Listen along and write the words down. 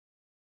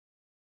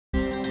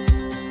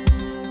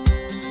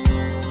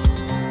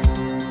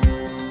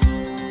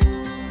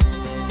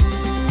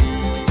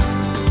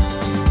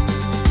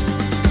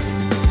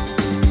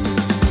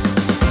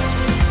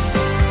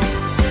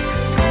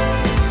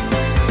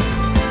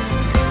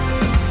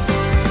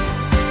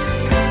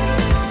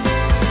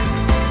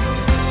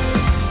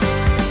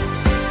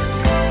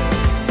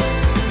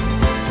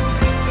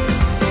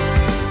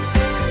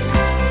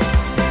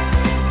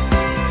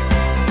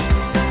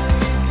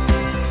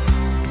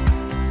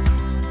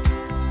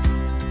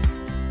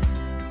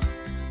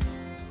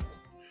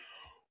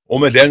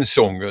Och med den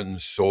sången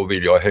så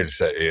vill jag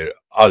hälsa er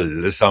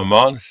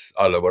allesammans,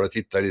 alla våra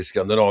tittare i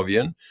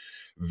Skandinavien,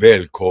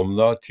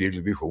 välkomna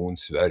till Vision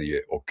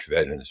Sverige och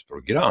kvällens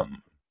program.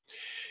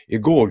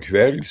 Igår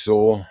kväll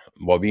så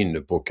var vi inne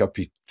på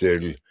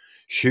kapitel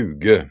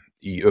 20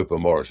 i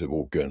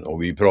Uppenbarelseboken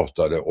och vi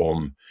pratade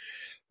om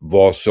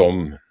vad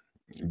som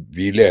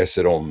vi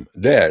läser om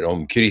där,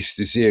 om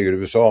Kristi seger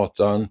över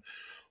Satan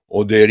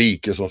och det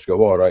rike som ska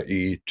vara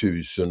i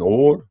 1000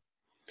 år.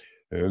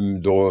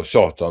 Då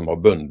Satan var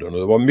bunden. Och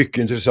det var mycket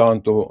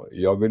intressant och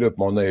jag vill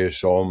uppmana er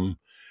som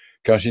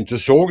kanske inte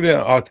såg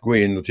det att gå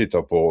in och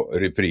titta på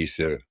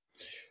repriser.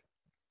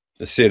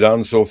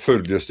 Sedan så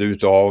följdes det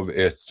utav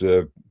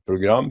ett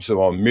program som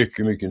var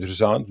mycket, mycket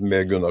intressant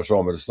med Gunnar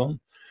Samuelsson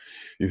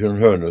från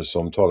Hönö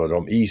som talade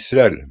om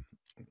Israel.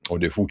 Och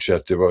det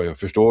fortsätter vad jag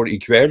förstår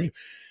ikväll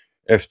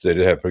efter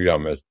det här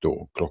programmet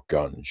då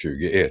klockan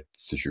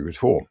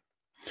 21-22.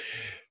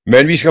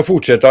 Men vi ska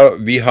fortsätta,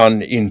 vi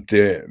hann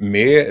inte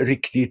med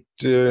riktigt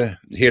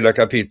hela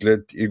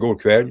kapitlet igår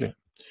kväll.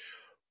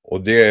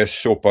 Och det är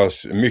så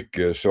pass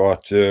mycket så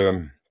att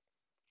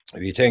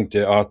vi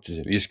tänkte att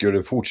vi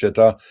skulle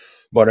fortsätta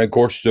bara en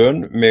kort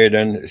stund med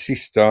den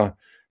sista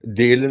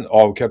delen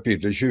av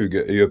kapitel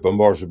 20 i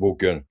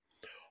Uppenbarelseboken.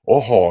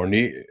 Och har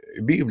ni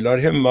biblar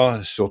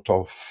hemma så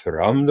ta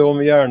fram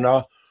dem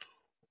gärna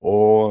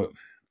och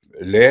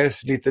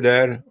läs lite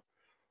där.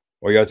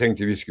 Och jag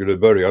tänkte vi skulle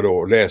börja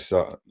då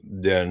läsa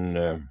den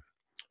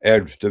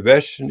 11:e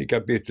versen i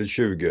kapitel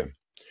 20.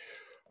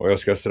 Och jag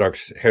ska strax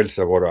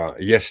hälsa våra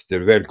gäster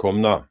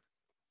välkomna.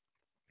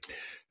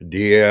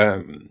 Det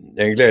är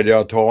en glädje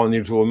att ha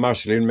Nils-Ove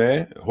Marslin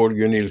med,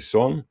 Holger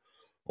Nilsson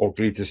och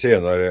lite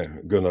senare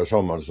Gunnar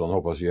Samuelsson,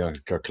 hoppas vi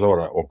ska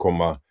klara att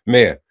komma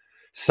med.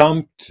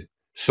 Samt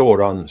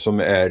Soran som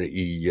är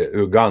i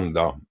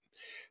Uganda.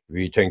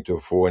 Vi tänkte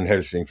få en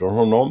hälsning från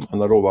honom, han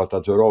har lovat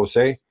att höra av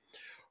sig.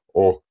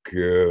 Och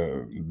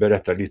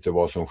berätta lite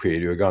vad som sker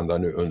i Uganda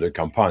nu under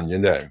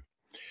kampanjen där.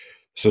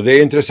 Så det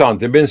är intressant,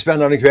 det blir en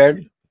spännande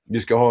kväll. Vi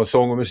ska ha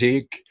sång och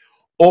musik.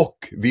 Och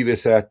vi vill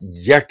säga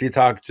ett hjärtligt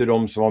tack till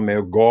de som var med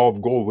och gav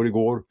gåvor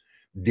igår.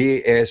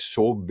 Det är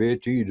så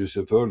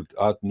betydelsefullt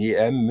att ni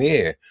är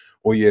med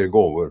och ger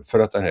gåvor för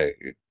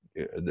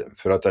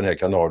att den här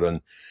kanalen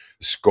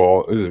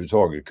ska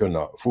överhuvudtaget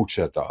kunna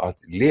fortsätta att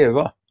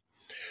leva.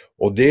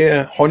 Och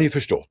det har ni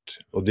förstått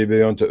och det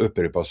behöver jag inte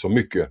upprepa så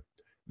mycket.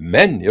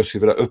 Men jag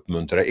skulle vilja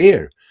uppmuntra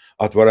er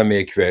att vara med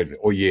ikväll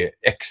och ge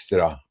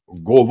extra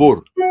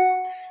gåvor.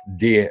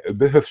 Det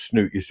behövs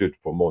nu i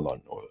slutet på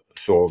månaden.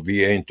 Så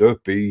vi är inte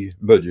uppe i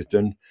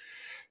budgeten.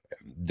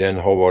 Den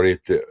har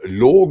varit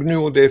låg nu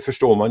och det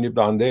förstår man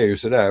ibland. Det är ju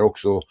sådär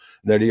också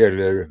när det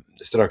gäller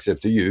strax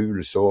efter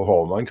jul så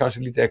har man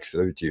kanske lite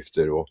extra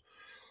utgifter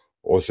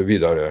och så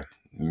vidare.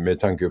 Med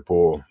tanke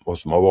på vad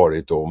som har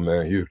varit då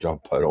med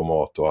julklappar och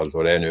mat och allt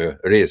vad det är nu,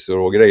 resor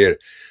och grejer.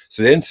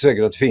 Så det är inte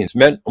säkert att det finns.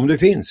 Men om det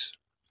finns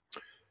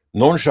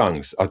någon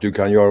chans att du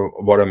kan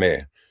vara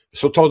med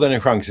så ta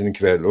den chansen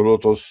ikväll och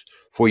låt oss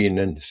få in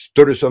en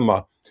större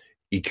summa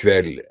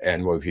ikväll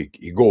än vad vi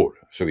fick igår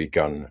så vi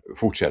kan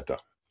fortsätta.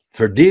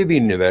 För det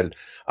vinner väl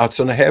att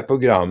sådana här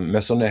program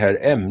med sådana här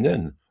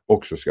ämnen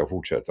också ska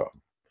fortsätta.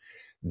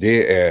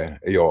 Det är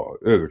jag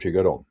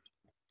övertygad om.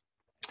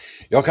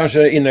 Jag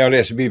kanske innan jag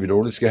läser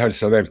bibelordet ska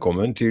hälsa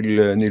välkommen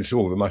till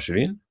Nils-Ove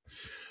Marslin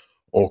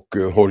och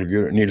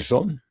Holger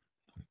Nilsson.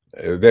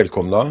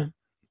 Välkomna.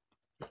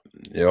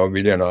 Jag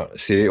vill gärna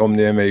se om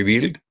ni är med i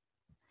bild.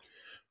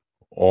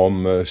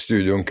 Om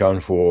studion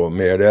kan få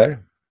med där.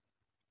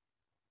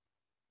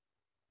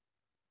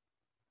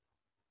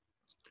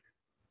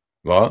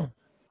 Va?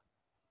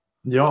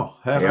 Ja,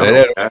 här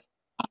är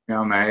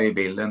jag med i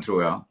bilden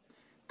tror jag.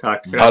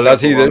 Tack för att alla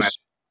jag får vara tiders.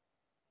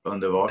 med.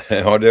 Underbart.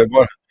 Ja,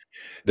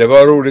 det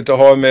var roligt att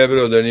ha med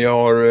bröder. Ni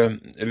har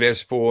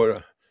läst på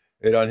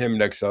er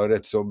hemläxa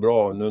rätt så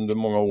bra under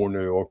många år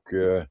nu och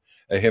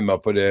är hemma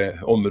på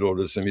det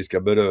området som vi ska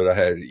beröra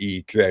här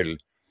ikväll.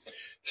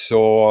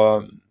 Så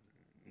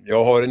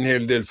jag har en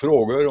hel del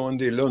frågor och en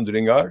del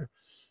undringar.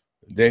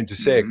 Det är inte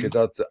säkert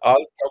att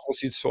allt kan få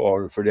sitt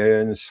svar för det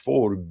är en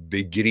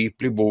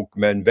svårbegriplig bok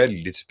men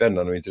väldigt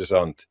spännande och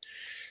intressant.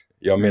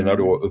 Jag menar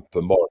då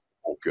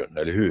Uppenbarelseboken,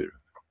 eller hur?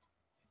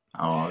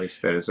 Ja,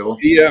 visst är det så.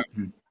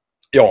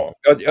 Ja,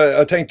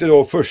 jag tänkte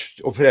då först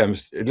och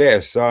främst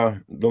läsa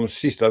de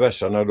sista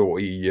verserna då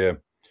i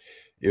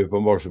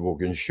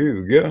Uppenbarelseboken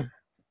 20.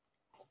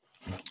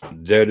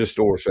 Där det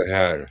står så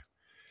här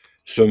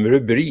som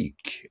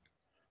rubrik: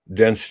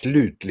 Den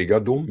slutliga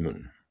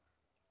domen.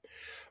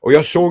 Och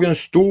jag såg en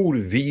stor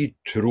vit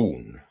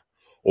tron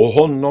och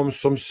honom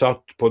som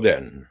satt på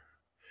den.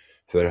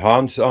 För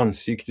hans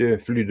ansikte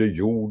flydde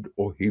jord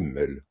och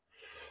himmel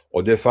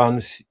och det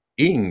fanns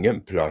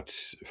ingen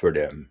plats för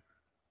dem.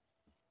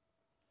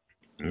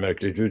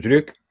 Märkligt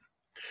uttryck.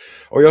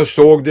 Och jag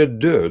såg det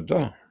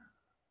döda,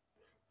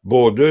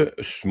 både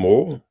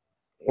små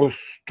och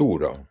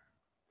stora,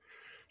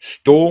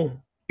 stå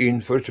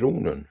inför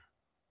tronen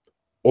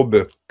och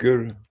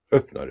böcker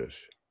öppnades.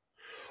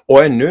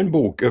 Och ännu en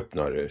bok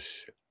öppnades,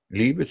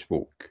 Livets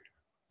bok.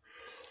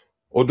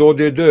 Och då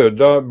de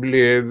döda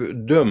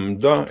blev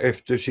dömda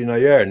efter sina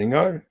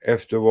gärningar,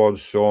 efter vad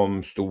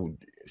som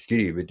stod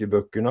skrivet i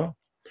böckerna,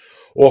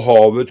 och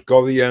havet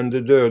gav igen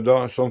de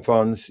döda som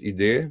fanns i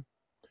det,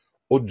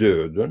 och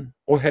döden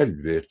och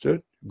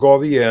helvetet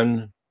gav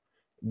igen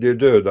de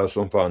döda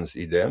som fanns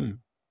i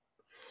dem,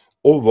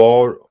 och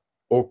var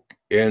och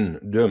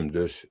en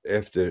dömdes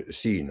efter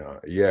sina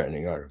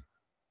gärningar.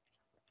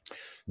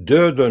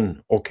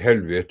 Döden och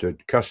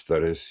helvetet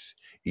kastades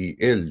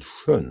i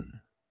eldsjön.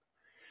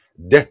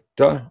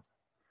 Detta,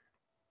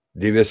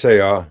 det vill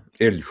säga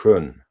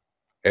eldsjön,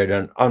 är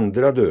den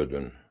andra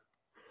döden.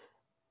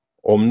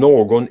 Om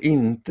någon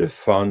inte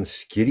fanns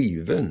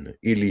skriven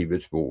i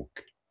livets bok,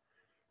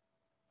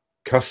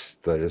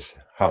 kastades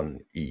han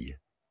i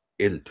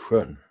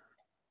eldsjön.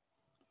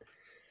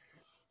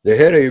 Det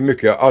här är ju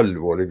mycket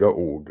allvarliga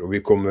ord, och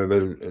vi kommer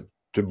väl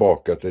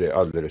tillbaka till det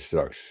alldeles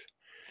strax.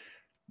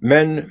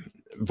 Men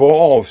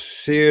vad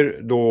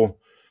avser då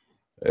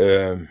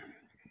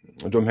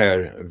de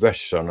här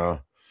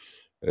versarna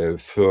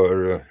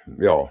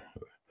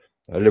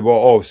eller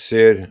vad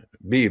avser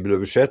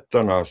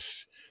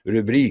bibelöversättarnas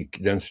rubrik,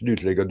 den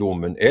slutliga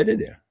domen? Är det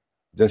det?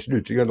 Den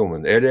slutliga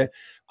domen, är det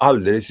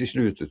alldeles i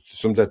slutet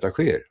som detta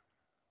sker?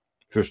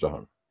 Första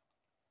hand.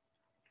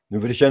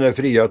 Nu får du känna er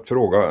fri att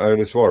fråga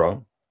eller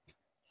svara.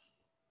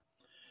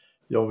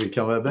 Ja, vi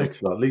kan väl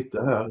växla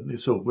lite här,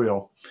 Nisse och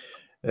jag.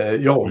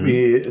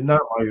 Vi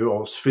närmar ju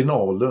oss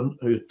finalen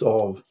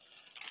utav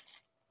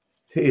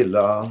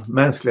hela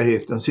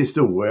mänsklighetens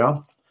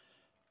historia.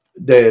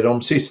 Det är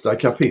de sista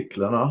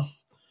kapitlerna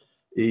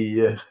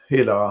i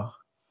hela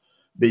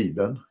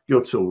Bibeln,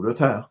 Gudsordet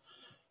här.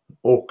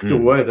 Och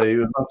då är det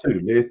ju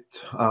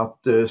naturligt att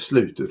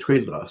slutet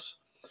skildras.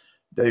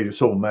 Det är ju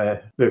så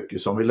med böcker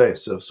som vi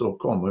läser, så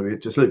kommer vi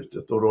till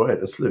slutet och då är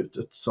det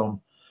slutet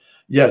som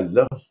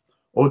gäller.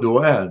 Och då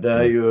är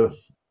det ju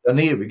den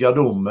eviga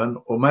domen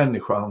och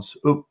människans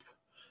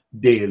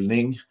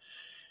uppdelning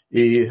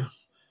i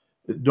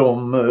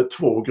de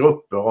två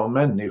grupper av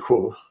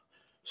människor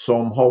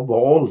som har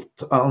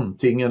valt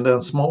antingen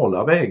den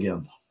smala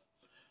vägen.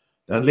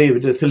 Den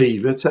leder till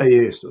livet,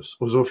 säger Jesus.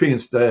 Och så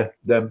finns det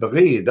den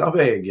breda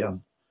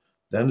vägen.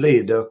 Den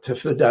leder till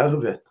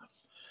fördärvet.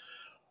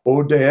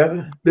 Och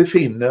där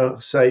befinner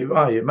sig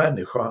varje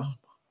människa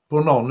på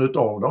någon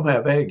av de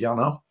här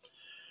vägarna.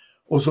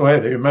 Och så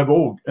är det ju med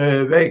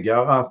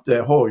vägar att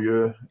det har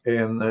ju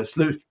en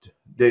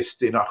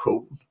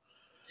slutdestination.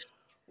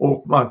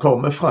 Och man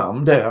kommer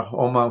fram där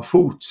om man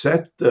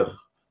fortsätter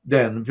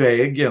den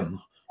vägen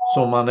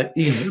som man är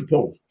inne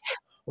på.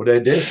 Och det är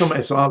det som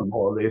är så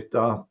allvarligt,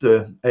 att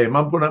är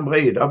man på den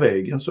breda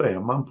vägen så är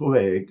man på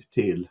väg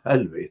till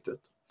helvetet.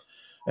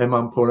 Är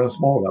man på den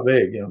smala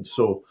vägen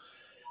så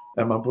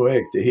är man på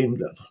väg till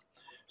himlen.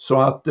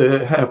 Så att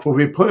här får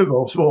vi pröva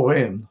oss var och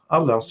en,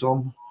 alla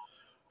som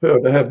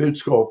hör det här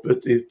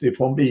budskapet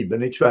utifrån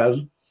Bibeln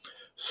ikväll,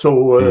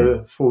 så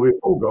får vi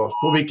fråga oss,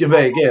 på vilken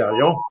väg är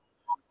jag?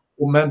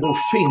 Men då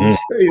finns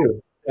det ju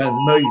den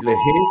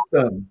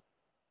möjligheten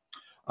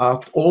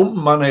att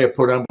om man är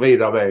på den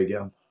breda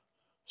vägen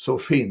så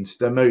finns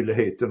det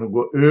möjligheten att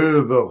gå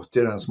över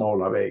till den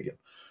smala vägen.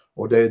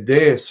 Och det är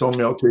det som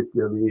jag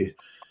tycker vi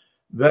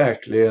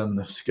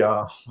verkligen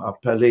ska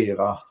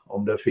appellera,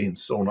 om det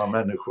finns sådana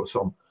människor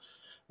som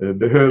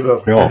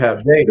behöver det här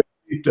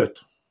vägbytet.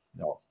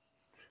 Ja.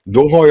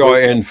 Då har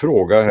jag en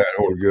fråga här,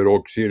 Holger,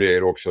 och till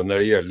er också när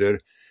det gäller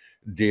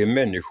de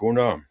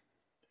människorna.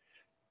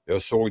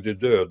 Jag såg de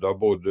döda,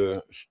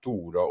 både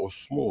stora och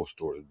små,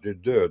 står det. De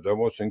döda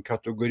var en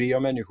kategori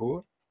av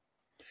människor.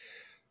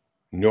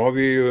 Nu har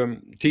vi ju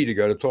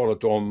tidigare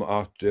talat om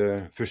att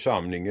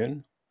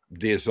församlingen,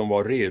 det som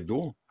var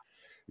redo,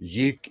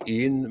 gick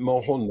in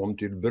med honom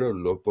till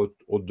bröllopet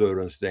och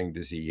dörren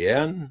stängdes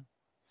igen.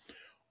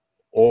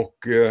 Och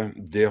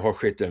det har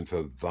skett en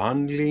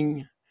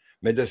förvandling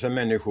med dessa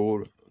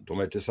människor. De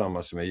är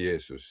tillsammans med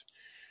Jesus.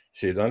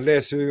 Sedan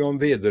läser vi om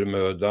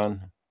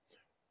vedermödan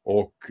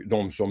och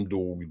de som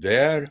dog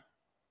där.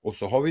 Och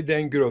så har vi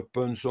den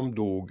gruppen som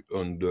dog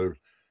under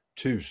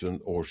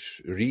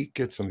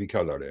 1000-årsriket, som vi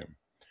kallar det.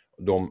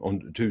 De om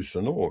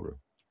 1000 år.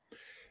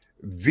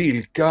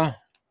 Vilka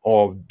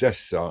av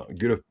dessa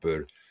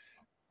grupper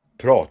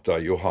pratar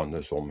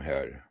Johannes om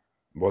här?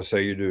 Vad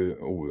säger du,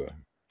 Ove?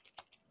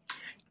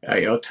 Ja,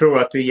 jag tror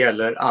att det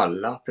gäller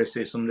alla,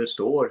 precis som det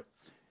står.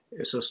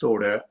 Så står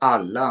det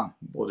alla,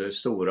 både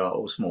stora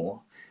och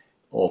små.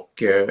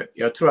 Och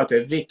jag tror att det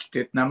är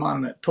viktigt när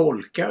man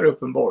tolkar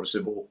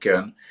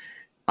Uppenbarelseboken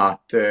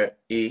att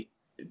i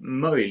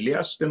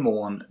möjligaste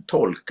mån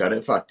tolka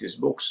det faktiskt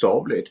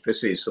bokstavligt,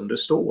 precis som det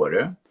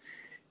står.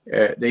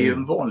 Det är ju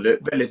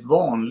väldigt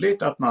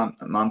vanligt att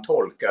man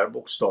tolkar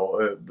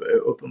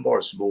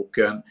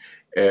Uppenbarelseboken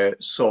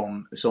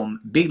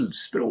som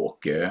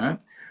bildspråk.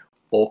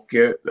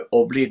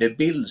 Och blir det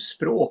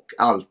bildspråk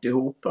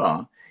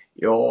alltihopa,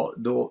 ja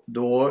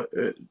då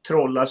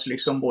trollas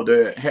liksom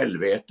både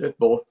helvetet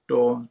bort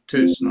och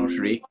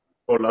tusenårsriket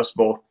trollas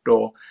bort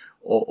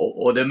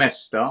och det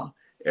mesta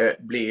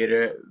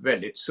blir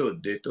väldigt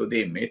suddigt och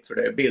dimmigt, för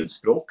det är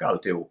bildspråk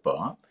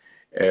alltihopa.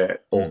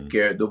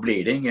 Då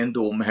blir det ingen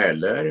dom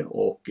heller,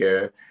 och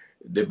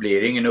det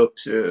blir ingen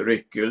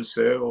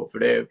uppryckelse, för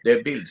det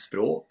är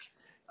bildspråk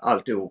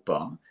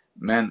alltihopa.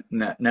 Men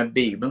när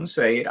Bibeln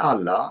säger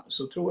alla,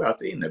 så tror jag att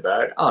det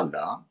innebär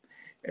alla.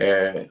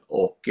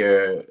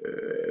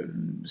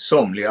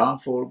 Somliga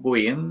får gå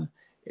in,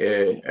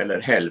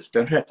 eller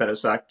hälften rättare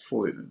sagt,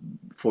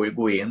 får ju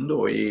gå in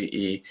då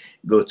i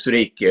Guds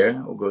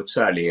rike och Guds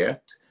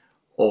härlighet.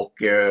 Och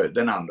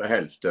den andra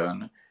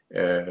hälften,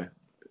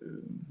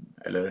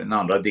 eller den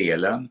andra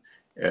delen,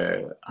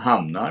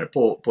 hamnar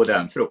på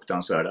den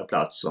fruktansvärda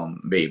plats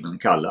som Bibeln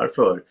kallar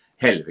för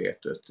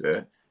helvetet.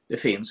 Det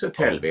finns ett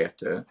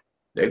helvete.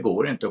 Det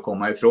går inte att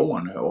komma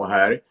ifrån, och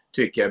här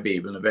tycker jag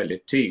Bibeln är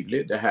väldigt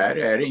tydlig. Det här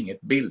är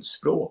inget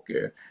bildspråk,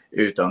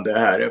 utan det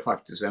här är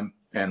faktiskt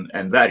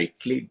en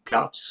verklig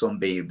plats som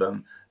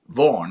Bibeln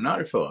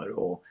varnar för.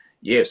 Och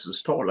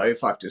Jesus talar ju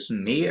faktiskt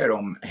mer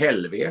om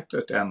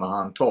helvetet än vad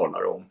han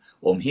talar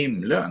om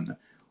himlen.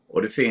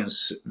 Och det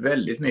finns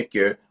väldigt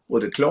mycket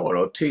både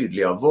klara och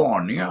tydliga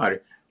varningar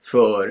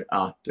för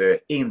att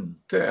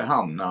inte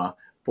hamna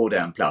på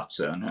den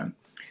platsen.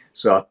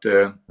 Så att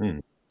det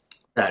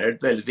här är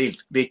ett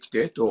väldigt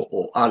viktigt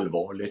och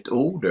allvarligt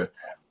ord.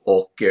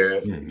 Och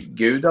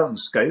Gud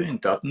önskar ju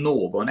inte att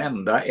någon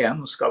enda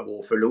en ska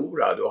gå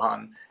förlorad, och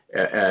han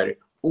är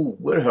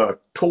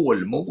oerhört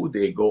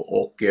tålmodig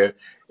och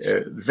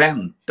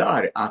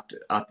väntar att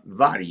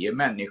varje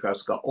människa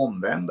ska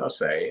omvända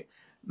sig.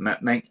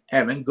 Men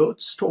även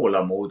Guds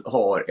tålamod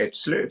har ett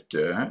slut,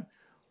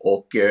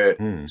 och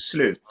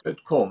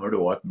slutet kommer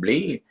då att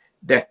bli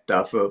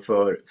detta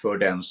för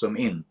den som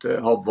inte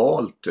har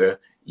valt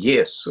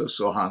Jesus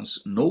och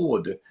hans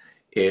nåd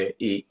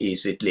i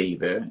sitt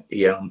liv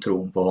genom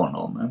tron på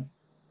honom.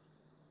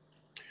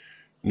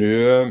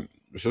 Nu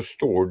så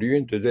står det ju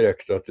inte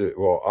direkt att det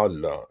var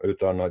alla,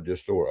 utan att det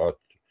står att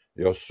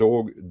jag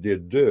såg de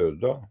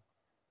döda,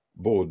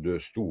 både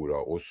stora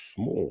och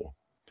små.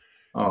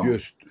 Ja.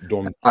 Just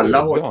de döda.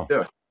 Alla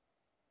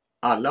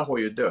har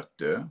ju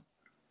dött.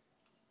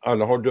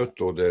 Alla har dött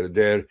då.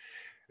 Där,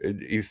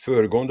 i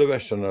föregående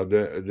verserna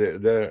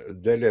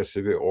där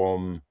läser vi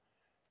om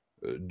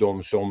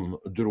de som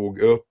drog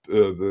upp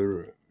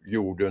över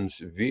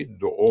jordens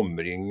vidd och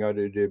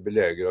omringade de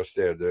belägrade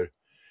städer,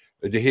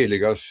 det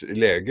heligas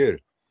läger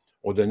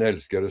och den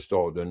älskade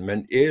staden.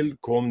 Men eld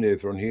kom ner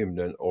från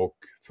himlen och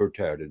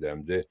förtärde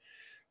dem.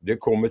 Det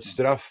kom ett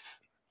straff,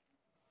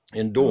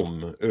 en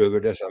dom över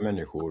dessa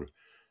människor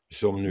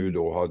som nu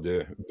då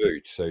hade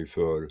böjt sig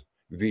för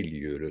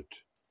vilddjuret.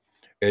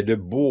 Är det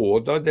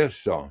båda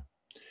dessa?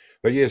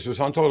 För Jesus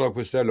han talar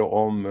på istället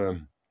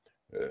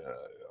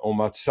om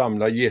att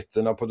samla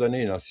getterna på den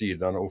ena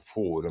sidan och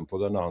fåren på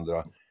den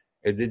andra.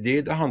 Är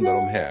det handlar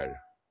om här?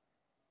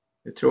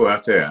 Det tror jag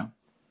att det är.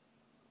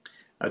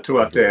 Jag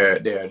tror att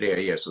det är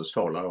det Jesus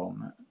talar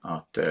om.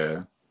 Att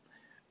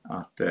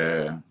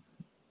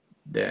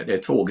det är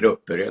två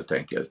grupper helt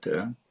enkelt.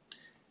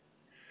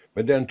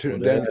 Men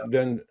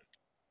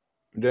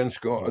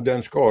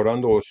den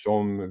skaran då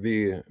som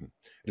vi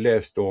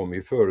läste om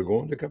i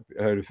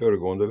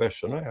föregående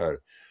verserna här,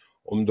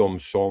 om de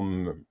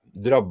som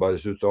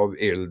drabbades av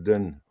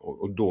elden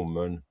och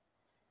domen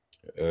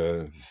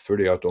för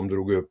det att de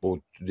drog upp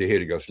mot det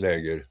heligas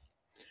läger,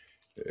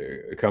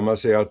 kan man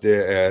säga att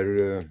det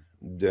är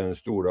den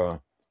stora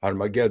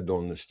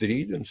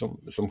Armageddon-striden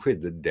som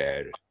skedde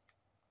där?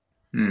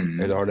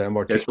 Eller har den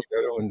varit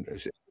tidigare och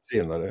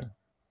senare?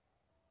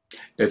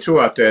 Jag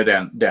tror att det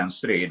är den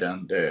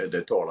striden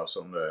det talas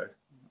om där.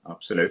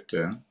 Absolut.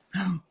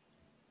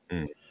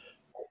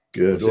 Och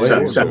då är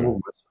det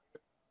som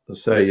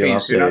säger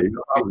att det är ju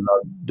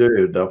alla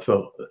döda,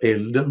 för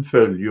elden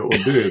följer och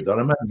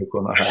dödade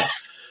människorna här.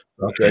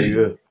 Så att det är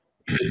ju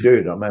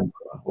döda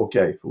människor.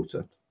 Okej,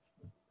 fortsätt.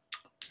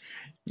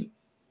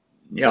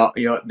 Ja,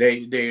 det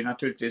är ju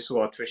naturligtvis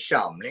så att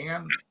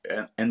församlingen,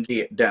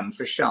 den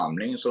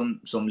församling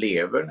som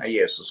lever när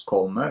Jesus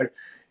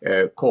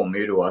kommer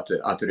ju då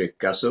att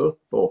ryckas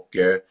upp, och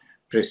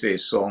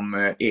precis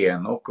som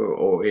Enok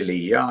och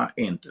Elia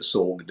inte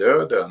såg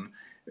döden,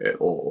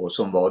 och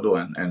som var då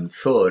en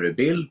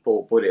förebild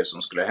på det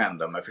som skulle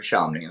hända med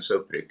församlingens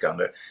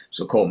uppryckande,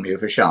 så kommer ju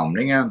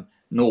församlingen,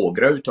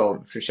 några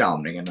utav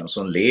församlingarna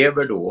som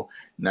lever då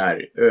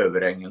när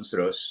överängelns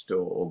röst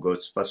och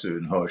Guds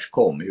basun hörs,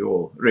 kommer ju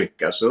att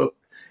ryckas upp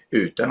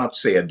utan att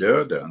se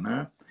döden.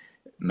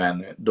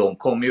 Men de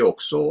kommer ju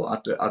också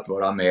att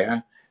vara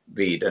med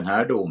vid den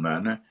här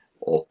domen,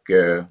 och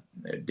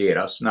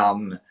deras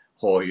namn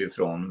har ju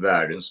från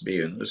världens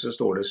begynnelse,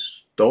 står det,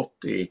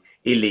 stått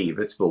i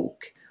livets bok,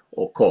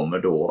 och kommer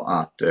då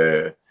att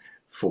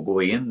få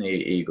gå in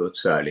i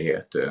Guds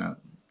härlighet.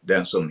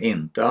 Den som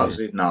inte har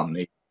sitt namn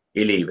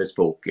i livets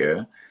bok,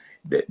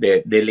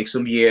 det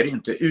liksom ger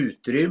inte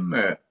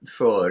utrymme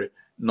för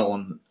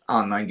någon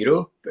annan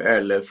grupp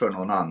eller för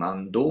någon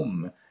annan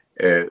dom,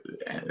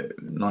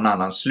 någon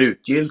annan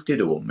slutgiltig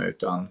dom,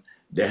 utan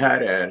det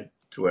här är,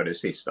 tror jag, det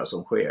sista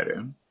som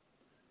sker.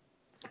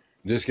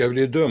 Det ska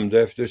bli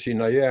dömda efter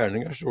sina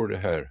gärningar, står det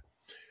här.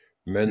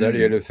 Men när det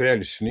gäller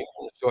frälsning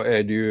så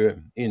är det ju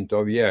inte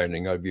av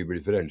gärningar vi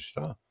blir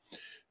frälsta,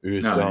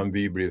 utan Nej.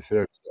 vi blir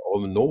frälsta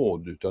av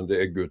nåd, utan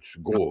det är Guds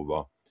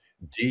gåva.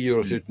 Det ger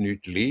oss ett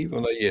nytt liv,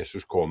 och när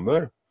Jesus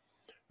kommer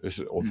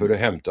och för att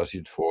hämta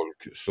sitt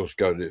folk så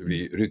ska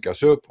vi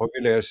ryckas upp, har vi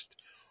läst,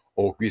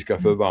 och vi ska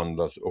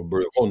förvandlas och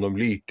bli honom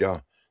lika,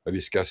 och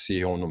vi ska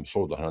se honom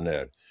sådan han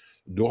är.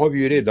 Då har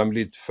vi ju redan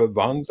blivit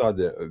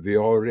förvandlade, vi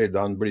har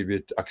redan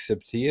blivit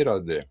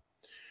accepterade.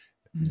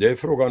 Det är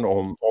frågan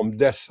om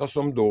dessa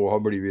som då har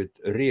blivit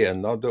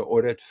renade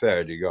och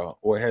rättfärdiga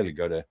och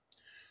helgade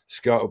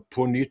ska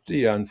på nytt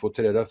igen få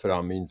träda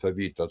fram inför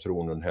vita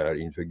tronen här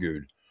inför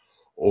Gud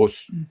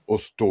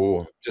och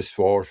stå till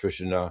svar för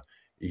sina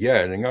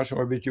gärningar som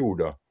har blivit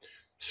gjorda,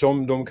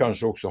 som de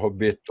kanske också har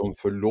bett om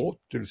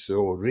förlåtelse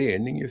och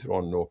rening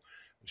ifrån, och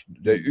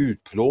det är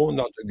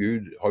utplånat, och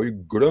Gud har ju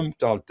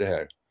glömt allt det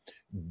här.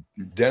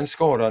 Den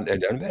skaran, är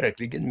den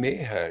verkligen med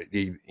här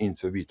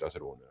inför vita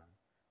tronen?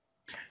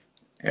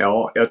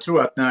 Ja, jag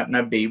tror att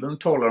när Bibeln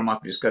talar om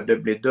att vi ska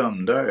bli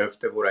dömda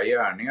efter våra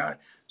gärningar,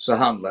 så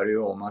handlar det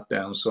ju om att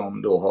den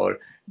som då har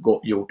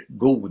gjort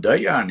goda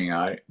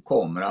gärningar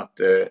kommer att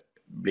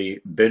bli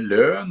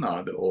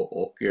belönad,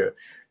 och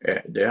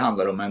det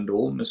handlar om en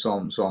dom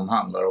som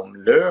handlar om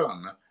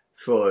lön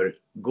för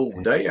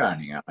goda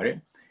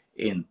gärningar.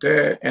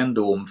 Inte en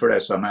dom för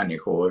dessa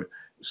människor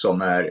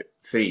som är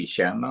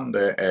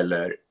frikännande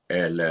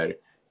eller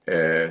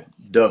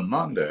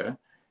dömande,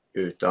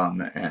 utan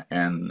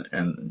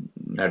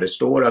när det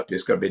står att vi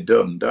ska bli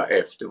dömda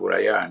efter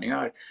våra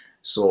gärningar,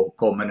 så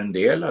kommer en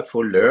del att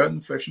få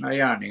lön för sina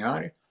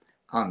gärningar,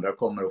 andra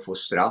kommer att få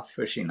straff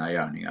för sina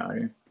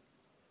gärningar.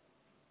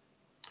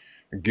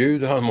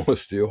 Gud, han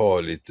måste ju ha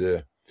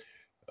lite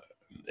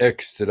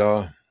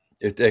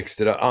ett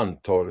extra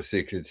antal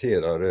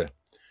sekreterare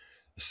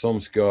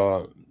som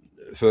ska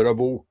föra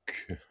bok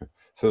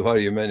för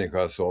varje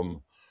människa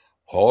som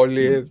har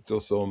levt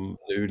och som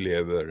nu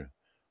lever.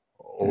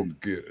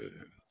 Och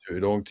hur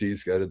lång tid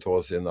ska det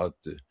ta sen att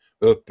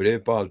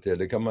upprepa allt det?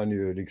 Det kan man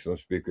ju liksom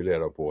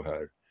spekulera på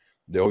här.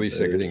 Det har vi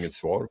säkert inget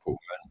svar på.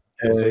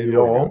 Men vad säger du,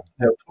 Ja,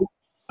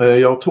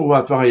 jag tror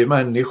att varje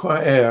människa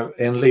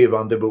är en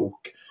levande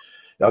bok.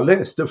 Jag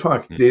läste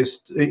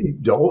faktiskt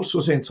idag,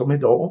 så sent som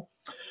idag,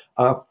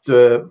 att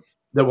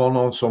det var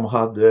någon som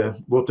hade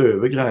gått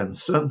över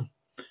gränsen.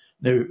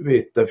 Nu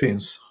vet det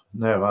finns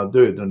nära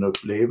döden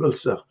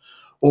upplevelser.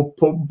 Och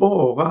på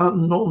bara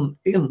någon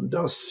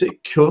enda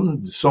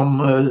sekund,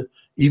 som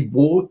i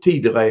vår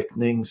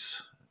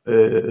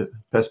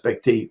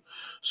tideräkningsperspektiv,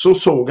 så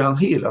såg han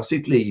hela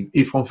sitt liv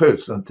ifrån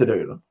födseln till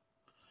döden.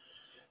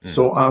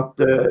 Så att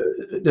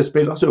det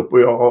spelas upp, och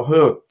jag har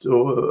hört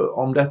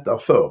om detta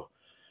förr,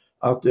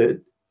 att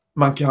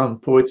man kan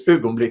på ett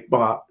ögonblick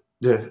bara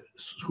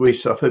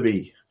swissa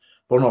förbi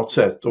på något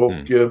sätt, och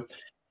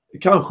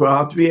kanske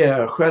att vi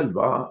är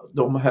själva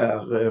de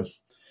här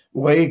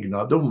våra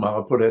egna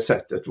domare på det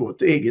sättet,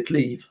 vårt eget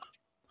liv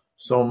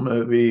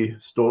som vi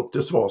står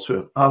till svars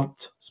för.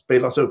 Allt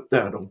spelas upp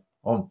där då.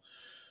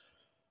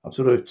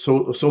 Absolut,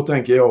 så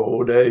tänker jag,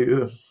 och det är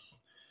ju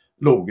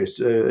logiskt.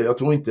 Jag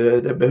tror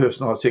inte det behövs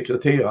några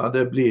sekreterare,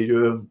 det blir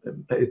ju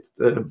ett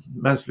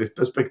mänskligt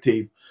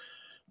perspektiv.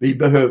 Vi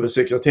behöver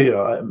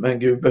sekreterare, men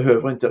Gud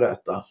behöver inte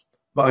detta.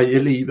 Varje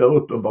liv är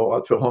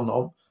uppenbarat för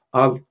honom.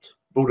 Allt,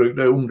 både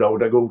det onda och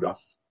det goda.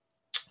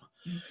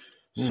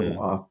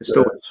 Så att, det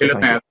står till och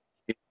med att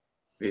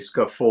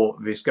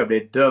vi ska bli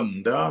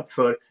dömda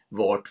för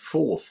vart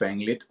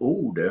fåfängligt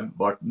ord,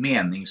 vart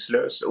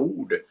meningslöst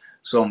ord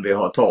som vi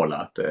har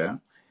talat.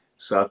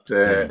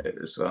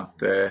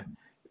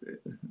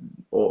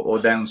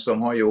 Och den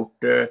som har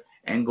gjort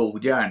en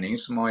god gärning,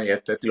 som har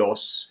gett ett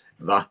glas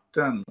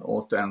vatten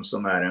åt den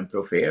som är en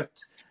profet,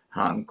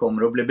 han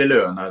kommer att bli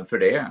belönad för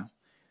det.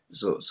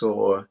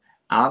 Så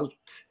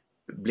allt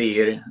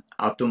blir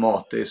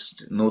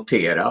automatiskt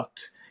noterat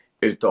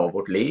utav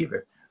vårt liv,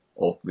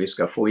 och vi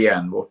ska få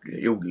igen vårt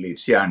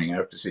jordlivs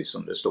gärningar, precis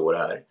som det står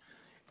här.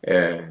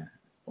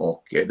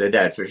 Och det är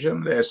därför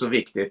som det är så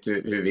viktigt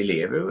hur vi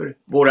lever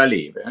våra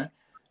liv.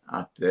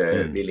 Att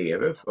vi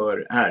lever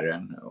för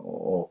Herren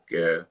och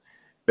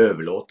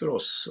överlåter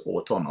oss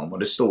åt honom. Och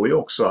det står ju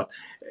också att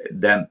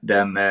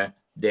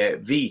det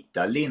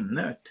vita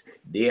linnet,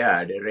 det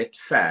är det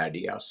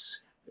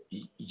rättfärdigas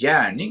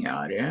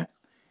gärningar.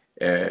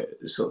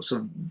 Så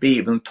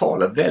Bibeln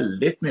talar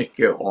väldigt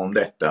mycket om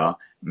detta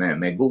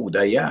med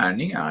goda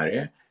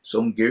gärningar,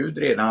 som Gud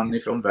redan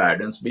ifrån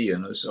världens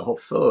begynnelse har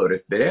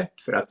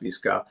förberett för att vi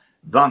ska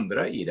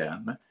vandra i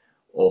den.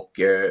 Och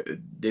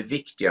det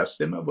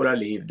viktigaste med våra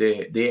liv,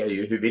 det är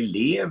ju hur vi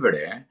lever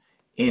det.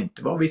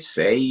 Inte vad vi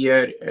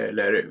säger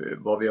eller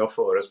vad vi har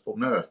för oss på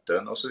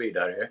möten och så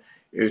vidare,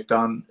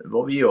 utan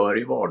vad vi gör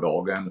i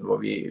vardagen, vad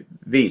vi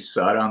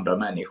visar andra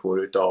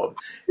människor utav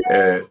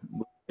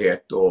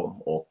godhet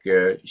och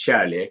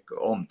kärlek,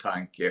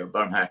 omtanke och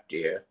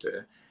barmhärtighet.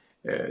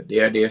 Det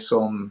är det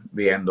som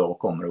vi ändå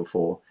kommer att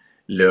få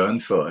lön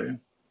för.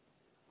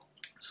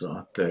 Så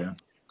att,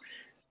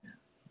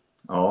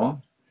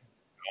 ja.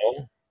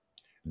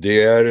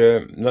 Det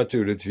är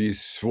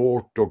naturligtvis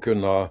svårt att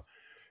kunna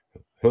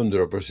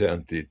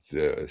 100%igt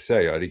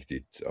säga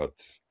riktigt att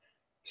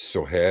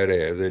så här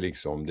är det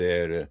liksom. Det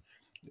är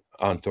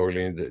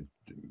antagligen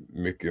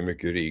mycket,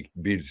 mycket rikt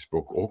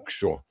bildspråk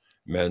också,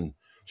 men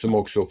som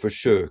också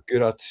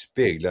försöker att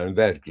spegla en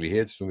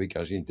verklighet som vi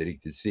kanske inte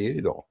riktigt ser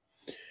idag.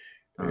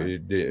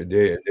 Det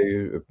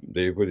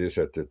är ju på det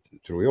sättet,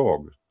 tror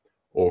jag.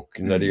 Och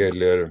när det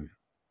gäller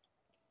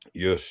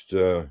just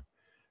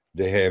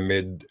det här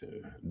med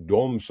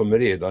de som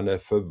redan är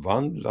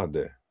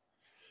förvandlade,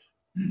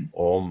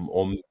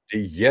 om det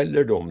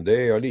gäller dem, det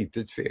är jag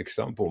lite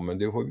tveksam på, men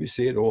det får vi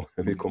se då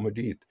när vi kommer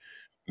dit.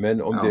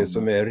 Men om det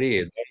som är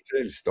redan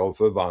frälsta och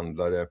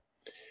förvandlade.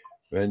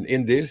 Men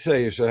en del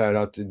säger så här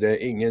att det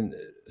är ingen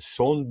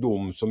sån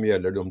dom som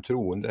gäller de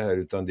troende här,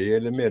 utan det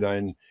gäller mera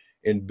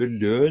en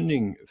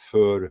belöning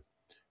för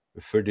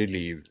det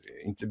liv.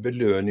 Inte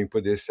belöning på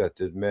det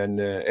sättet, men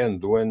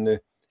ändå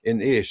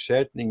en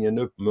ersättning, en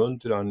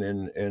uppmuntran,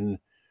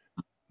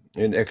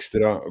 en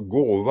extra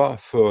gåva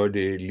för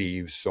det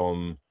liv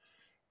som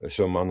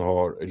man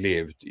har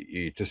levt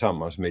i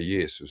tillsammans med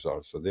Jesus.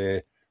 Alltså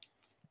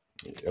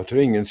jag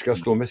tror ingen ska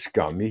stå med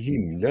skam i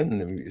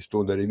himlen,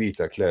 stå där i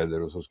vita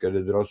kläder och så ska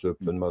det dras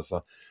upp en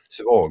massa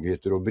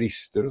svagheter och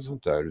brister och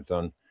sånt där,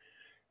 utan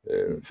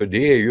för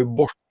det är ju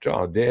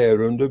borta, det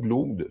är under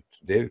blodet.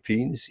 Det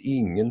finns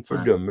ingen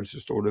fördömelse,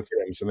 står det,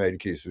 för dem som är i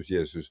Kristus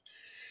Jesus.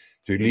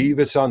 Ty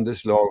livets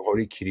andeslag har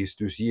i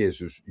Kristus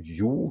Jesus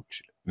gjort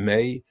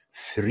mig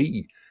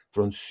fri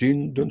från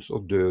syndens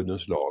och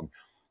dödens lag.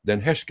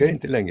 Den härskar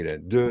inte längre,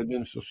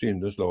 dödens och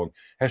syndens lag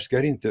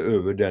härskar inte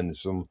över den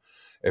som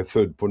är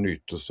född på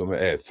nytt och som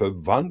är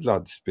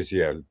förvandlad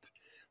speciellt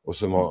och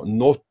som har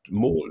nått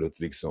målet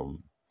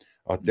liksom.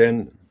 Att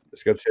den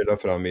ska träda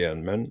fram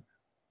igen. Men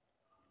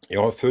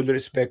jag har full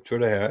respekt för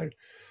det här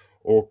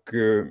och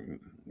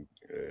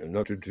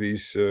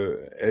naturligtvis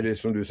är det,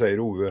 som du säger,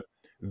 Ove,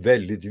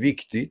 väldigt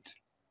viktigt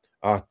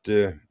att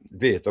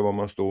veta var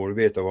man står,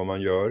 veta vad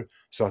man gör,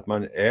 så att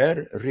man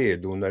är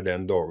redo när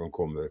den dagen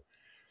kommer.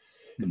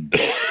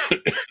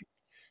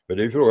 För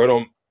det är frågan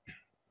om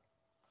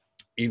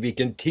i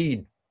vilken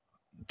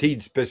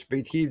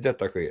tidsperspektiv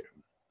detta sker.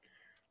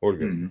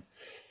 Holger.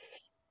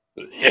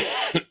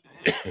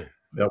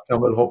 Jag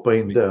kan väl hoppa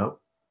in där.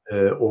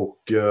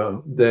 Och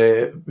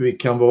vi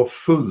kan vara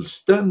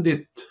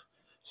fullständigt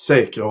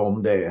säkra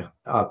om det,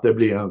 att det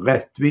blir en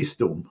rättvis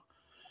dom.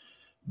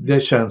 Det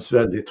känns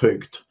väldigt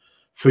tryggt.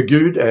 För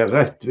Gud är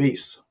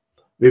rättvis.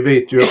 Vi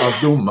vet ju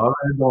att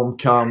domare, de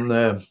kan,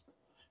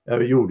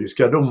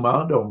 jordiska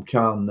domar, de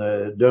kan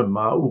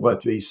döma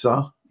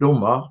orättvisa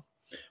domar.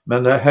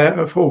 Men det här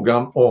är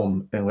frågan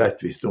om en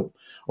rättvis dom.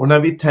 Och när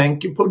vi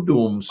tänker på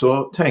dom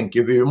så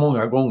tänker vi ju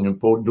många gånger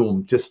på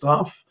dom till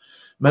straff.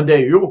 Men det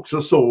är ju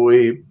också så,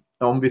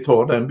 om vi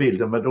tar den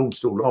bilden med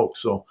domstolar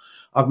också,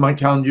 att man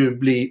kan ju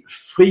bli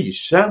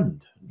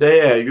frikänd. Det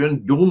är ju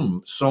en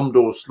dom som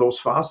då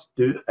slås fast.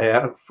 Du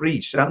är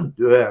frikänd,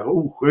 du är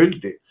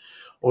oskyldig.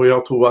 Och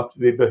jag tror att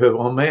vi behöver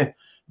ha med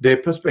det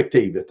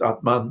perspektivet,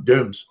 att man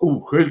döms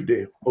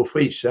oskyldig och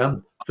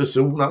frikänd,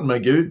 försonad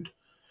med Gud.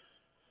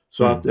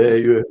 Så att det är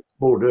ju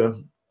både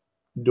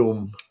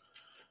dom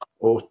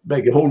åt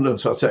bägge hållen,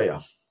 så att säga.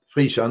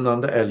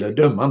 Frikännande eller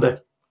dömande.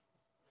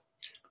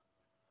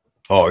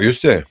 Ja,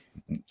 just det.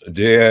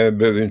 Det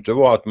behöver inte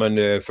vara att man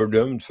är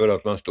fördömd för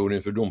att man står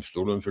inför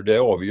domstolen, för det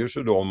avgörs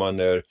då om man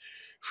är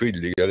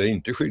skyldig eller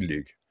inte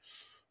skyldig.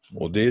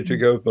 Och det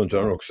tycker jag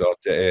uppmuntrar också, att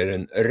det är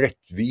en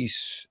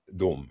rättvis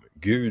dom.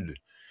 Gud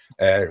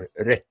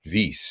är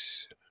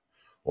rättvis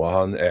och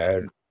han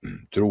är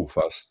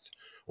trofast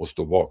och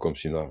står bakom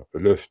sina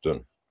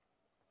löften.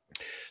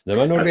 När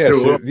man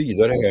läser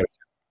vidare här...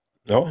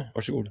 Ja,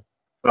 varsågod.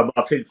 Jag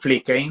bara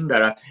flika in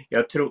där att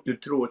jag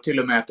tror till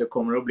och med att det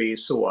kommer att bli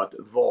så att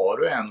var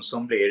och en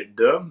som blir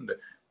dömd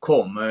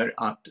kommer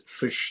att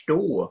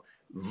förstå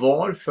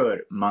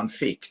varför man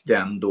fick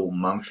den dom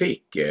man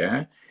fick.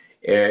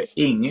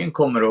 Ingen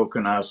kommer att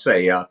kunna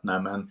säga att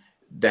nej, men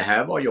det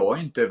här var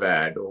jag inte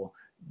värd och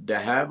det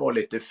här var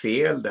lite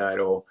fel där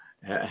och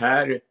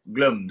här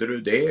glömde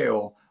du det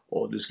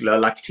och du skulle ha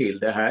lagt till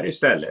det här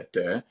istället.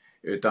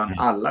 Utan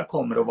alla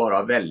kommer att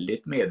vara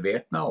väldigt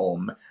medvetna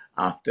om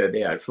att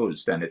det är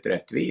fullständigt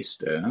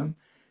rättvist.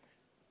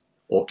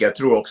 Och jag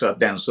tror också att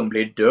den som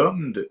blir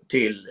dömd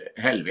till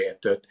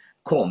helvetet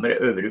kommer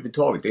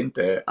överhuvudtaget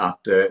inte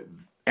att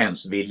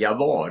ens vilja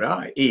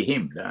vara i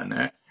himlen.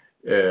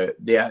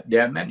 Det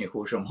är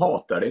människor som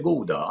hatar det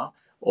goda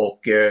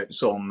och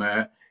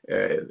som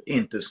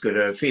inte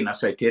skulle finna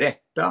sig till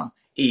rätta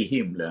i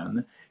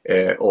himlen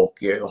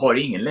och har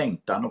ingen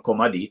längtan att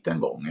komma dit en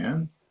gång.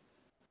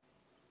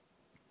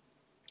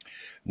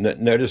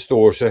 När det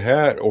står så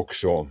här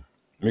också,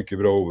 mycket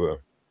bra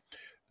Ove,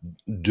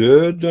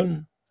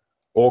 döden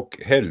och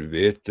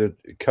helvetet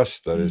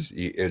kastades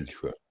i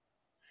eldsjö.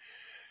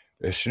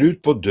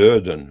 Slut på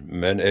döden,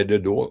 men är det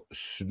då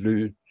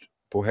slut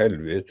på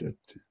helvetet?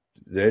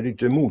 Det är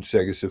lite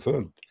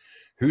motsägelsefullt.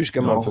 Hur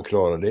ska man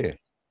förklara det?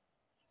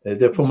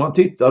 Det får man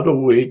titta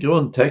då i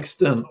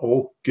grundtexten,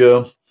 och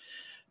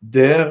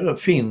där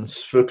finns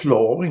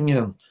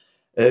förklaringen.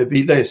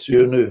 Vi läser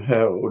ju nu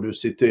här och du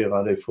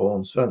citerade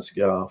från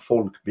svenska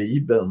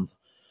folkbibeln.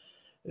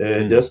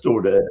 Där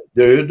står det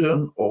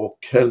döden och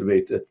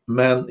helvetet.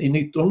 Men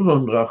i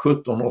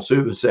 1917 års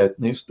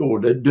översättning står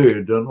det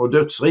döden och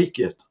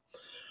dödsriket.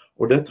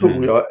 Och det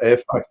tror jag är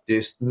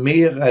faktiskt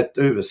mer rätt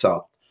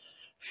översatt.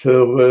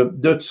 För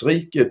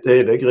dödsriket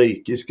är det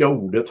grekiska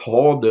ordet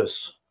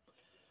Hades.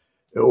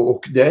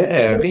 Och det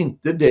är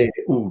inte det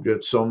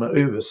ordet som är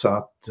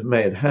översatt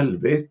med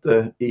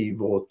helvete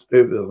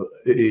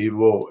i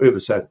vår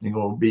översättning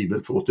av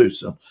Bibel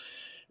 2000.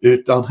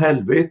 Utan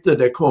helvete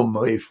det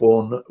kommer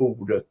ifrån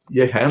ordet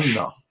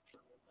Gehenna.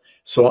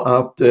 Så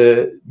att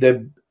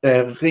det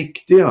är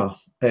riktiga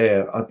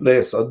är att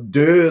läsa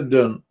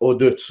döden och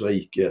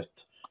dödsriket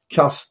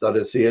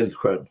kastades i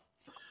eldsjön.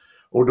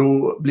 Och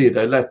då blir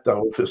det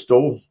lättare att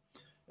förstå,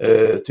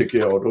 tycker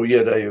jag. Då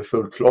ger det ju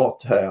full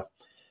klart här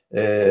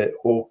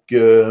och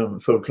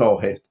full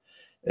klarhet.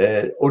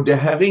 Och det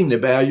här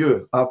innebär ju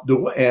att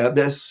då är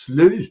det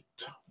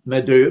slut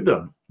med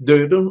döden.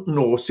 Döden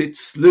når sitt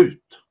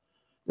slut.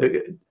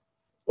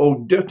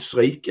 Och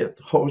dödsriket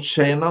har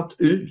tjänat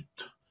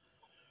ut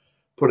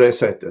på det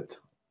sättet.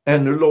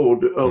 Ännu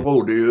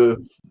råder ju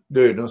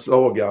dödens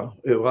lagar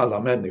över alla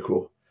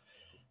människor.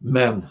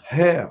 Men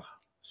här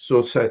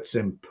så sätts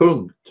en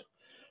punkt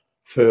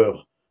för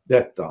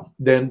detta.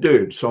 Den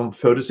död som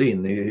fördes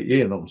in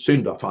genom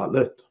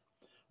syndafallet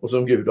och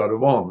som Gud hade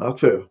varnat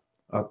för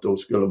att då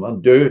skulle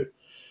man dö.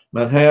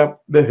 Men här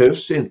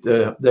behövs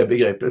inte det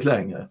begreppet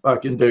längre.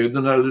 Varken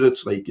döden eller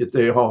dödsriket,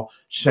 det har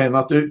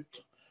tjänat ut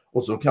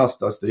och så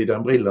kastas det i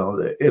den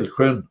brillande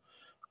eldsjön.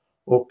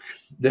 Och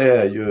det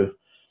är ju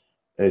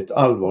ett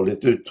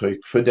allvarligt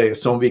uttryck för det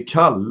som vi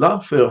kallar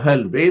för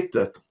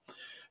helvetet.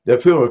 Det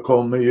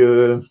förekommer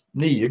ju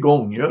 9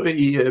 gånger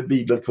i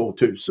Bibel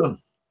 2000.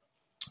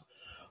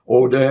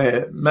 Och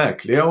det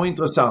märkliga och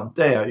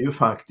intressanta är ju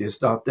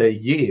faktiskt att det är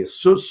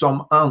Jesus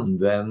som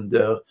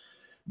använder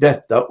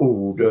detta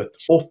ordet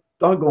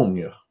 8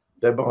 gånger.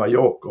 Det är bara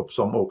Jakob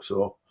som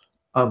också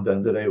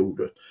använder det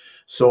ordet.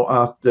 Så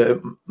att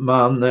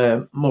man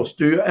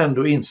måste ju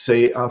ändå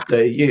inse att det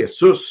är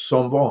Jesus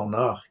som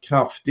varnar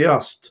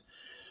kraftigast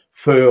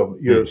för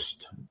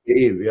just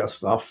eviga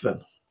straffen.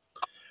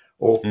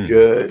 Och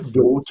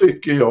då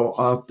tycker jag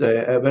att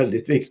det är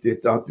väldigt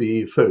viktigt att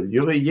vi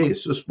följer i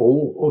Jesus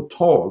spår och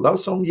talar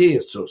som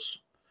Jesus.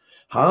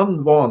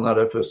 Han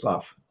varnade för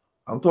straff.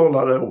 Han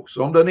talade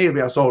också om den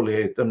eviga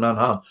saligheten, men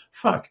han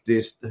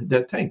faktiskt,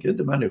 det tänker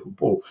inte människor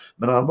på,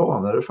 men han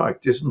varnade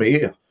faktiskt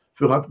mer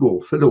för att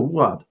gå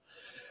förlorad.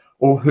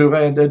 Och hur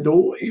är det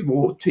då i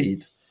vår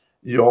tid?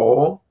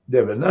 Ja, det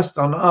är väl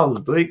nästan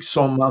aldrig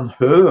som man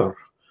hör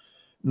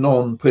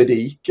någon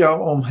predika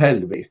om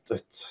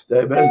helvetet. Det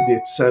är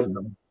väldigt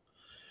sällan.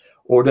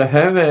 Och det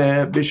här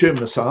är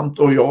bekymmersamt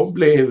och jag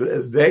blev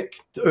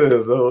väckt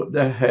över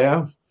det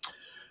här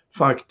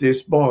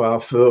faktiskt bara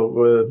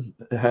för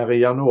här i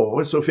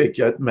januari så fick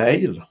jag ett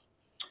mejl.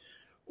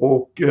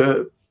 Och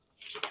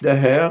det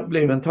här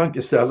blev en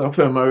tankeställare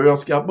för mig och jag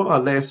ska bara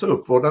läsa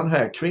upp vad den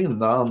här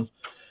kvinnan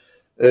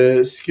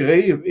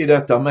skrev i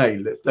detta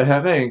mejlet. Det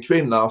här är en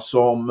kvinna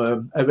som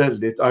är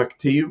väldigt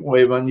aktiv och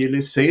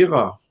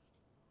evangeliserar.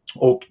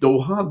 Och då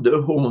hade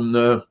hon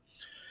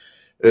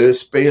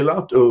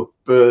spelat upp,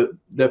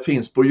 det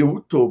finns på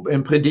YouTube,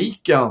 en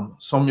predikan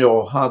som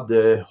jag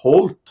hade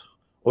hållit.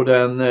 Och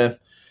den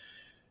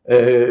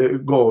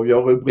gav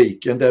jag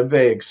rubriken Den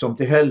väg som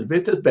till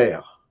helvetet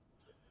bär.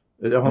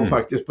 Det har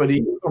faktiskt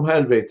predikat om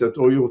helvetet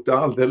och gjort det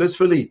alldeles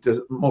för lite,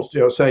 måste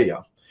jag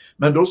säga.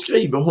 Men då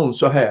skriver hon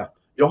så här: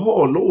 jag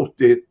har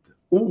låtit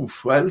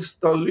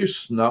ofrälsta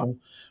lyssna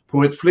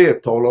på ett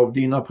flertal av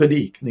dina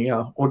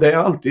predikningar och det är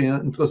alltid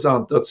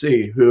intressant att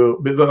se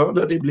hur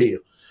berörda de blir.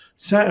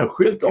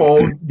 Särskilt av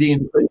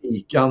din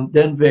predikan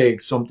Den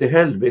väg som till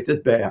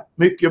helvetet bär.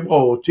 Mycket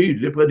bra och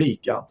tydlig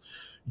predikan.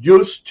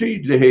 Just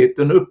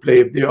tydligheten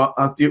upplevde jag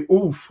att de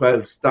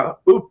ofrälsta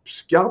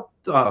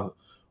uppskattar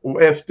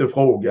och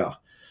efterfrågar.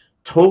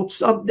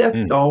 Trots att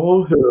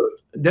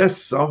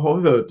dessa har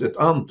hört ett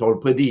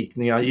antal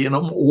predikningar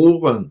genom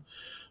åren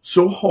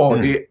så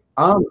har de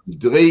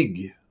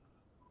aldrig,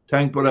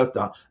 tänk på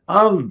detta,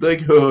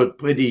 aldrig hört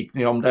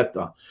predikningar om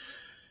detta.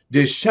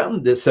 De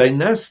kände sig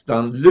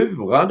nästan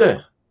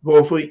lurade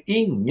varför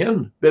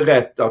ingen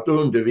berättat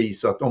och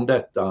undervisat om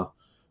detta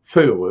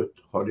förut,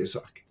 har de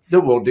sagt. Det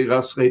var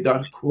deras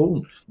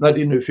redaktion när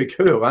de nu fick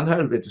höra en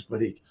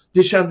helvetespredik.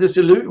 De kände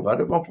sig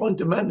lurade, varför har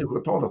inte människor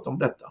talat om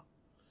detta?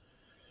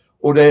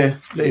 Och det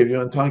blev ju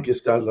en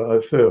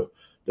tankeställare för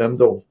dem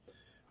då.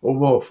 Och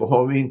varför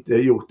har vi inte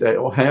gjort det?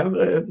 Och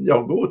här,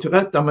 jag går till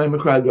rätta med mig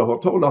själv. Jag har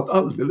talat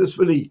alldeles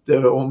för lite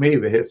om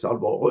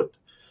evighetsallvaret.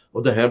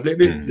 Och det här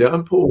blev ytterligare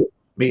en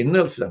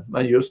påminnelse.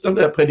 Men just den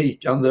där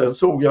predikan,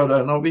 såg jag,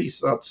 den har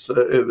visats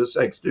över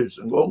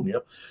 6000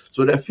 gånger.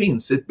 Så det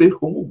finns ett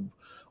behov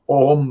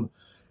om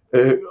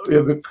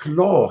över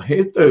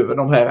klarhet över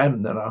de här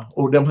ämnena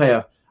och de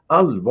här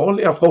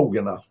allvarliga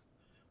frågorna.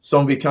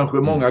 som vi kanske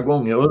många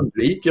gånger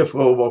undviker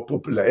för att vara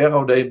populära,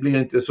 och det blir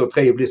inte så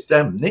trevlig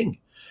stämning.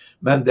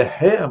 Men det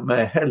här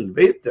med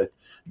helvetet,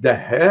 det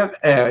här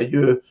är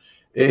ju,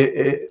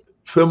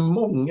 för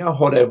många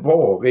har det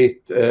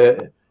varit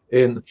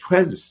en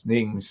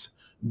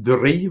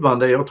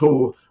frälsningsdrivande. Jag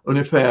tror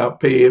ungefär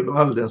P.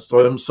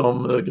 Waldenström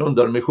som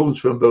grundade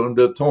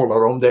Missionsförbundet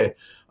talar om det,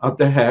 att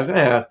det här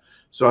är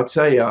så att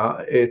säga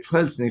ett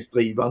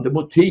frälsningsdrivande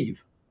motiv,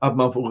 att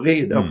man får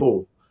reda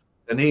på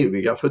den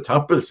eviga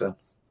förtappelsen.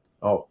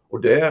 Ja,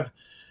 och där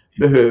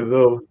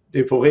behöver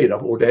de få reda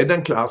på. Det är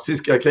den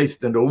klassiska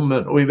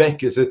kristendomen, och i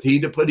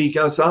väckelsetider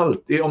predikas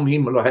alltid om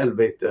himmel och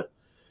helvete.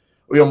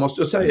 Och jag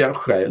måste säga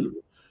själv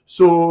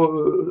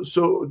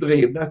så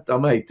drev detta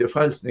mig till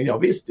frälsning. Jag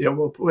visste jag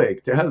var på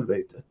väg till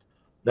helvetet.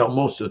 Jag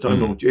måste ta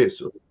emot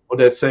Jesus. Och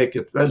det är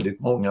säkert väldigt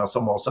många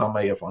som har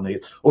samma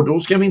erfarenhet. Och då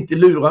ska vi inte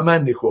lura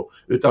människor,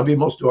 utan vi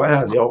måste vara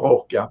ärliga och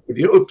raka. Och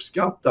de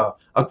uppskattar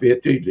att vi är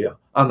tydliga.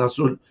 Annars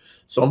så,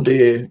 som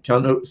det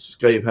kan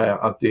skriva här,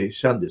 att de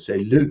kände sig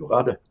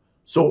lurade.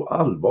 Så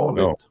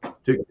allvarligt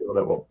tycker jag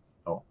det var.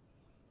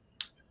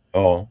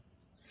 Ja.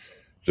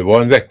 Det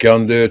var en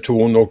väckande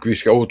ton, och vi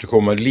ska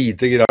återkomma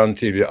lite grann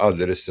till det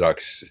alldeles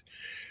strax.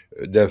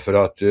 Därför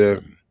att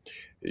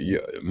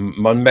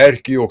man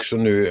märker ju också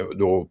nu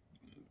då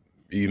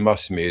i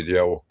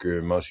massmedia, och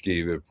man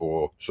skriver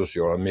på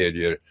sociala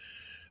medier,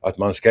 att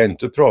man ska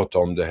inte prata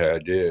om det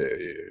här.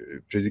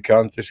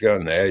 Predikanter ska,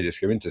 nej, det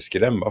ska vi inte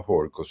skrämma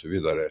folk och så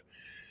vidare.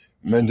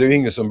 Men det är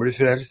ingen som blir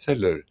frälst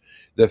heller.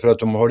 Därför att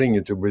de har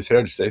inget att bli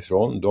frälsta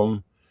ifrån.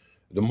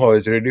 De har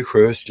ett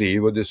religiöst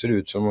liv, och det ser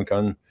ut som de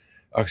kan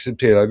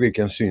acceptera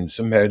vilken synd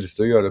som helst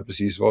och göra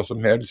precis vad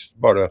som helst.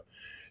 Bara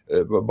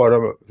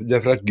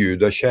därför att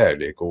Gud är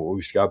kärlek, och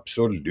vi ska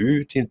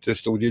absolut inte,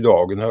 stod i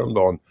dagen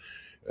häromdagen,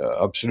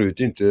 absolut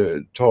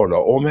inte tala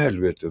om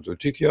helvetet. Det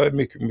tycker jag är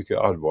mycket, mycket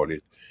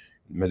allvarligt.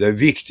 Men det är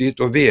viktigt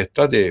att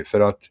veta det, för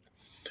att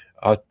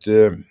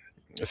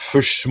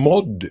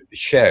försmådd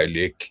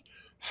kärlek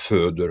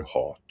föder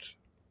hat.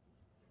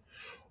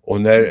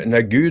 Och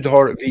när Gud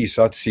har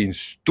visat sin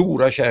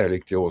stora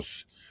kärlek till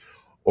oss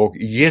och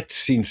gett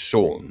sin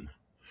son,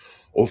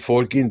 och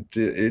folk inte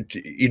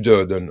i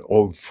döden,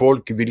 och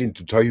folk vill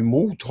inte ta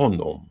emot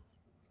honom,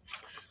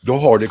 då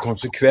har det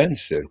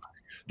konsekvenser.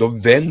 Då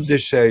vänder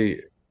sig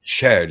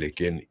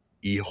kärleken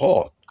i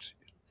hat.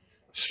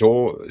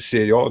 Så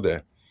ser jag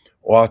det.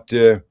 Och att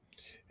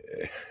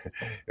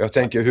jag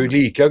tänker, hur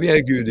lika vi är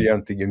Gud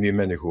egentligen, vi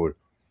människor.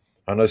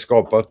 Han har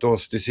skapat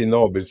oss till sin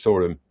avbild,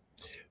 står det.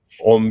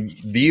 Om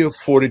vi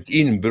får ett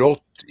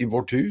inbrott i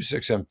vårt hus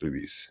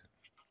exempelvis,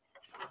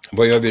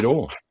 vad gör vi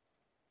då?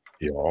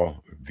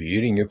 Ja,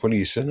 vi ringer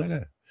polisen,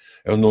 eller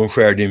om någon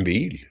skär din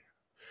bil,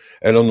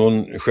 eller om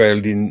någon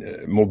stjäl din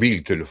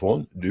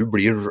mobiltelefon. Du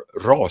blir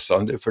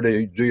rasande, för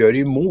du gör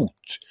emot.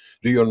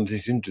 Du gör någonting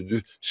som inte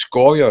du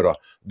ska göra.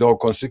 Det har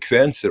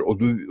konsekvenser,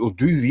 och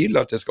du vill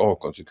att det ska ha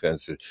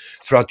konsekvenser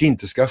för att det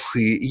inte ska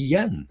ske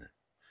igen.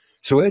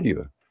 Så är det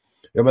ju.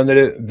 Jag menar,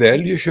 när det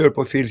väljer kör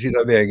på fel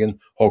sida vägen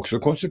har också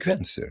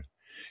konsekvenser.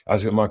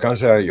 Alltså man kan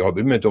säga, jag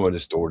bryr mig inte om vad det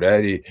står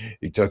där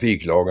i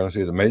trafiklagarna och så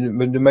vidare,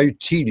 men de är ju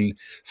till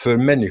för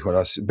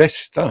människornas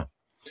bästa.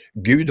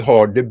 Gud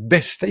har det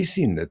bästa i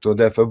sinnet, och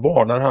därför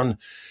varnar han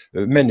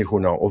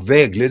människorna och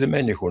vägleder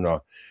människorna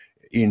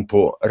in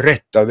på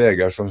rätta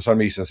vägar, som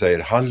psalmisten säger.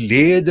 Han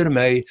leder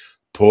mig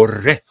på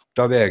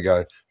rätta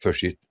vägar för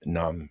sitt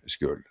namns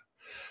skull.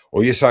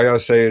 Och Jesaja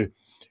säger,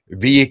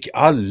 vi gick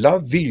alla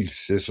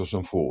vilse så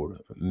som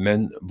får,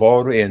 men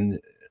var och en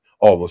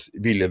av oss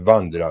ville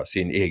vandra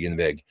sin egen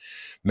väg.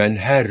 Men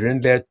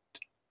Herren lät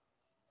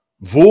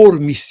vår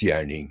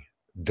missgärning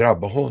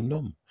drabba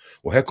honom.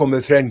 Och här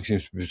kommer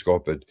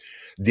frälsningsbudskapet.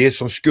 Det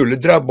som skulle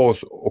drabba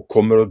oss och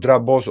kommer att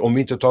drabba oss om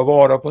vi inte tar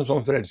vara på en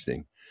sån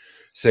frälsning,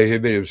 säger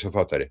Hebreerbrevet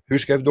författare. Hur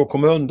ska vi då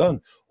komma undan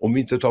om vi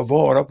inte tar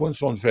vara på en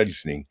sån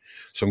frälsning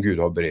som Gud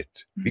har berett?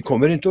 Vi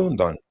kommer inte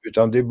undan,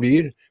 utan det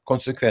blir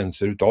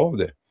konsekvenser utav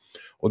det.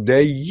 Och det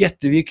är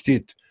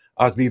jätteviktigt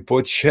att vi på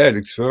ett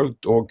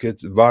kärleksfullt och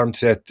ett varmt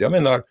sätt, jag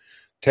menar,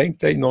 tänk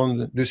dig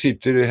du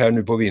sitter här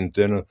nu på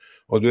vintern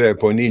och du är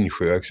på en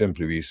insjö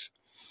exempelvis,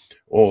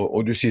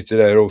 och du sitter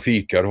där och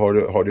fikar,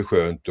 har det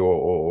skönt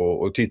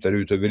och tittar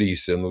ut över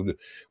isen,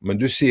 men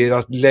du ser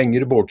att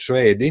längre bort så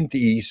är det inte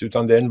is,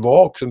 utan det är en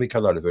vak som vi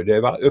kallar det för, det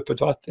är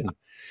öppet vatten.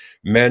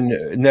 Men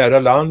nära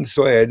land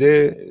så är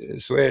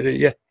det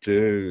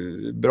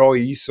jättebra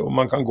is, och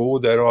man kan gå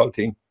där och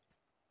allting.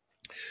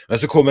 Men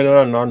så kommer en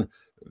annan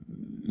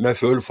med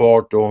full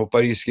fart och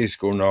hoppar i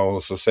skridskorna,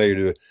 och så säger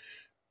du,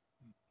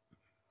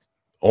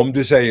 om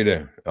du säger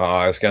det,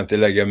 ja, jag ska inte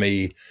lägga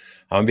mig i,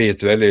 han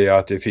vet väl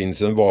att det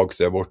finns en vak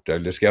där borta,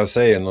 eller ska jag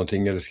säga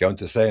någonting eller ska jag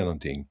inte säga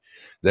någonting?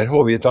 Där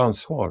har vi ett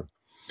ansvar.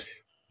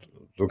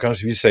 Då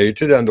kanske vi säger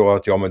till den då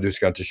att ja, men du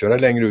ska inte köra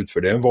längre ut,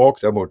 för det är en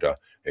vak där borta.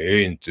 Det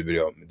är inte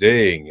bra, det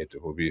är inget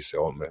att få bry sig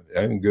om. Det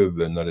är en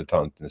gubben eller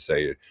tanten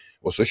säger.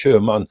 Och så kör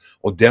man,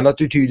 och den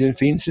attityden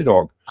finns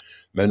idag.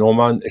 Men om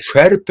man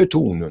skärper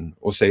tonen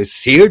och säger,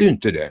 ser du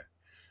inte det?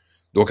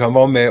 Då kan man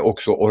vara med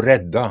också och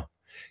rädda.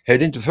 Här är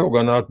det inte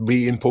frågan om att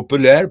bli en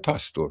populär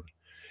pastor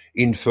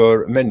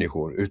inför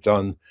människor,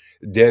 utan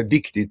det är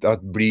viktigt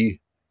att bli,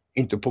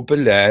 inte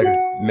populär,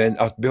 men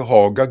att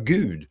behaga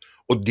Gud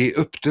och det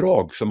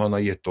uppdrag som han har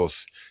gett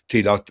oss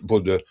till att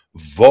både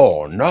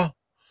varna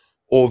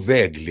och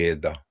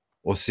vägleda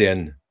och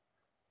sen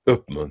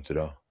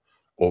uppmuntra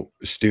och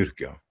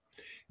styrka.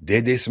 Det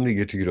är det som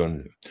ligger till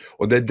grund.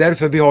 Och det är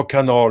därför vi har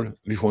kanal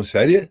Vision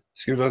Sverige,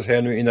 skulle jag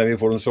säga nu innan vi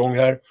får en sång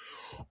här.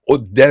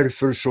 Och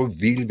därför så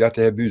vill vi att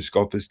det här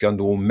budskapet ska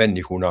nå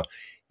människorna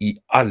i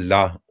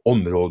alla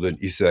områden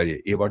i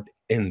Sverige, i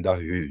vartenda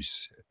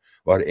hus,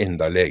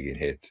 varenda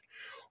lägenhet.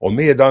 Och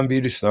medan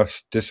vi lyssnar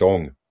till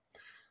sång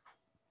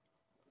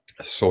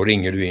så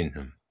ringer du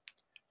in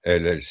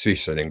eller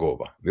swishar en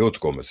gåva. Vi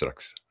återkommer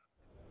strax.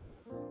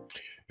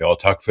 Ja,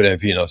 tack för den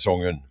fina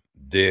sången.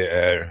 Det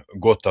är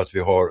gott att vi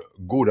har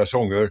goda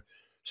sånger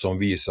som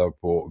visar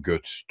på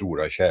Guds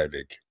stora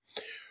kärlek.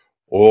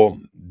 Och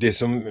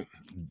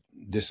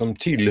det som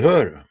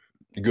tillhör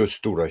Guds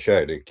stora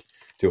kärlek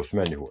till oss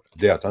människor,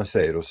 det är att han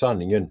säger oss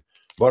sanningen.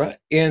 Bara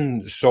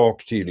en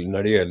sak till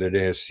när det gäller det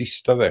här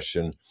sista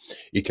versen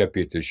i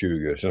kapitel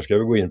 20. Sen ska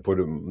vi gå in på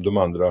de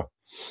andra.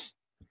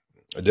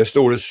 Det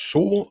står det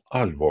så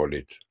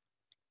allvarligt.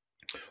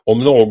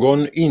 Om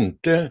någon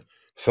inte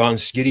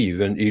fanns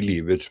skriven i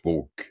livets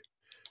bok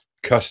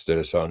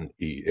kastades han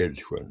i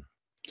eldsjön.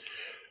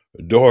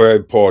 Då har jag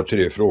ett par,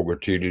 tre frågor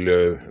till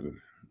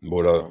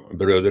våra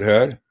bröder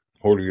här,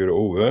 Holger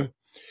och Ove.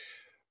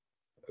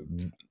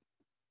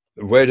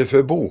 Vad är det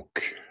för bok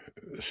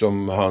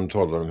som han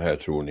talar om här,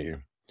 tror ni?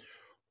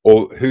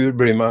 Och hur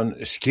blir man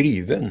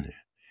skriven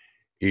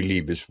i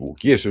livets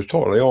bok? Jesus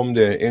talar ju om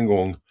det en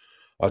gång,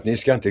 att ni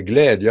ska inte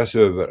glädjas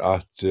över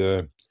att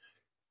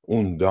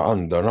onda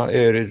andarna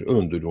är er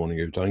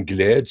underdåniga, utan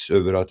gläds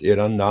över att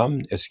era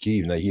namn är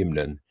skrivna i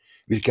himlen.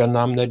 Vilka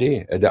namn är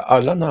det? Är det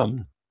alla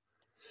namn?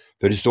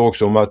 För det står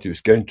också om att du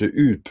ska inte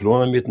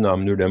utplåna mitt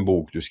namn ur den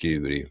bok du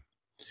skriver i.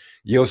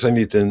 Ge oss en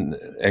liten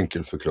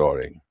enkel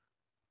förklaring.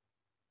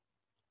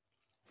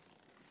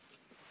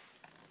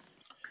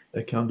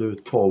 Det kan du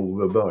ta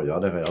Ove och börja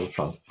där i alla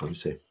fall, får vi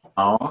se.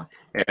 Ja,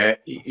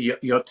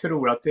 jag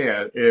tror att det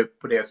är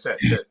på det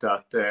sättet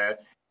att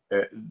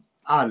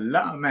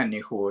alla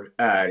människor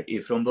är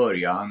ifrån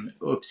början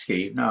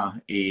uppskrivna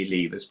i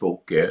livets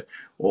bok.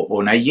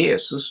 Och när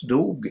Jesus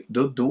dog,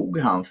 då dog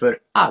han för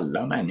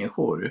alla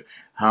människor.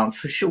 Han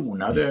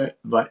försonade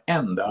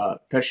varenda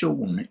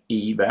person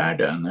i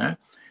världen.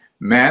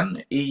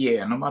 Men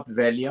genom att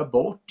välja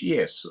bort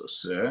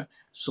Jesus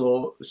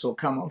så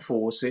kan man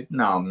få sitt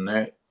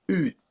namn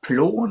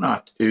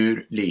utplånat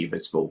ur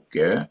livets bok.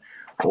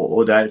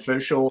 Och därför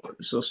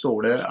så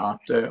står det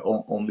att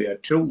om vi är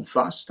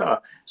trofasta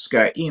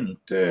ska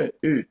inte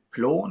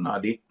utplåna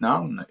ditt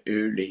namn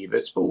ur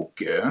livets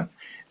bok.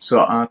 Så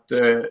att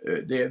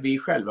det är vi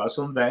själva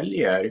som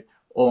väljer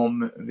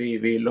om vi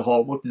vill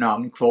ha vårt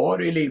namn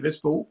kvar i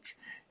livets bok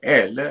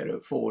eller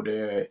få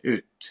det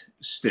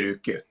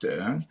utstruket.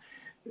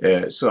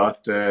 Så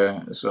att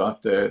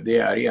det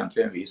är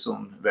egentligen vi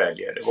som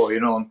väljer. Det var ju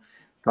någon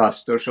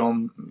pastor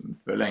som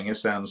för länge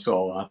sedan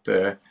sa att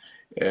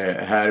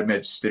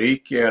härmed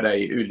stryker jag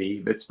dig ur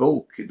livets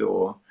bok.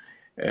 Då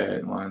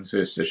var en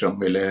syster som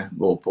ville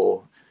gå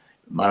på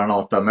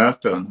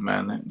Maranata-möten,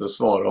 men då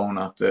svarade hon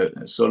att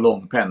så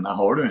lång penna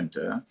har du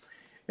inte.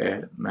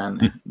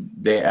 Men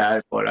det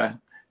är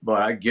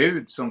bara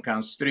Gud som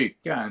kan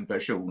stryka en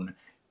person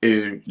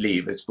ur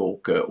livets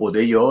bok, och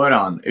det gör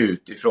han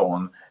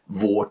utifrån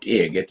vårt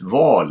eget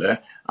val,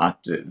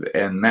 att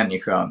en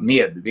människa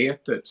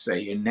medvetet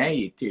säger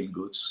nej till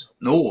Guds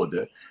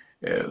nåd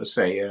och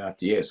säger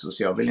att Jesus,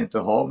 jag vill inte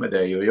ha med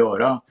dig att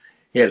göra,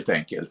 helt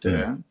enkelt.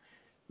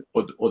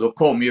 Och då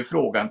kommer ju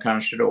frågan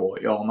kanske då,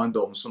 ja men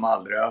de som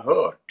aldrig har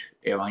hört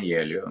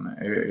evangelium,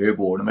 hur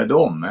går det med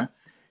dem?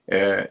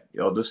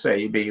 Ja, då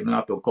säger Bibeln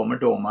att då kommer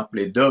de att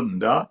bli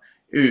dömda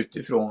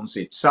utifrån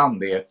sitt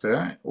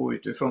samvete och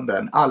utifrån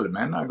den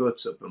allmänna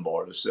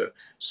gudsuppenbarelse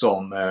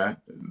som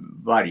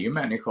varje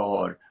människa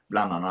har,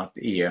 bland annat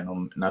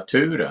genom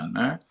naturen.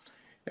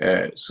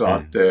 Så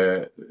att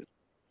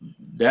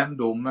den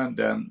domen,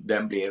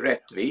 den blir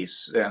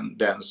rättvis.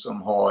 Den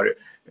som har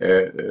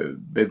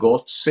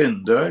begått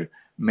synder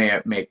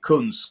med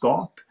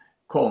kunskap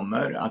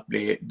kommer att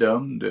bli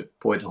dömd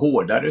på ett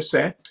hårdare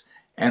sätt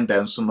än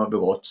den som har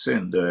begått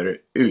synder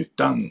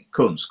utan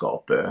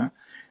kunskap.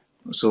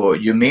 Så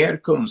ju mer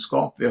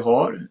kunskap vi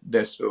har,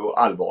 desto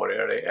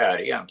allvarligare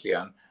är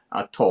egentligen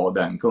att ta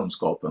den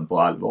kunskapen på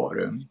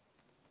allvar.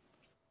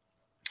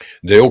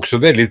 Det är också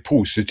väldigt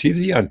positivt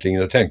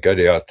egentligen att tänka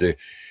det att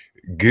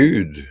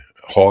Gud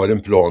har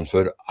en plan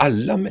för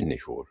alla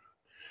människor.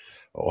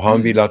 Och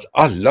han vill att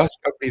alla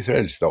ska bli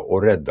frälsta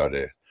och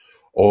räddade.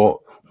 Och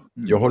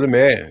jag håller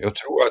med. Jag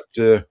tror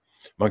att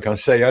man kan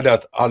säga det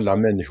att alla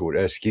människor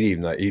är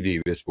skrivna i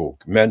livets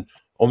bok. Men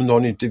om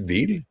någon inte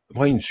vill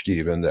vara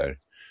inskriven där,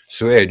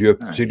 så är det ju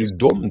upp till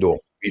dem då.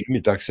 Vill de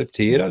inte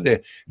acceptera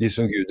det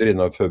som Gud redan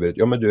har förberett.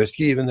 Ja, men du är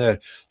skriven här.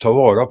 Ta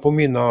vara på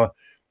mina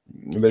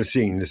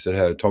välsignelser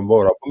här. Ta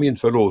vara på min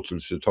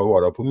förlåtelse, ta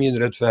vara på min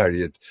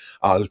rättfärdighet.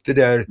 Allt det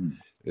där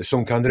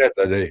som kan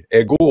rädda dig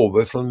är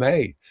gåvor från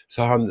mig.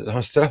 Så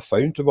han straffar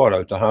ju inte bara,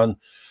 utan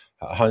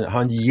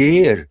han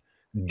ger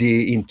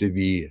det inte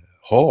vi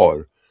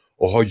har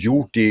och har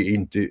gjort det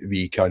inte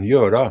vi kan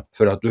göra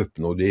för att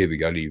uppnå det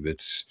eviga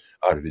livets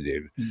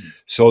arvedel.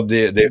 Så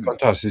det är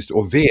fantastiskt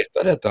att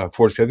veta detta.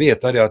 Folk ska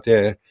veta det, att det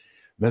är.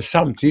 Men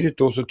samtidigt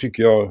då så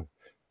tycker jag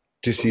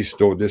till sist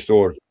då det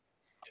står: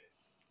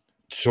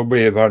 så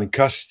blev han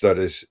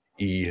kastades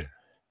i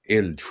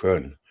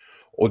eldsjön.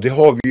 Och det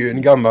har vi ju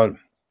en gammal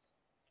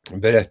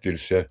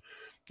berättelse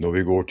när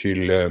vi går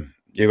till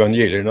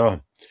evangelierna,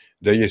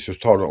 där Jesus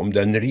talar om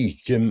den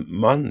rike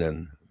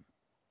mannen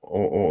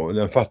och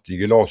den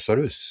fattige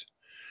Lazarus.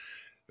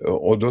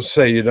 Och då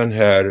säger den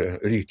här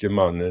rike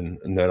mannen,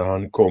 när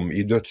han kom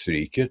i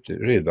dödsriket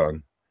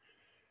redan: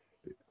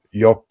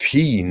 jag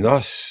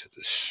pinas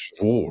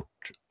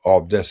svårt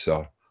av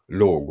dessa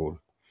lågor.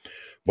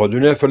 Vad det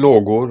nu är för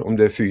lågor, om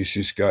det är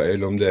fysiska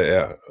eller om det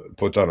är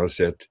på ett annat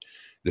sätt,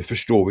 det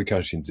förstår vi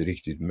kanske inte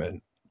riktigt,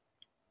 men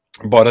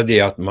bara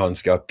det att man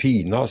ska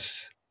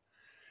pinas,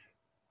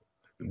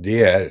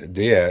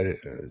 det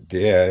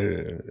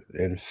är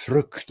en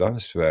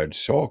fruktansvärd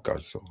sak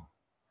alltså.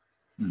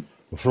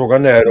 Och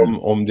frågan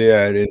är om det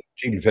är en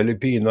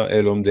tillfällig pina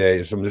eller om det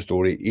är, som det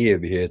står, i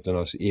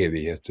evigheternas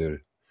evigheter.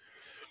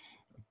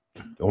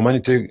 Om man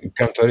inte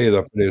kan ta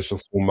reda på det, så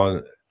får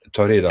man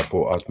ta reda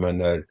på att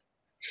man är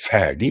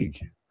färdig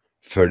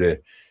för det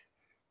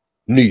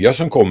nya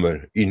som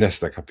kommer i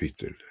nästa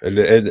kapitel.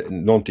 Eller är det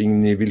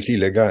någonting ni vill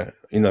tillägga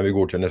innan vi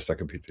går till nästa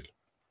kapitel?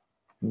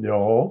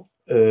 Ja,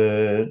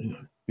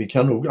 vi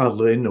kan nog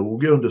aldrig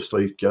nog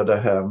understryka det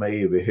här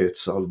med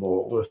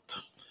evighetsallvaret.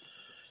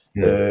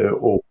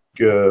 Och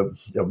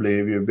jag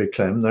blev ju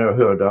beklämd när jag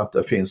hörde att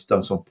det finns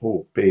den som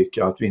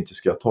påpekar att vi inte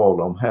ska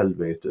tala om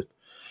helvetet.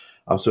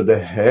 Alltså det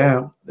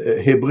här,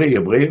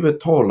 Hebreerbrevet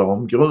talar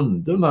om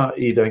grunderna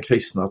i den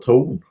kristna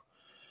tron.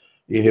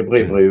 I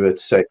Hebreerbrevet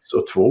 6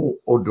 och 2,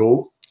 och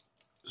då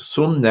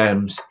så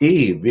nämns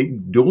evig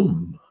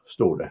dom,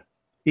 står det.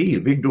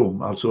 Evig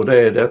dom, alltså det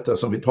är detta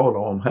som vi talar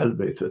om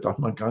helvetet, att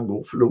man kan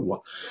gå förlora.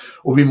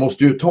 Och vi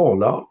måste ju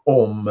tala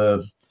om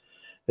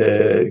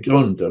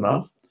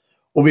grunderna.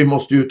 Och vi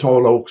måste ju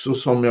tala också,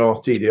 som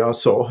jag tidigare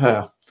sa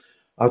här,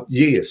 att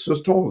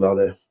Jesus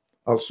talade,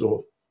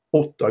 alltså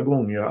 8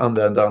 gånger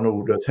använder han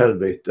ordet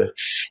helvete.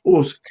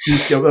 Och vi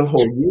ska väl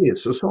ha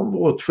Jesus som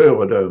vårt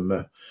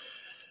föredöme.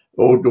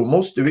 Och då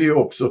måste vi ju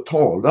också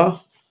tala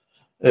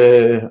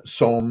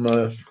som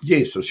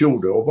Jesus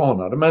gjorde och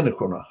varnade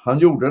människorna. Han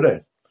gjorde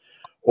det.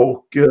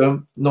 Och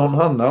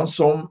någon annan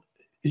som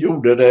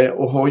gjorde det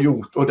och har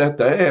gjort, och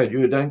detta är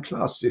ju den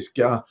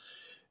klassiska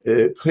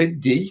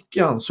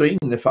predikan, så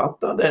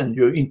innefattar den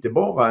ju inte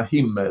bara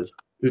himmel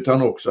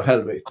utan också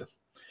helvete.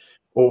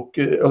 Och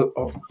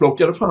jag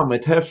plockade fram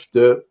ett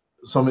häfte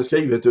som är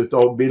skrivet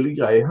utav Billy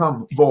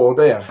Graham, Vad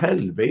är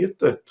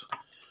helvetet?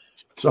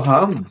 Så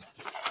han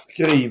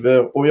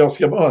skriver, och jag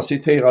ska bara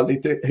citera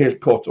lite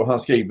helt kort vad han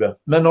skriver: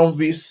 men om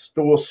vi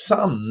står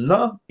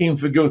sanna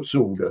inför Guds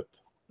ordet,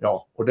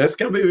 ja, och det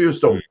ska vi ju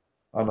stå,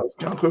 annars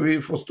kanske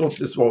vi får stå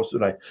till svars för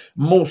det,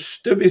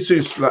 måste vi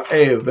syssla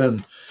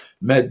även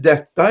med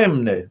detta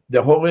ämne. Det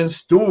har en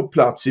stor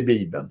plats i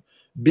Bibeln.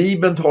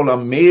 Bibeln talar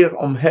mer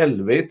om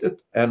helvetet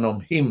än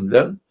om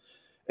himlen.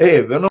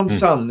 Även om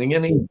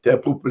sanningen inte är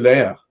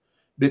populär,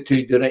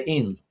 betyder det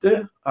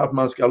inte att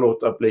man ska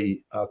låta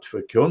bli att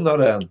förkunna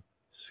den,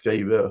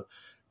 skriver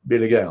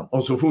Billy Graham.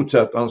 Och så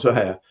fortsätter han så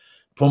här: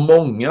 på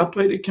många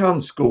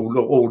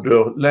predikantskolor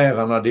råder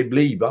lärarna de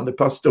blivande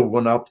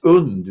pastorerna att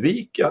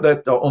undvika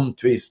detta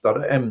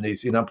omtvistade ämne i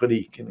sina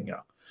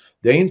predikningar.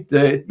 Det är inte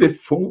ett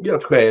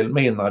befogat skäl,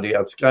 menar de,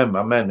 att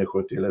skrämma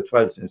människor till ett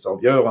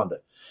frälsningsavgörande.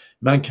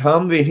 Men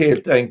kan vi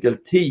helt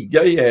enkelt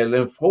tiga ihjäl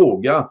en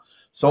fråga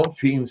som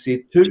finns i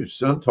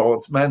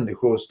tusentals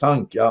människors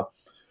tankar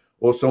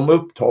och som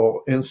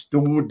upptar en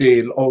stor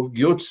del av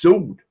Guds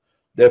ord?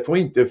 Det får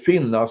inte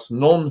finnas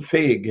någon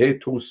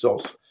feghet hos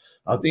oss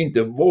att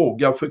inte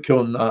våga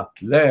förkunna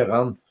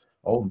läran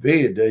om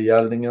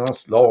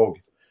vedergällningarnas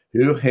lag,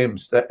 hur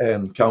hemskt det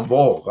än kan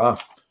vara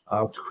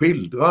att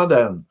skildra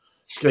den,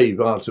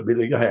 skriver alltså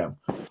Billy Graham.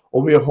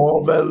 Och vi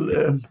har väl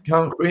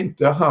kanske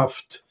inte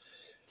haft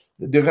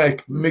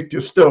direkt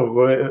mycket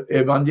större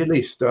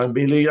evangelister än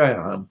Billy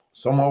Graham,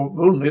 som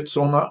har vunnit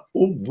sådana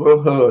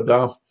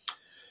oerhörda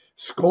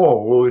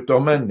skaror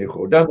utav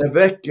människor. Den är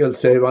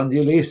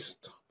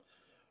väckelseevangelist.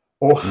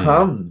 Och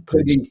han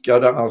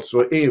predikade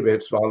alltså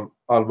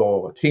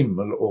evighetsallvaret,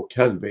 himmel och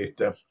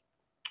helvete.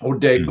 Och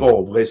det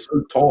gav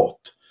resultat.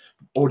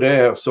 Och det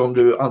är som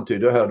du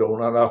antydde här,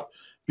 Donald, att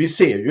vi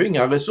ser ju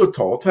inga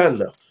resultat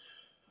heller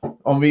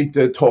om vi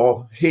inte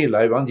tar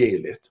hela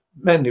evangeliet.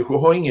 Människor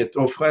har inget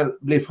att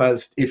bli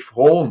frälst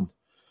ifrån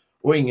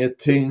och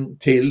ingenting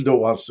till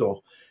då alltså.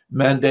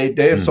 Men det är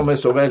det som är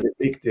så väldigt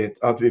viktigt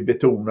att vi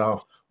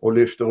betonar och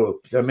lyfter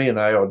upp. Det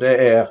menar jag, det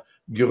är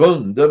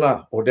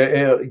grunderna, och det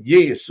är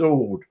Jesu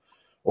ord.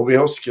 Och vi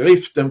har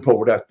skriften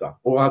på detta.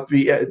 Och att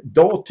vi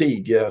idag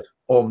tiger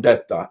om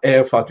detta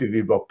är för att vi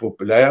vill vara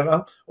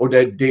populära. Och det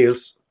är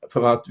dels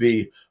för att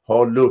vi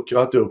har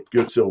luckrat upp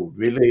Guds ord.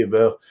 Vi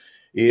lever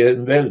i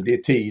en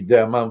väldig tid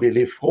där man vill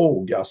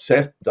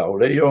ifrågasätta. Och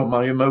det gör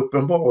man ju med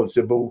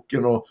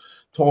Uppenbarelseboken och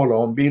talar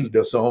om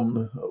bilder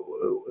som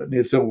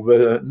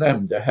Nils-Ove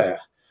nämnde här.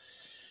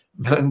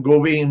 Men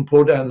går vi in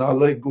på den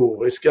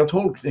allegoriska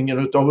tolkningen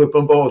utav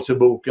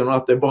Uppenbarelseboken och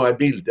att det bara är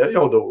bilder,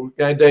 ja då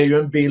det är ju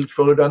en bild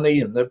för den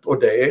ene på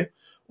det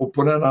och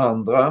på den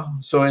andra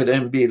så är det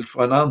en bild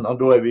för en annan.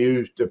 Då är vi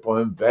ute på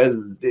en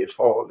väldigt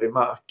farlig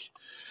mark.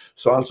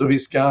 Så alltså vi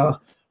ska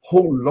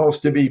hålla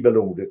oss till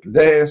bibelordet,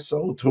 läsa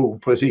och tro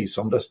precis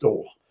som det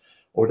står.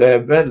 Och det är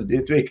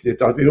väldigt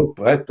viktigt att vi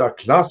upprättar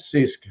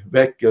klassisk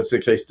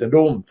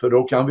väckelsekristendom, för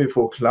då kan vi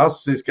få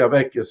klassiska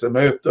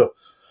väckelsemöter.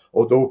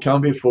 Och då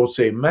kan vi få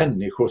se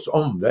människors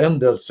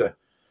omvändelse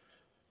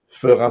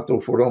för att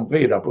då får de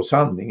reda på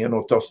sanningen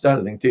och ta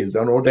ställning till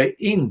den. Och det är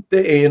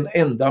inte en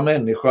enda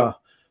människa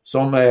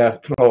som är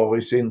klar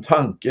i sin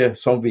tanke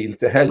som vill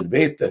till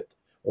helvetet.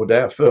 Och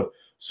därför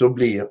så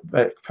blir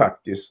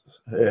faktiskt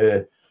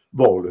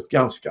valet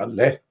ganska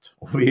lätt.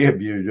 Och vi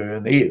erbjuder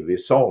en evig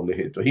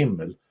salighet och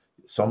himmel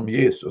som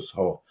Jesus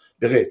har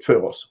berett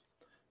för oss.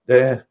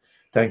 Det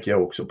tänker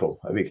jag också på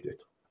är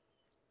viktigt.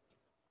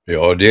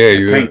 Ja, det är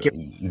ju...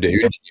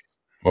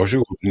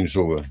 Varsågod,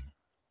 Nils-Ove.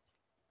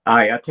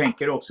 Ja, jag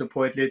tänker också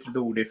på ett litet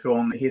ord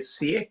ifrån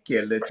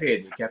Hesekiel, det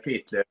 3:e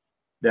kapitlet,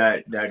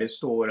 där det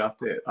står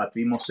att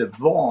vi måste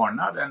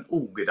varna den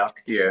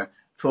ogudaktige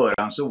för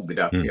hans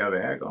ogudaktiga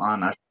väg, och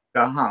annars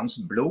ska hans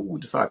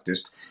blod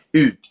faktiskt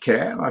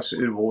utkrävas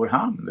ur vår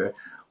hand.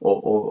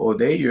 Och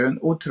det är ju en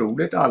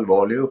otroligt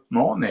allvarlig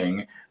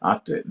uppmaning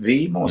att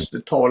vi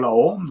måste tala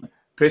om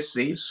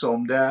precis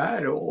som det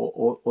är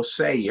och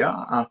säga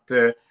att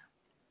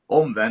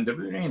omvänder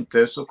du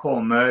inte så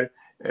kommer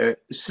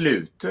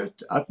slutet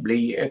att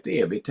bli ett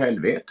evigt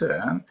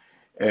helvete.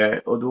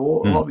 Och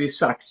då har vi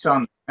sagt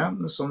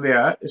sanningen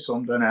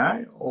som den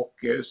är, och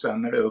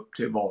sen är det upp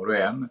till var och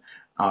en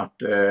att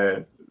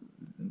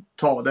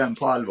ta den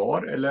på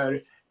allvar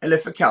eller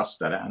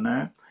förkasta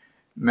den.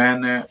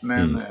 Men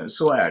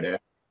så är det.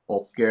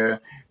 Och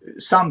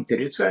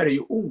samtidigt så är det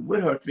ju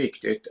oerhört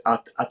viktigt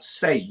att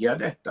säga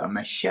detta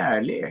med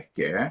kärlek.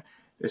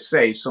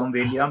 Säg som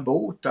William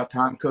Booth att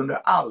han kunde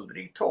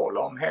aldrig tala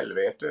om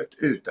helvetet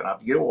utan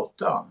att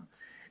gråta.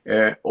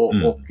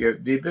 Och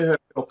vi behöver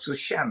också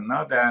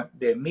känna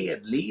det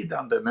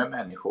medlidande med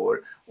människor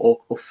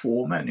och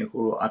få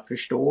människor att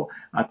förstå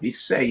att vi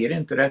säger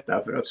inte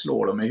detta för att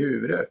slå dem i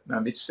huvudet,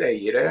 men vi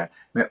säger det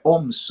med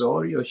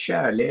omsorg och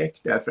kärlek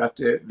därför att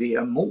vi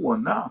är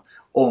måna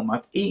om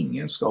att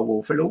ingen ska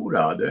gå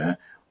förlorad.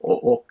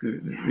 Och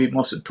vi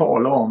måste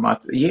tala om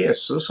att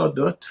Jesus har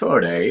dött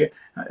för dig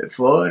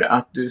för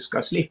att du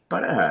ska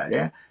slippa det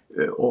här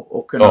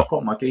och kunna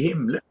komma till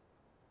himlen.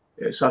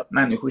 Så att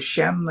människor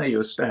känner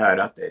just det här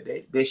att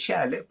det är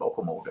kärlek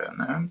bakom orden.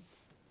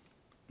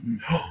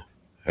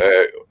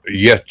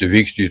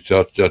 Jätteviktigt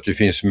att det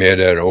finns med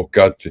där, och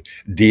att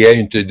det är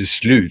inte det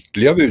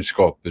slutliga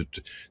budskapet,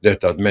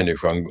 detta att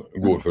människan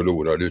går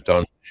förlorad,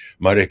 utan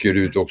man räcker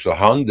ut också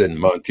handen.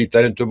 Man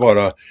tittar inte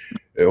bara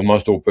om man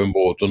står på en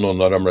båt och någon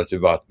har ramlat i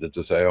vattnet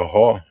och säger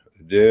jaha,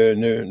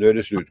 nu är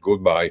det slut,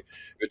 goodbye.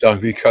 Utan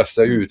vi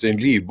kastar ut en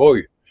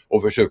livboj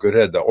och försöker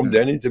rädda. Om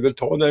den inte vill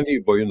ta den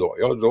livbojen då,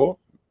 ja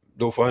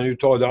då får han ju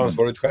ta det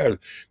ansvaret själv.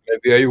 Men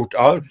vi har gjort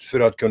allt för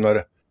att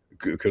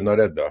kunna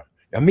rädda.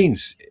 Jag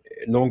minns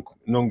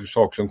någon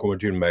sak som kommer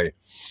till mig.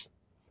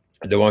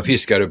 Det var en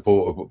fiskare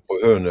på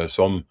Hönö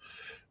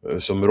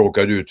som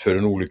råkade ut för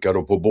en olycka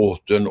då på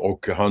båten,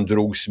 och han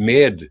drogs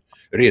med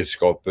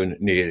redskapen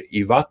ner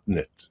i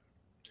vattnet.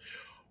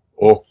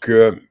 Och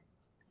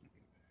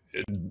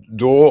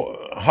då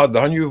hade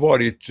han ju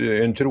varit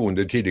en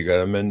troende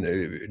tidigare men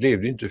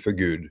levde inte för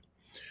Gud.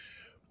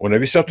 Och när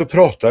vi satt och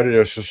pratade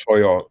där så sa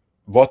jag,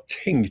 vad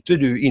tänkte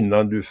du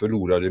innan du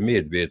förlorade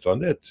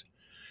medvetandet?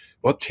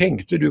 Vad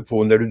tänkte du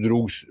på när du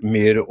drogs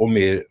mer och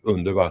mer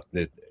under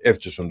vattnet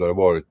eftersom du har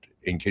varit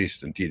en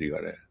kristen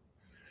tidigare?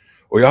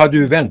 Och jag hade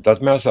ju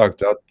väntat med att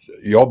sagt att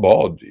jag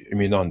bad i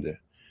min ande.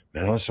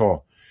 Men han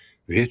sa,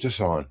 vet du,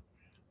 sa han,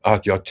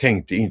 att jag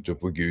tänkte inte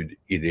på Gud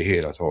i det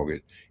hela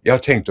taget.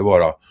 Jag tänkte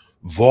bara,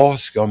 vad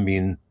ska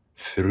min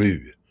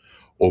fru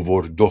och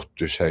vår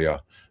dotter säga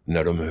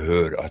när de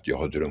hör att jag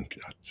har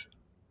drunknat?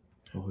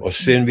 Och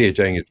sen vet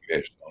jag inget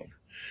mer.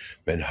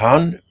 Men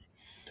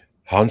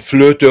han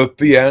flöt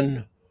upp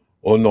igen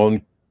och någon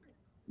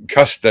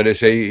kastade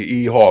sig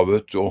i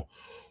havet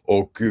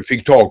och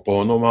fick tag på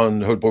honom.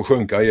 Han höll på att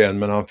sjunka igen,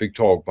 men han fick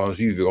tag på hans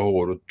yviga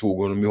hår och tog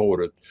honom i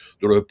håret,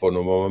 drog upp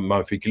honom och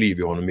man fick liv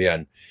i honom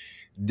igen.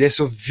 Det är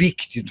så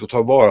viktigt att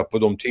ta vara på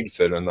de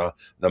tillfällena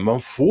när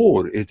man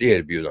får ett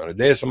erbjudande.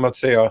 Det är som att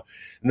säga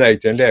nej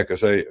till en läkare och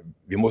säga,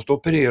 vi måste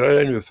operera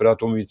dig nu, för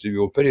att om vi inte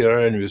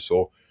opererar dig nu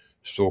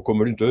så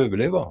kommer du inte att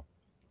överleva.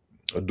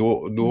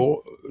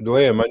 Då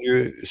är man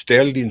ju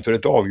ställd inför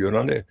ett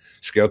avgörande.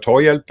 Ska jag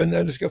ta hjälpen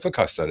eller ska jag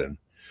förkasta den?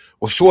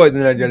 Och så är det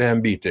när det gäller den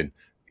här biten.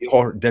 vi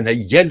har den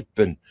här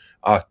hjälpen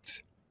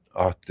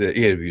att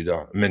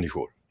erbjuda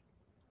människor.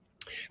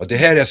 Och det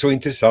här är så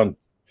intressant.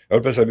 Jag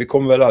hoppas att vi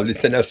kommer väl aldrig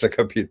till nästa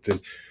kapitel.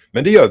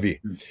 Men det gör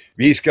vi.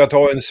 Vi ska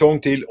ta en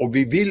sång till och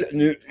vi vill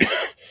nu...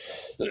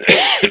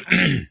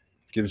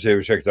 Ska vi se,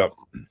 ursäkta.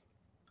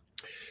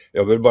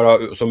 Jag vill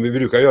bara, som vi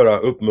brukar göra,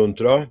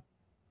 uppmuntra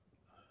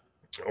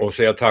och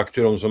säga tack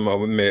till de som har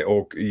varit med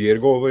och ger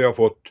gåvor. Jag har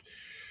fått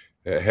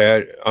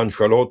här,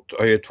 Ann-Charlotte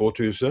har gett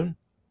 2000,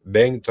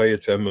 Bengt har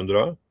gett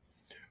 500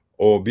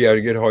 och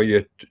Bjerger har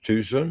gett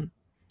 1000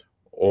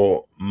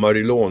 och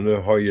Marilone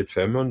har gett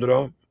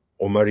 500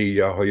 och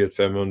Maria har gett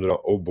 500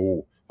 och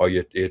Bo har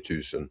gett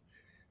 1000.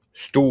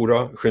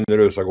 Stora,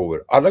 generösa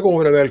gåvor. Alla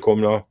gåvor är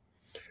välkomna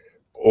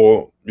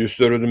och ju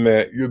större de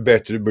är, ju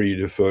bättre blir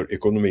det för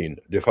ekonomin.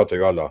 Det fattar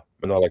ju alla,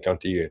 men alla kan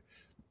inte ge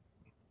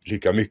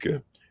lika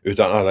mycket.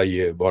 Utan alla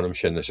ger vad de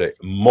känner sig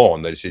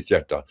manar i sitt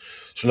hjärta.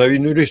 Så när vi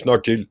nu lyssnar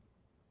till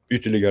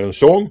ytterligare en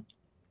sång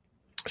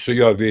så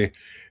gör vi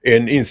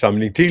en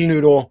insamling till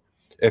nu då.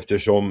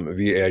 Eftersom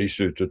vi är i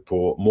slutet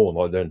på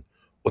månaden.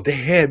 Och det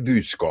här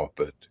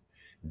budskapet,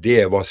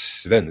 det är vad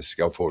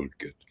svenska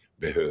folket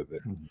behöver.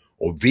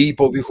 Och vi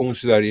på Vision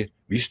Sverige,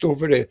 vi står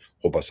för det.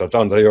 Hoppas att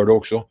andra gör det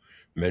också.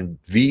 Men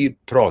vi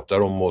pratar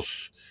om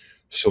oss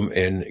som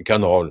en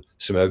kanal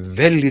som är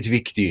väldigt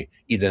viktig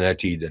i den här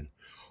tiden.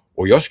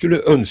 Och jag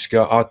skulle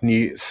önska att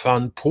ni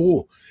fann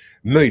på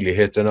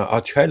möjligheterna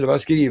att själva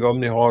skriva om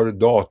ni har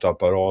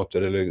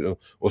dataapparater eller,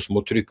 och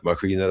små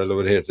tryckmaskiner eller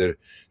vad det heter,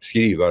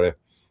 skrivare.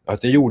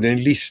 Att ni gjorde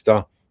en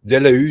lista,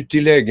 dela ut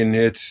i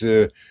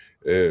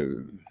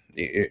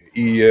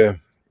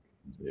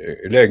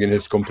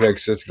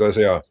lägenhetskomplexet skulle jag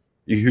säga.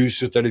 I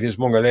huset där det finns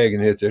många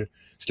lägenheter.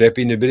 Släpp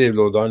in i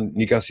brevlådan,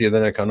 ni kan se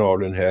den här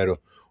kanalen här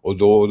och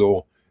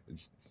då.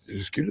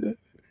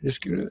 Det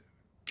skulle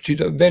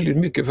betyda väldigt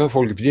mycket för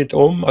folk. För det är inte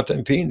om att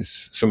den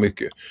finns så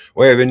mycket.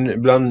 Och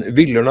även bland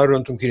villorna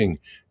runt omkring.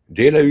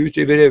 Dela ut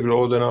i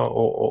brevlådorna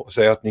och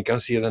säga att ni kan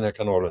se den här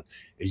kanalen.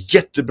 Det är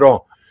jättebra.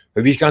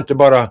 För vi ska inte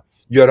bara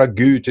göra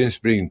Gud till en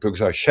springpunkt.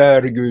 Så här,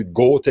 kära Gud,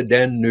 gå till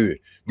den nu.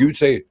 Gud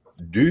säger,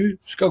 du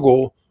ska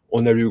gå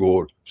och när du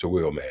går så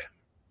går jag med.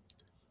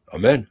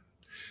 Amen.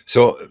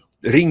 Så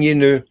ring in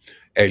nu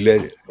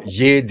eller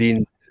ge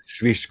din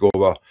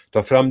swishgåva.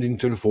 Ta fram din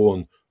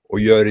telefon och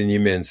gör en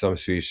gemensam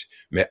swish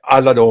med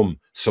alla de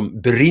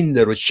som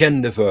brinner och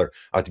känner för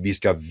att vi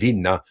ska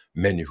vinna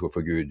människor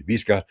för Gud. Vi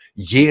ska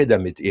ge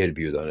dem ett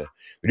erbjudande.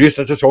 Vi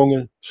lyssnar till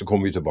sången så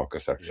kommer vi tillbaka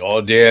strax.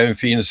 Ja, det är en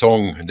fin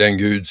sång. Den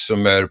Gud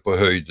som är på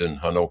höjden,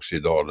 han är också i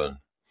dalen.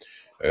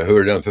 Jag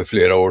hörde den för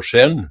flera år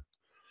sedan.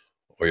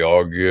 Och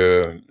jag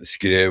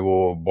skrev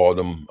och bad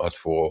om att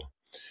få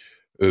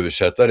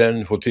översätta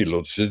den, få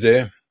tillåtelse till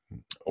det.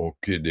 Och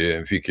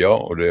det fick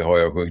jag och det har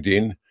jag sjungit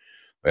in.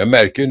 Jag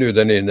märker nu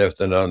den ena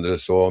efter den andra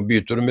så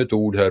byter de ett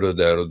ord här och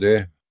där och det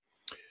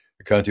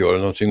kan jag inte göra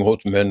någonting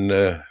åt, men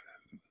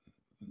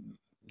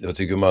jag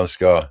tycker man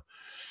ska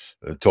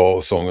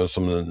ta sången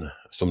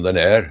som den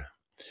är.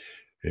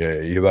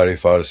 I varje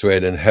fall så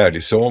är det en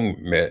härlig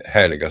sång med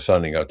härliga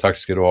sanningar. Tack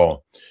ska du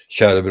ha,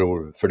 kära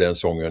bror, för den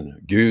sången.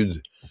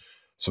 Gud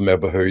som är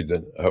på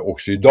höjden är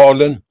också i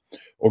dalen.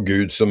 Och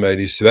Gud som är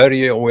i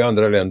Sverige och i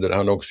andra länder,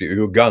 han är också i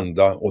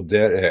Uganda och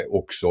där är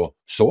också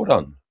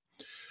Soran.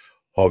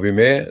 Har vi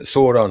med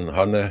Soran?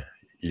 Han är,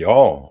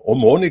 ja, och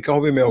Monica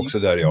har vi med också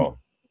där, ja.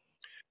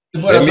 Det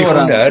är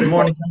missionär.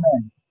 Monica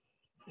med.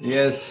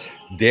 Yes.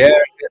 Det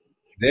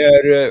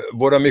är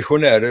våra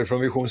missionärer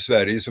från Vision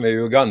Sverige som är i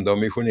Uganda och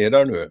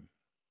missionerar nu.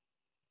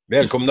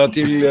 Välkomna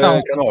till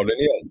kanalen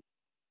igen.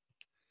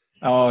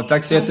 Ja,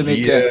 tack så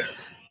jättemycket.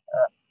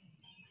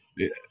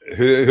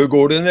 Hur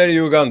går det när i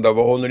Uganda?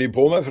 Vad håller ni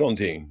på med för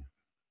någonting?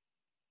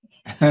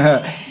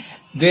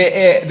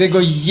 Det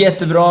går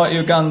jättebra i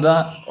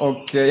Uganda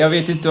och jag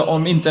vet inte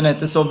om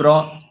internet är så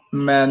bra,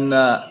 men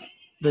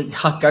det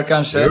hackar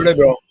kanske. Det är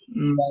bra.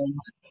 Men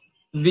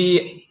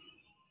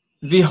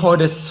vi har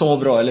det så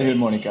bra, eller hur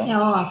Monica?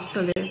 Ja,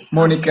 absolut.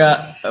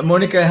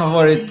 Monica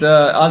har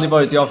aldrig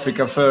varit i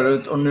Afrika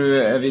förut och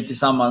nu är vi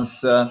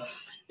tillsammans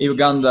i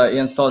Uganda i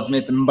en stad som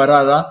heter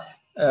Mbarara.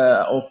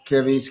 Och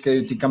vi ska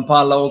ju till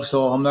Kampala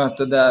också och ha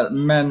möte där.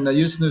 Men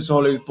just nu så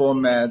håller vi på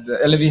med,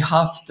 eller vi har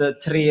haft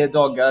 3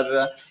 dagar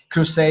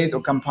crusade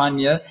och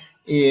kampanjer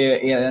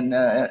i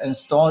en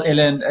stad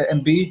eller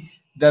en by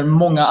där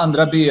många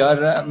andra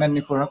byar,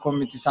 människor har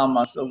kommit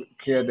tillsammans och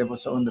det var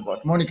så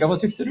underbart. Monica, vad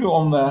tyckte du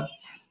om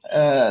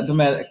de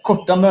här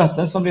korta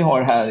möten som vi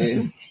har här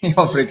i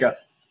Afrika?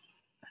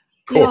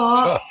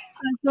 Ja,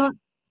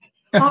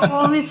 alltså,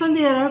 om vi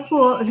funderar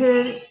på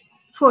hur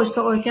folk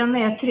ska orka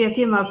med 3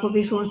 timmar på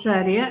Vision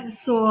Sverige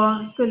så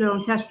skulle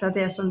de testa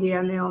det som vi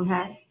är med om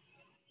här.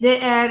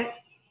 Det är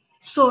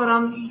så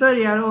de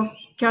börjar och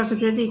kanske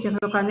predikar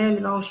klockan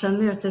 11 och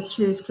sen mötet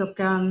slut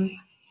klockan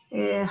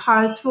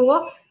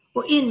 1:30.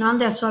 Och innan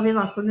dess har vi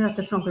varit på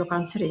möte från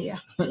klockan 3.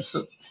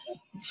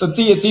 Så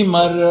 10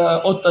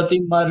 timmar, 8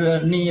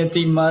 timmar, 9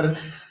 timmar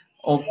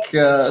och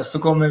så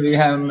kommer vi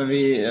hem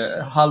vid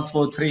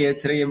 1:30,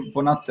 3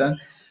 på natten.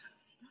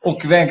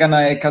 Och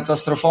vägarna är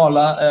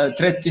katastrofala.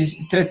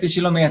 30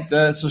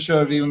 kilometer så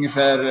kör vi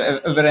ungefär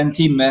över en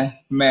timme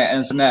med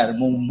en sån här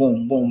bom,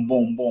 bom, bom,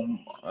 bom, bom.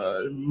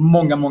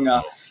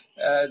 Många.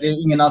 Det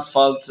är ingen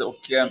asfalt och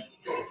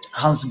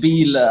hans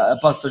bil,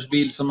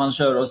 pastorsbil som han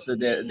kör oss,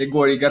 det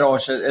går i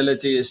garaget eller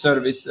till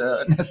service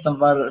nästan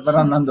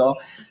varannan dag.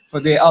 För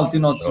det är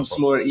alltid något som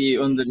slår i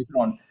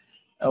underifrån.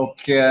 Och,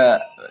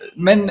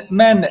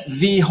 men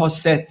vi har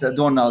sett,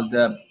 Donald,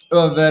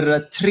 över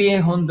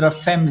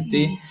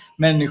 350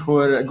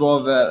 människor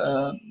gav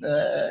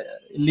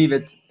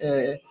livet,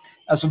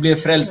 alltså blev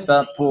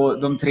frälsta på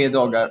de 3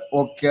 dagar.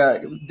 Och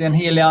den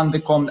heliga ande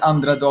kom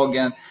andra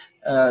dagen,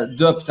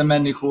 döpte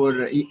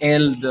människor i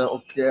eld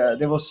och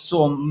det var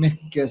så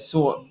mycket,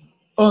 så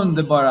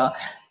underbara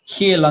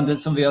helande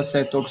som vi har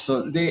sett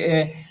också.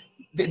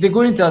 Det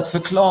går inte att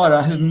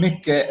förklara hur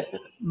mycket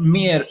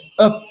mer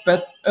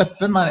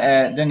öppen man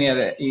är där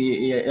nere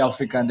i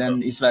Afrika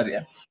än i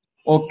Sverige.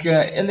 Och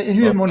eller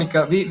hur,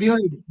 Monica? Vi har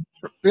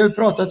ju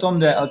pratat om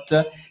det, att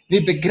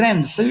vi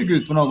begränsar ju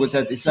Gud på något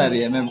sätt i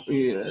Sverige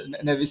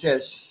när vi säger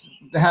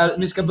det här,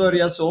 vi ska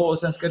börja så och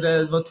sen ska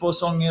det vara 2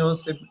 sånger och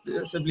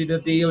så blir det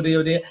och det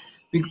och det.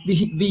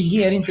 Vi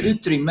ger inte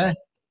utrymme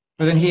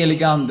för den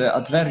heliga ande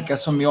att verka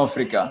som i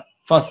Afrika.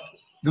 Fast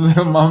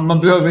man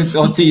behöver inte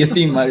ha 10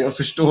 timmar, jag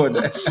förstår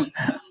det.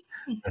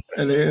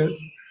 Eller hur?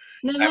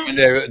 Nej, men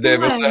det är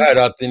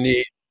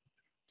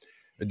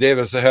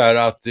väl så här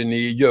att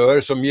ni gör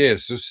som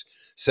Jesus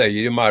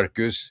säger i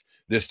Markus.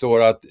 Det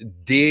står att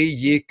de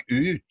gick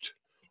ut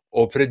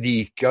och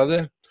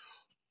predikade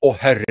och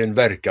Herren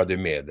verkade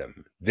med dem.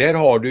 Där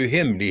har du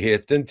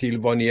hemligheten till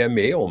vad ni är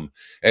med om,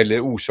 eller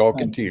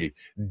orsaken till.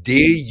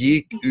 De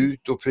gick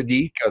ut och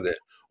predikade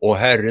och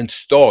Herren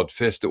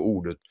stadfäste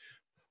ordet.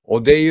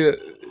 Och det är ju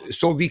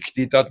så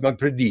viktigt att man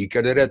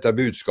predikar det rätta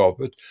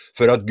budskapet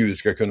för att Gud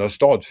ska kunna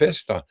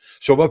stadfästa.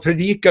 Så vad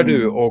predikar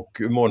du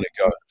och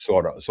Monica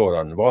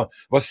Soran?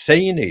 Vad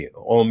säger ni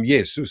om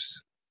Jesus?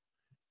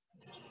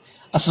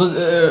 Alltså,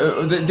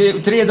 det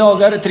är 3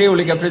 dagar, 3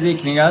 olika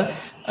predikningar.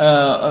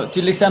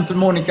 Till exempel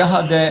Monica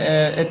hade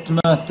ett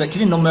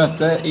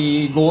kvinnomöte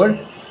igår.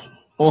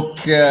 Och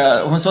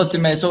hon sa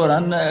till mig,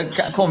 Soran,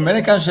 kommer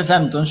det kanske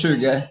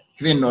 15-20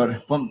 kvinnor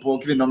på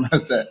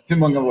kvinnomöte? Hur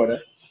många var det?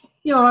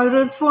 Ja,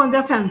 runt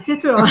 250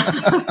 tror jag.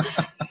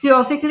 Så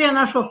jag fick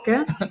rena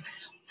chocken.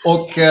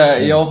 Och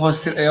jag har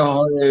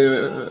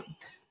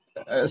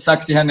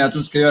sagt till henne att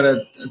hon ska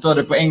ta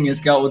det på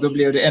engelska, och då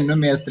blev det ännu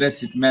mer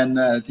stressigt. Men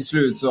till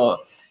slut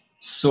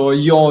så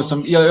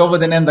jag var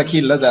den enda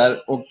killen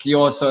där, och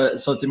jag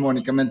sa till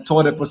Monica, men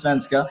ta det på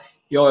svenska.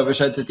 Jag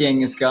översätter till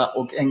engelska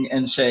och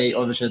en tjej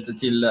översätter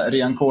till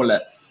Riankole.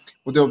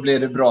 Och då blev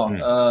det bra.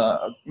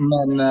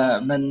 Men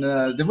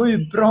det var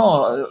ju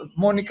bra.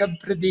 Monica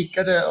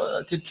predikade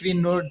till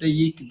kvinnor. Det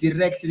gick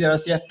direkt till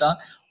deras hjärta.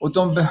 Och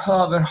de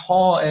behöver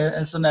ha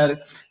en sån här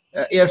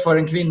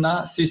erfaren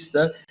kvinna,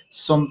 syster,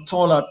 som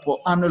talar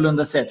på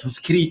annorlunda sätt. Hon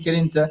skriker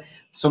inte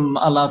som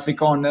alla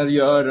afrikaner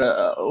gör.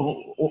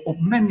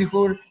 Och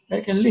människor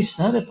verkligen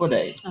lyssnade på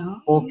dig.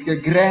 Och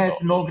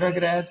grät, några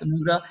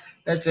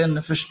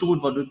verkligen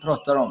förstod vad du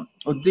pratar om.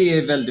 Och det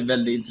är väldigt,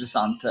 väldigt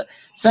intressant.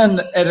 Sen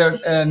är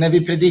det, när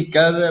vi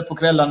predikar på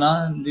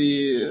kvällarna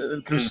vid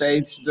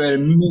Crusades, då är det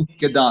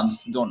mycket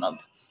dans, Donald.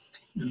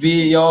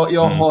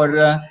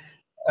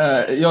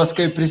 Jag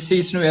ska ju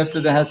precis nu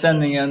efter den här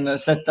sändningen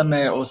sätta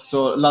mig och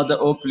så ladda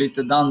upp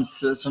lite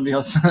dans som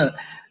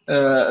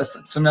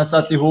jag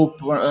satt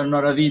ihop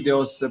några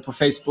videos på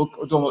Facebook,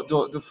 och då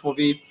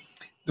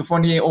får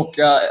ni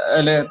åka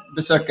eller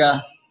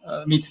besöka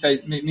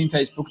min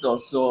Facebook då,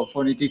 så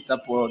får ni titta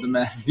på de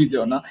här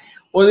videorna.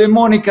 Och det är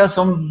Monica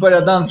som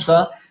börjar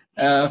dansa.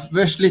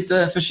 Först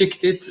lite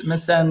försiktigt, men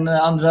sen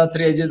andra,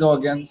 tredje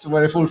dagen så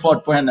var det full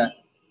fart på henne.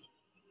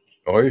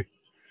 Oj,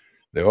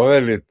 det var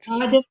väldigt...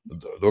 Ja,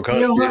 då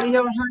kan jag har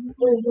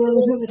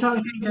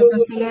överhuvudtaget inte att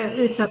jag skulle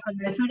utsätta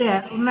mig för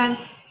det. Men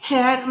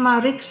här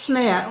man rycks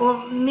med.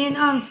 Och min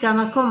önskan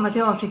att komma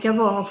till Afrika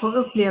var att få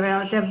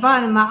uppleva det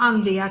varma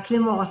andliga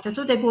klimatet.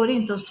 Och det går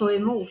inte att stå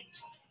emot.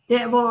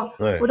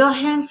 Och det har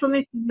hänt så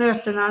mycket i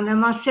mötena när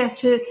man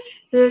sett hur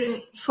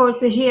folk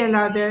blir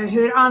helade,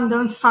 hur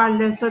anden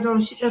faller så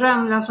de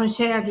ramlar som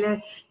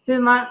käglor,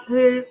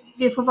 hur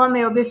vi får vara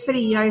med och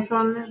befria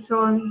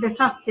ifrån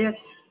besatthet.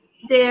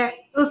 Det är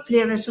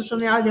upplevelser som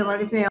jag aldrig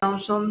varit med om,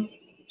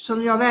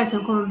 som jag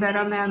verkligen kommer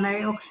bära med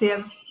mig och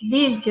se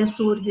vilken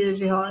stor Gud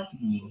vi har.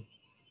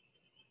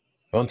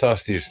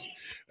 Fantastiskt.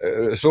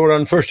 Så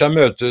den första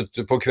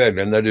mötet på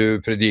kvällen när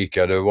du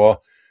predikade,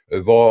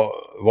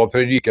 vad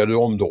predikade du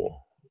om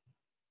då?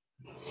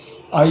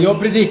 Ja, jag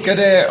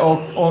predikade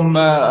om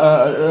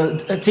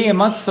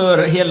temat för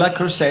hela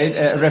Crusade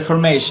är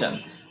Reformation.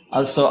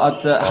 Alltså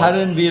att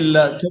Herren vill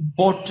ta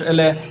bort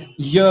eller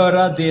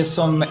göra det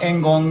som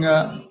en gång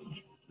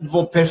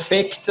var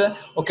perfekt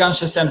och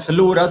kanske sen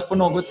förlorat på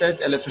något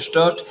sätt eller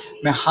förstört.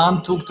 Men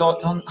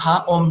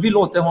om vi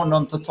låter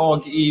honom ta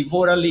tag i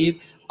våra liv,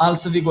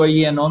 alltså vi går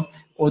igenom,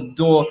 och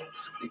då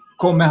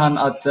kommer han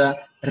att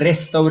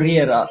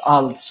restaurera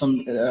allt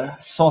som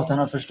Satan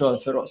har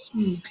förstört för oss.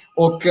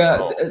 Och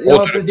Ja. jag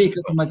har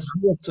predikat om att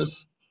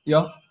Jesus,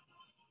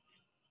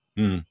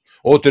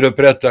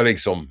 Återupprätta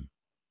liksom.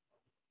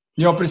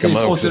 Ja, precis,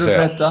 kan man också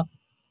återupprätta.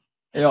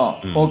 Ja,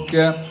 och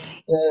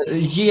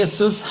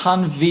Jesus,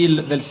 han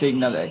vill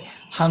välsigna dig.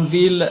 Han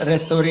vill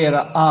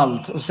restaurera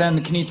allt. Och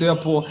sen knyter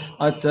jag på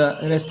att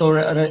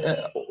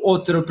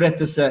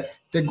återupprättelse,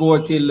 det går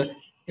till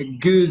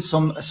Gud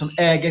som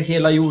äger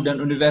hela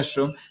jorden,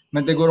 universum.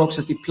 Men det går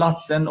också till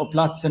platsen, och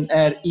platsen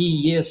är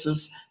i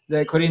Jesus.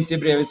 Det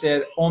Korintierbrevet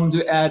säger, om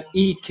du är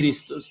i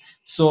Kristus.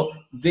 Så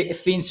det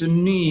finns ju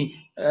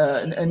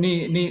en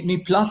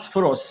ny plats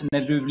för oss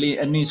när du blir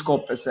en ny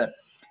skapelse.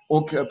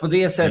 Och på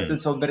det sättet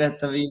så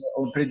berättar vi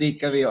och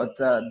predikar vi att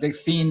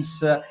det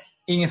finns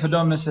ingen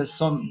fördömelse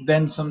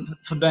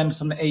för den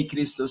som är i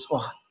Kristus.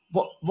 Och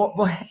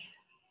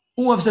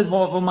oavsett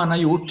vad man har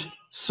gjort,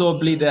 så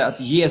blir det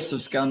att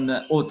Jesus kan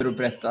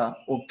återupprätta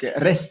och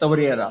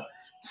restaurera.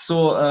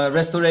 Så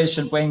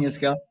restoration på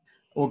engelska.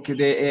 Och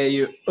det är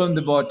ju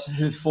underbart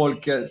hur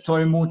folk tar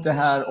emot det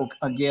här och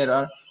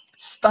agerar.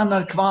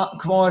 Stannar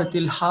kvar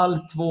till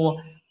 1:30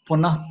 på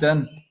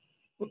natten.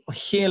 Och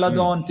hela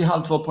dagen till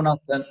 1:30 på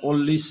natten och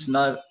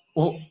lyssnar.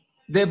 Och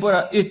det är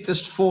bara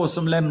ytterst få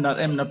som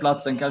lämnar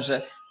platsen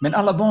kanske. Men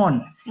alla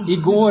barn.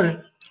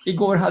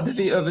 Igår hade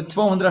vi över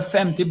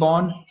 250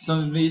 barn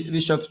som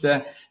vi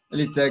köpte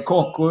lite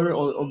kakor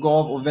och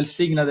gav och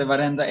välsignade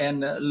varenda en.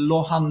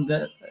 La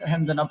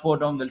händerna på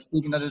dem,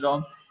 välsignade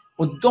dem.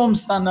 Och de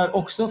stannar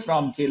också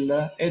fram till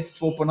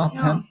 1-2 på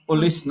natten och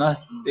lyssnar.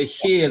 Det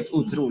är helt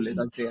otroligt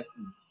att se.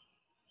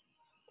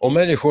 Och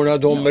människorna,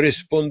 de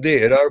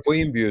responderar på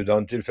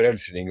inbjudan till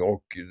frälsning,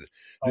 och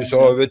du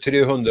sa över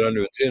 300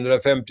 nu,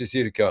 350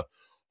 cirka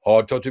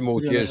har tagit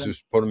emot Jesus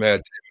på de här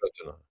 3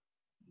 mötena.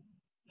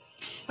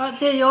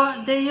 Ja,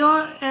 det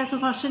jag är så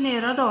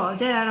fascinerad av,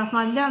 det är att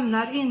man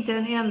lämnar inte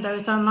en enda,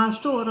 utan man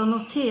står och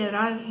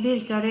noterar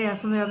vilka det är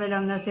som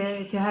överlämnar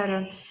sig till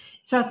Herren.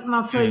 Så att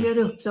man följer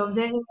upp dem.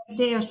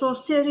 Det är så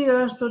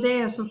seriöst och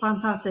det är så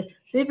fantastiskt.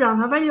 För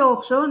ibland har väl jag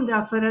också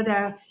undrat för det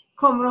där,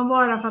 kommer de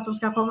bara för att de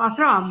ska komma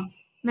fram?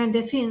 Men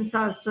det finns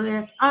alltså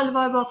ett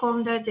allvar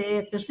bakom det är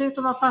ett beslut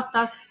de har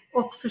fattat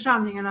och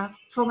församlingarna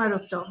fångar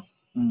upp dem.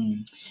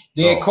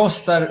 Det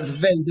kostar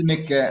väldigt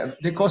mycket.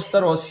 Det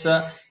kostar oss,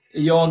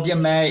 jag är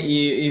med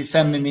i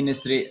FEMI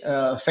Ministry,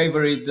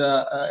 Favorite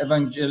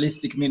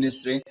Evangelistic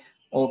Ministry,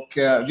 och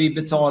vi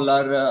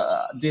betalar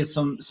det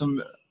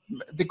som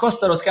det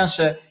kostar oss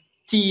kanske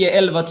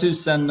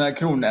 10-11 000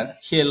 kronor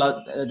hela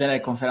den här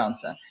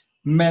konferensen.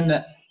 Men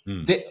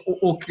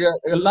och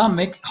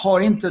Lamek har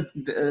inte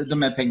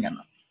de här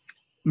pengarna.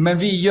 Men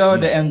vi gör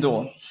det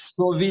ändå.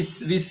 Så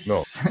vi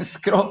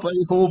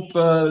skrapar ihop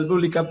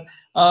olika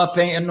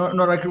pengar,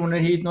 några kronor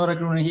hit, några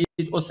kronor hit.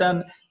 Och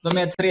sen de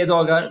är 3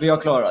 dagar vi har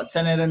klarat.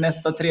 Sen är det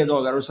nästa 3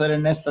 dagar och så är det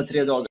nästa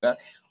 3 dagar.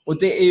 Och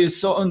det är ju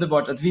så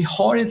underbart att vi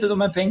har inte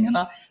de här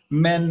pengarna.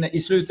 Men i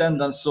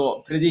slutändan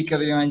så predikar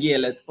vi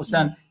evangeliet. Och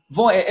sen,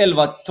 vad är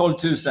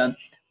 11-12 000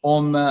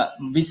 om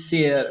vi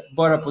ser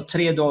bara på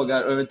 3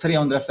 dagar över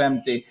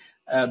 350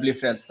 blir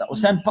frälsta? Och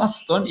sen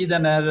pastorn i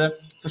den här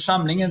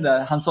församlingen där,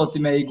 han sa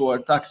till mig igår,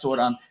 tack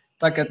Soran,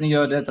 tack att ni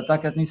gör detta,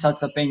 tack att ni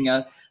satsar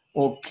pengar.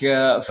 Och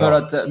för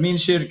att min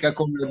kyrka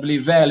kommer att bli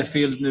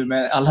välfylld nu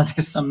med alla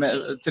dessa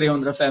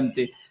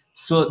 350.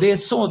 Så det är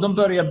så de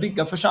börjar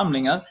bygga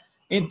församlingar.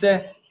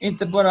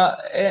 Inte bara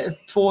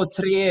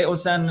 2-3 och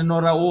sen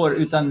några år,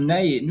 utan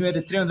nej, nu är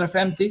det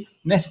 350.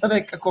 Nästa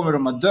vecka kommer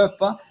de att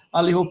döpa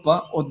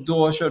allihopa, och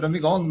då kör de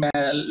igång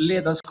med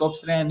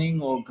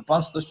ledarskapsträning och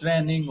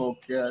pastorsträning och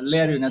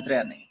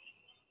lärjungaträning.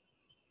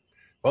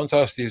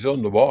 Fantastiskt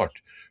underbart.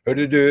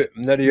 Hörde du,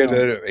 när det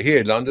gäller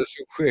helande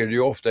så sker det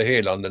ju ofta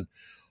helanden.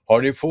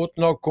 Har ni fått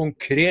några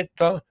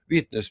konkreta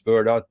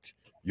vittnesbörd att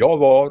jag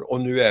var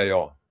och nu är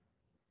jag?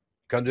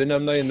 Kan du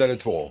nämna 1 eller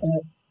 2?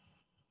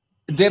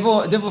 Det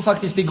var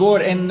faktiskt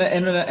igår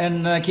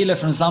en kille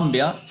från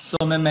Zambia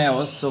som är med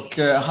oss, och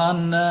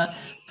han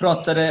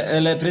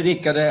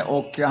predikade,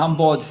 och han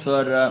bad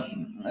för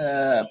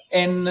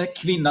en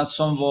kvinna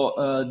som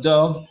var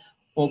döv,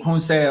 och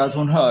hon säger att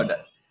hon hörde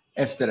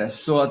efter det.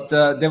 Så att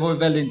det var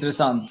väldigt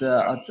intressant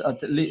att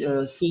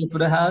se på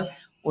det här.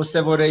 Och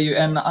så var det ju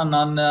en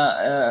annan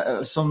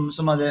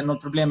som hade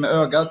något problem med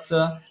ögat,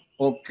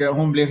 och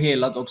hon blev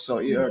helad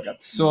också i ögat.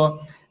 Så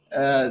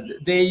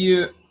det är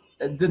ju,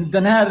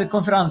 den här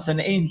konferensen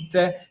är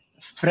inte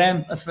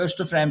först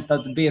och främst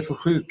att be för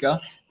sjuka,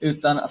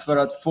 utan för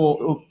att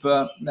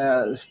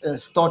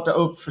starta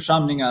upp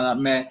församlingarna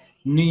med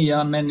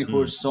nya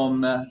människor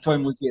som tar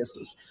emot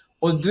Jesus.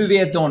 Och du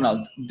vet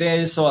Donald, det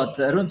är så att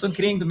runt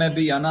omkring de här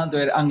byarna, då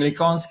är det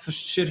anglikansk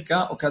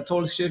kyrka och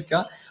katolsk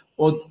kyrka.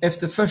 Och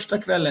efter första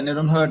kvällen när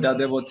de hörde att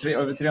det var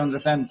över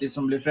 350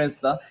 som blev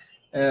frälsta,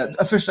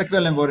 första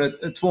kvällen var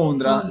det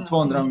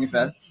 200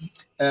 ungefär.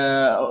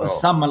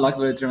 Sammanlagt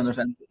var det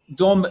 350.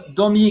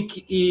 De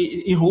gick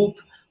ihop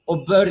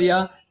och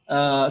började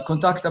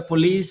kontakta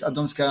polis att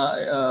de ska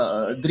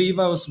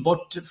driva oss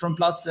bort från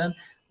platsen.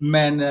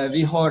 Men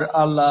vi har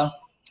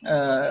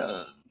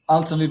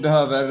allt som vi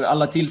behöver,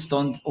 alla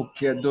tillstånd,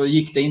 och då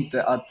gick det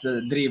inte att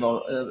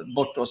driva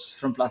bort oss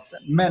från platsen.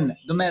 Men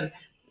de här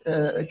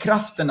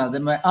krafterna,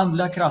 de här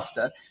andliga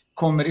krafter,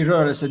 kommer i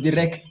rörelse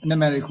direkt när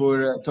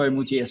människor tar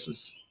emot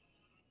Jesus.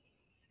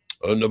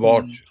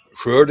 Underbart.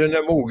 Skörden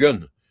är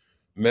mogen,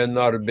 men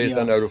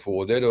arbeten är att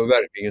få. Det är då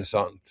verkligen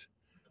sant.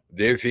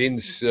 Det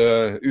finns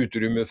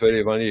utrymme för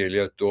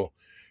evangeliet och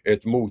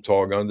ett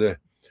mottagande,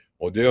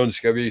 och det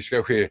önskar vi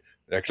ska ske.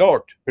 Det är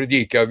klart,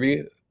 predikar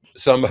vi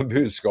samma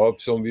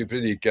budskap som vi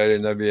predikar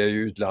när vi är i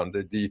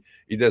utlandet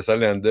i dessa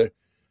länder,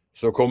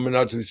 så kommer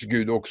naturligtvis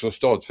Gud också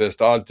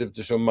stadfästa allt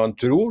eftersom man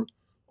tror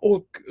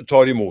och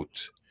tar emot.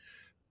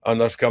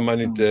 Annars kan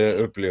man inte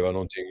uppleva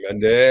någonting. Men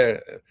det är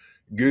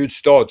Gud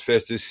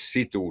stadfäster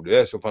sitt ord. Det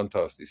är så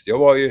fantastiskt. Jag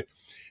var i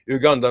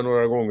Uganda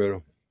några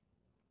gånger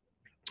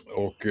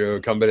och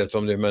kan berätta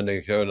om det, men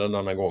det kan jag en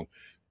annan gång.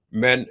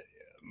 Men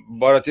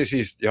bara till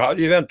sist, jag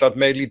hade ju väntat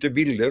mig lite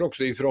bilder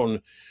också ifrån,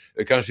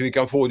 kanske vi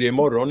kan få det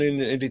imorgon,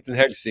 en liten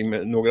hälsning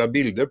med några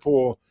bilder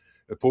på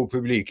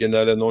publiken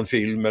eller någon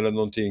film eller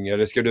någonting.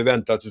 Eller ska du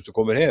vänta tills du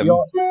kommer hem?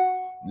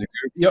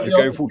 Du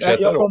kan ju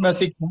fortsätta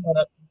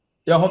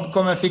jag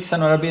kommer fixa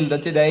några bilder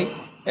till dig.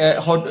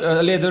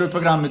 Leder du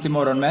programmet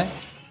imorgon med?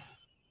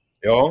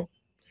 Ja,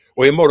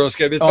 och imorgon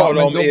ska vi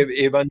tala om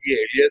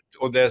evangeliet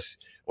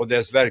och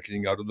dess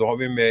verkningar. Och då har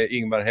vi med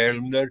Ingmar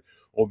Helmner,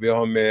 och vi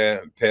har med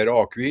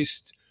Per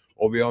Akvist,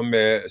 och vi har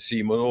med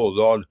Simon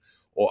Ådahl.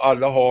 Och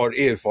alla har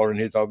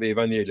erfarenhet av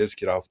evangeliets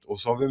kraft. Och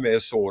så har vi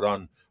med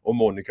Soran och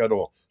Monica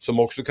då, som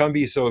också kan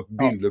visa upp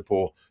bilder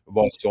på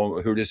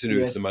hur det ser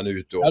ut när man är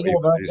ute och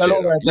jag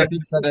lovar att jag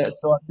fixar det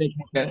så att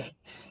tekniker.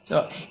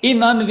 Så,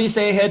 innan vi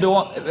säger hej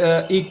då,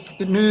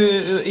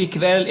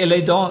 ikväll eller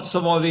idag så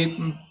var vi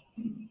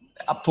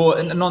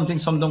på någonting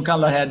som de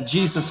kallar här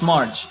Jesus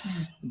March.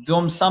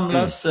 De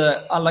samlas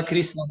alla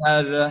kristna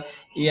här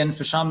i en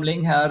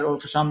församling här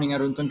och församlingar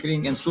runt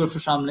omkring, en stor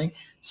församling.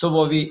 Så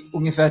var vi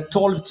ungefär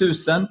 12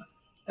 000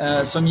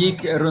 som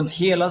gick runt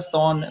hela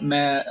stan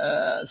med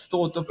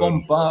ståt och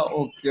pompa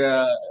och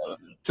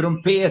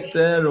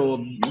trumpeter och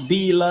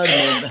bilar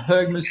med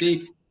hög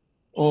musik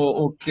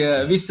och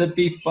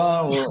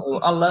visselpipa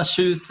och alla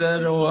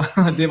skjuter, och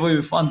det var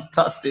ju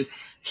fantastiskt.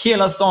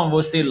 Hela stan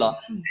var stilla.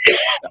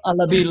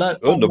 Alla bilar,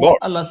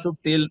 alla stod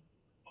still.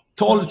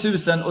 12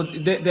 000, och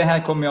det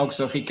här kommer jag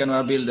också skicka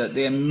några bilder.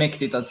 Det är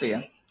mäktigt att se.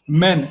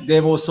 Men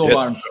det var så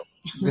varmt.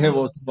 Det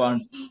var så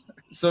varmt.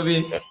 Så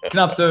vi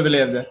knappt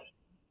överlevde.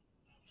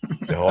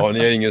 Ja, ni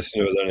har ingen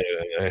snö där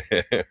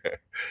nere.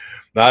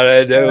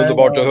 Nej, det är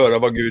underbart att höra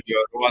vad Gud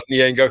gör. Och att ni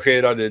är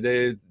engagerade,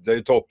 det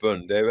är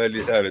toppen. Det är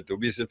väldigt härligt.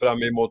 Och vi ser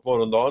fram emot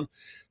morgondagen.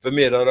 För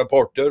mera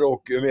rapporter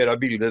och mera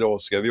bilder då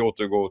ska vi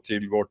återgå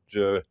till vårt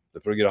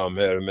program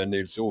här med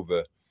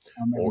Nils-Ove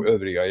och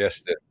övriga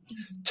gäster.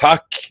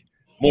 Tack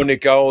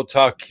Monica och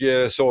tack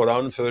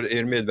Soran för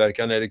er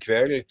medverkan här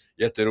ikväll.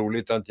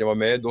 Jätteroligt att jag var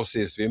med. Då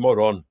ses vi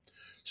imorgon.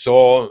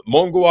 Så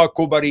Mongo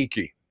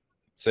Akubariki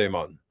säger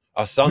man.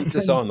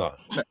 Asante sana.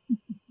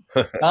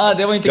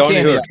 Det var inte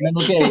Kenya, men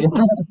okej.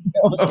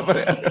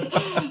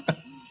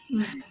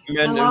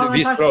 Men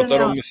vi pratar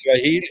om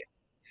Swahili.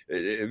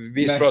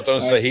 Vi pratar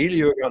om Swahili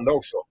i Uganda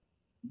också.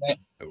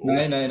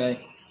 Nej.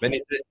 Men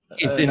inte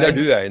när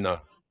du är inne.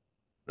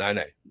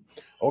 Nej.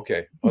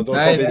 Okej, då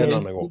tar vi det en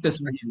annan gång. Inte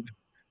Swahili.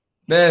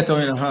 Det tar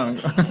vi en annan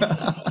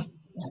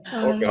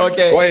gång.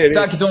 Okej.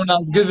 Tack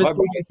Donald. Gud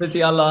välsignelse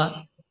till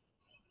alla.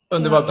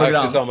 Underbart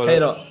program. Hej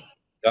då.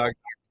 Tack.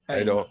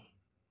 Hej då.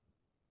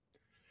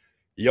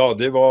 Ja,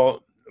 det var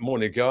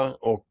Monica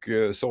och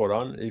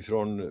Soran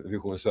ifrån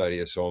Vision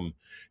Sverige som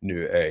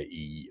nu är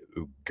i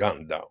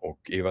Uganda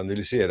och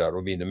evangeliserar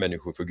och vinner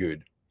människor för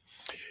Gud.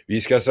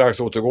 Vi ska strax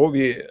återgå.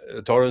 Vi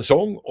tar en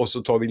sång och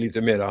så tar vi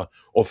lite mera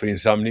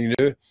offerinsamling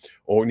nu.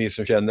 Och ni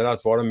som känner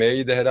att vara med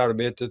i det här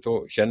arbetet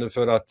och känner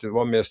för att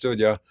vara med och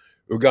stödja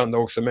Uganda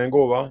också med en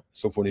gåva,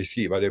 så får ni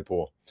skriva det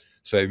på.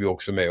 Så är vi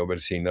också med och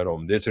välsignar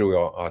dem. Det tror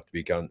jag att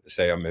vi kan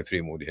säga med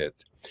frimodighet.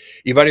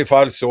 I varje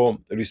fall så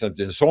lyssnar vi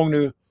till en sång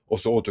nu. Och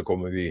så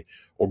återkommer vi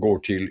och går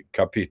till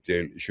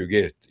kapitel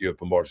 21 i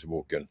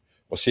Uppenbarelseboken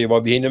och ser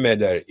vad vi hinner med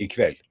där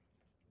ikväll.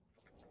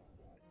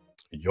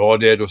 Ja,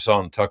 det är då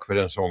sant. Tack för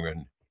den sången.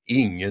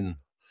 Ingen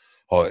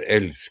har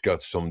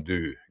älskat som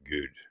du,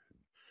 Gud.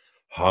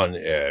 Han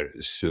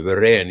är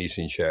suverän i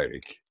sin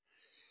kärlek.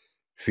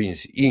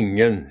 Finns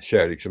ingen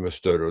kärlek som är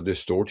större, och det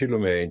står till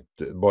och med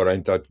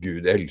inte att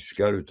Gud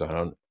älskar, utan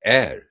han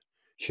är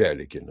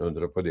kärleken.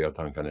 Undra på det att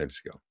han kan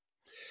älska.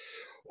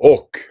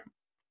 Och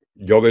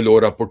jag vill då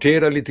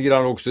rapportera lite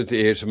grann också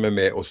till er som är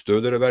med och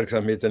stöder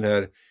verksamheten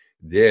här.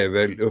 Det är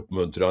väl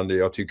uppmuntrande.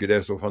 Jag tycker det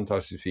är så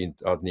fantastiskt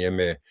fint att ni är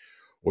med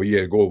och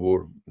ger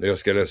gåvor. Jag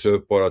ska läsa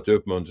upp bara till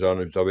uppmuntran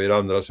utav er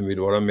andra som vill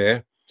vara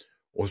med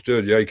och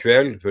stödja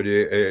ikväll. För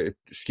det är ett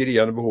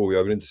skriande behov.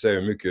 Jag vill inte säga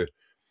hur mycket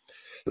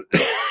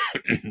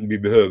vi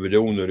behöver, det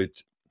onödigt.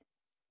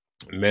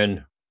 Men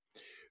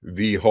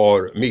vi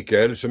har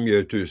Mikael som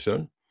ger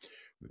 1000.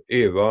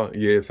 Eva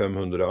ger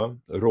 500.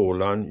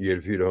 Roland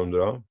ger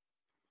 400.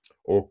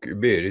 Och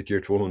Berit ger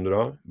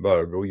 200,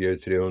 Barbro ger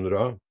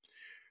 300,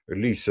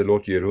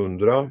 Liselott ger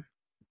 100.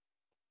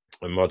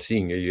 Mats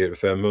Inge ger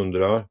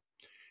 500.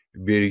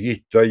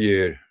 Birgitta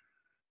ger,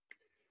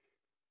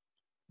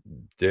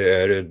 det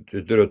är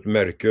ett rött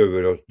märke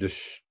över att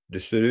det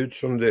ser ut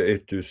som det är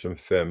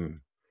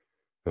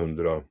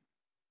 1500.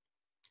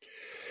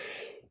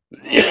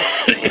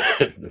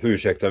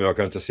 Ursäkta mig, jag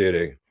kan inte se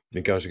det.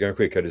 Ni kanske kan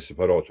skicka det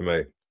separat till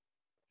mig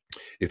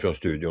ifrån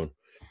studion.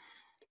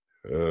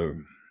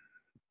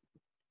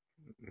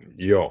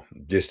 Ja,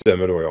 det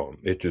stämmer då, ja.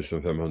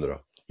 1500.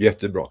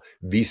 Jättebra.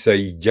 Vi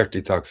säger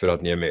hjärtligt tack för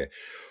att ni är med.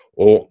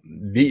 Och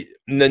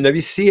när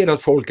vi ser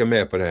att folk är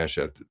med på det här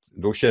sättet,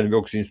 då känner vi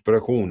också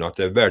inspiration, att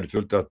det är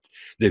värdefullt, att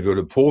det vi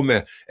håller på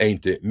med är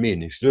inte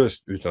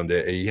meningslöst, utan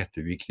det är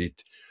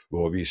jätteviktigt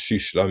vad vi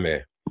sysslar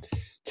med.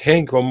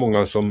 Tänk vad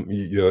många som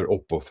gör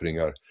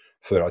uppoffringar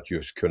för att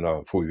just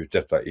kunna få ut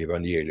detta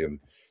evangelium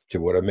till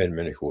våra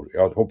medmänniskor.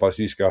 Jag hoppas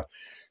vi ska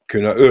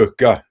kunna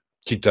öka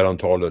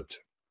tittarantalet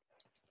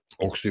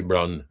också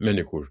ibland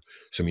människor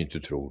som inte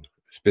tror.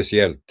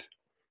 Speciellt,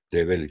 det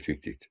är väldigt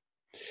viktigt.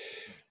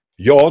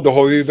 Ja, då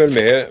har vi väl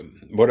med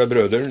våra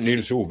bröder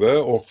Nils-Ove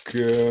och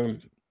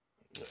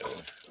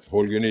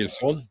Holger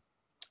Nilsson.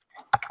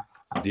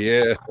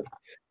 Det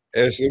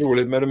är så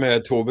roligt med de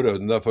här två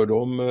bröderna, för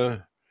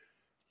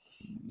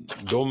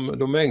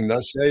de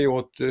ägnar sig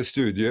åt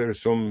studier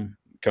som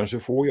kanske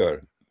få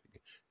gör.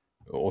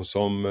 Och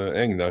som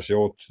ägnar sig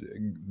åt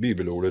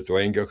bibelordet och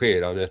är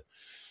engagerade.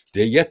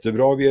 Det är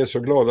jättebra, vi är så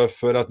glada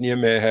för att ni är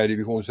med här i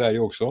Vision Sverige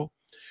också.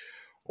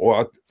 Och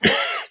att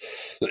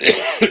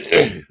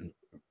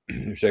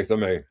ursäkta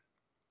mig,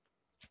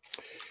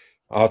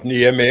 att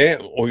ni är med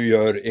och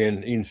gör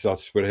en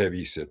insats på det här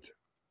viset.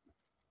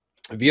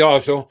 Vi har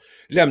alltså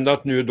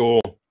lämnat nu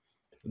då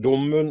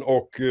domen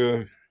och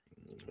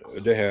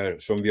det här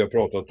som vi har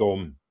pratat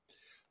om,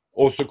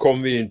 och så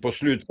kom vi in på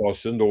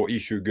slutfasen då i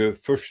 21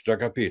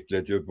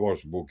 kapitlet i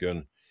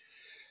Uppenbarelseboken.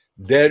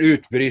 Där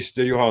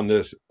utbrister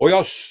Johannes: och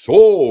jag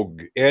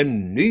såg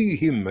en ny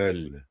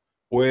himmel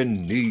och en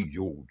ny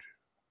jord.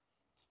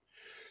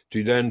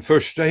 Ty den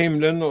första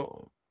himlen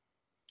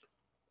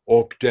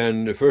och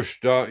den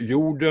första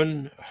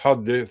jorden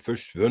hade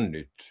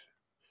försvunnit,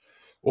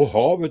 och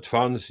havet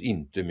fanns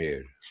inte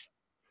mer.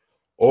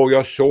 Och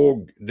jag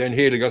såg den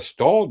heliga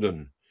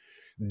staden,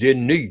 det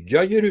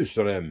nya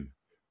Jerusalem,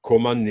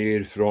 komma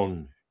ner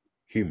från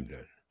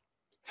himlen,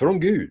 från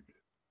Gud,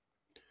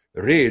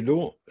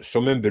 redo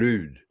som en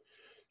brud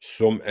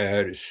som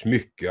är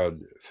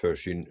smyckad för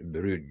sin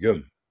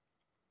brudgum.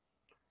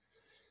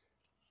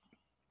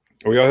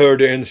 Och jag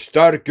hörde en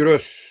stark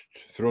röst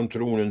från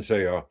tronen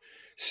säga: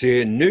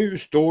 se, nu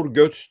står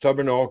Guds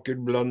tabernakel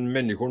bland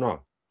människorna,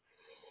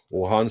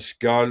 och han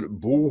skall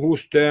bo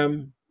hos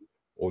dem,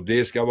 och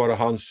det ska vara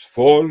hans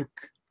folk,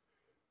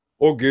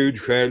 och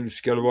Gud själv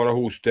skall vara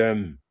hos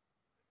dem,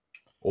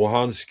 och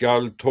han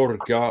skall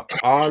torka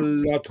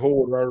alla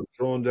tårar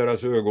från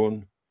deras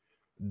ögon.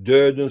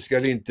 Döden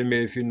ska inte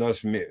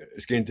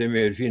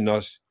mer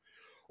finnas,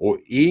 och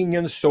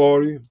ingen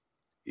sorg,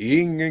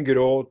 ingen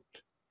gråt,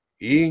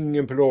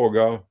 ingen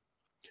plåga,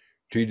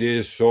 ty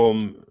det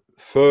som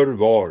förr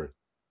var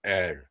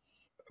är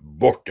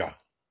borta.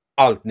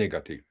 Allt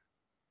negativt.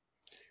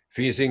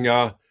 Finns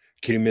inga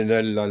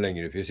kriminella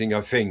längre, finns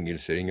inga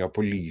fängelser, inga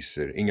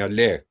poliser, inga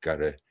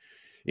läkare,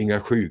 inga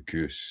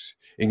sjukhus,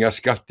 inga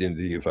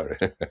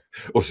skatteindrivare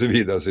och så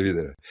vidare och så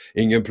vidare.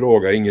 Ingen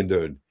plåga, ingen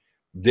död.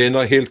 Det är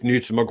något helt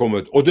nytt som har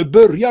kommit, och det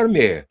börjar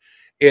med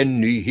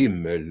en ny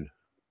himmel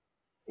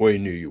och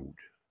en ny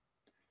jord.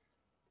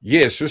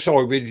 Jesus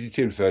sa vid ett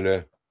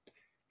tillfälle: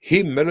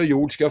 himmel och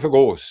jord ska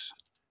förgås,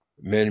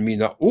 men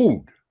mina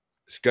ord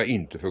ska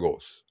inte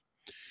förgås.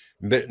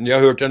 Ni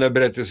har hört den här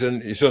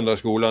berättelsen i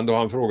söndagsskolan då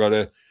han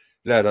frågade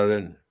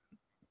läraren: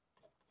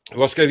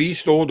 vad ska vi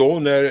stå då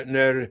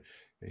när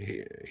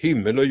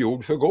himmel och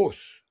jord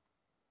förgås?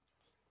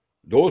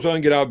 Då sa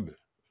en grabb: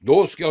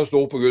 då ska jag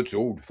stå på Guds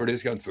ord, för det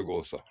ska inte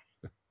förgåsa.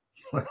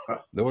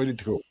 Det var ju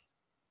lite coolt.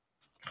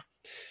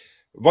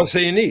 Vad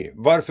säger ni?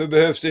 Varför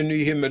behövs det en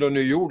ny himmel och en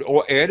ny jord?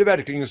 Och är det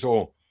verkligen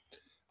så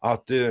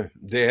att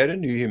det är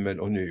en ny himmel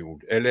och en ny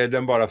jord? Eller är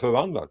den bara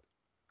förvandlad?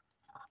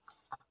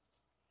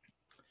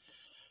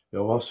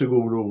 Ja,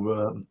 varsågod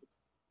Ove.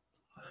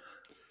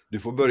 Du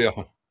får börja.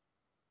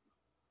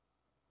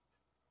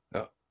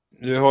 Ja.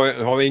 Nu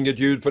har vi inget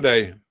ljud på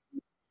dig,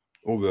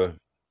 Ove.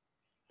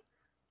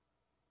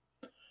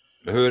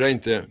 Jag hör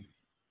inte.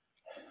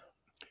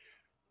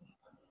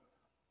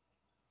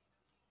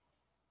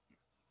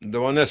 Det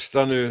var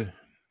nästan nu.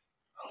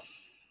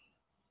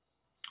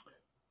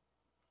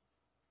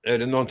 Är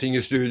det någonting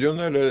i studion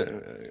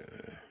eller?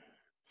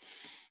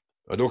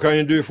 Ja, då kan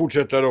ju du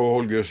fortsätta då,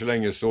 Holger, så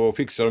länge, så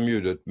fixar de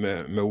ljudet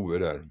med Ove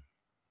där.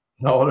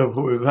 Ja, det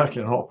får vi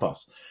verkligen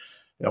hoppas.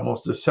 Jag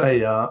måste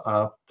säga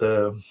att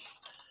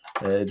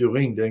du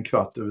ringde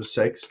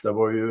 6:15. Det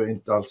var ju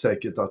inte alls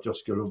säkert att jag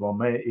skulle vara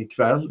med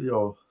ikväll.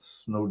 Jag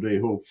snodde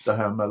ihop det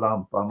här med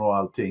lampan och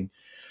allting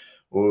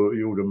och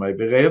gjorde mig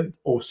beredd.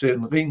 Och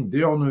sen ringde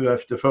jag nu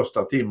efter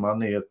första timmen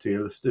ner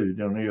till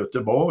studion i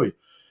Göteborg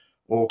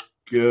och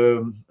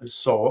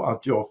sa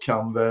att jag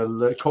kan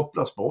väl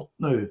kopplas bort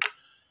nu,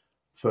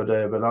 för det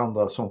är väl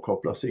andra som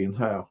kopplas in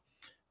här,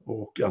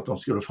 och att de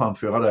skulle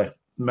framföra det.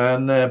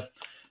 Men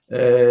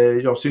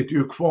jag sitter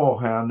ju kvar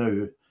här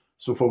nu,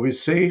 så får vi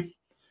se.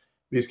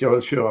 Vi ska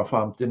väl köra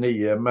fram till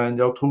 9, men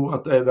jag tror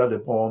att det är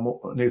väldigt bra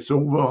om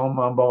Nils-Ove, om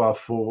man bara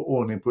får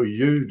ordning på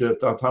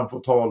ljudet, att han får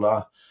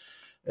tala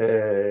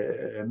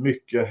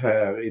mycket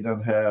här i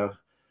den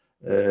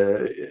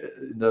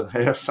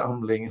här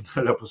samlingen,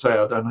 eller på att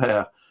säga den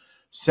här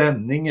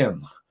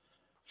sändningen.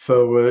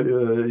 För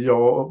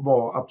jag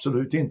var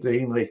absolut inte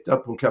inriktad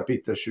på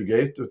kapitel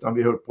 21, utan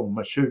vi höll på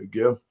med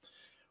 20.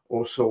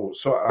 Och så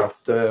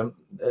att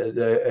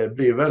det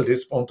blir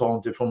väldigt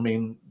spontant ifrån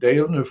min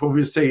del. Nu får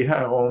vi se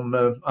här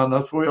om,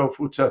 annars får jag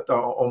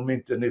fortsätta om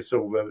inte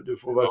Nils-Ove. Du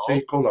får väl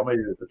se, kolla med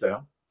ljudet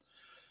där.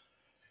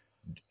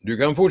 Du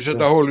kan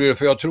fortsätta, Holger,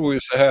 för jag tror ju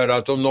så här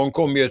att om någon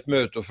kom i ett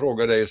möte och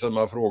frågade dig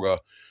samma fråga,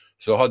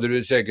 så hade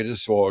du säkert ett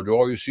svar. Du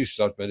har ju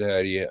sysslat med det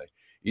här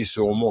i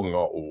så många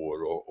år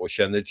och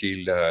känner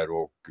till det här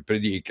och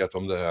predikat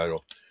om det här.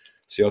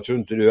 Så jag tror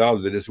inte du är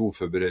alldeles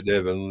oförberedd,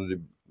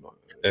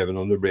 även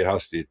om det blir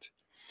hastigt.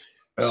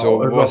 Ja, så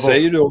vad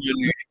säger du om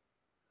en ny?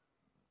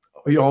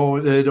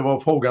 Ja, det var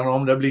frågan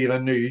om det blir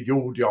en ny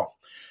jord, ja.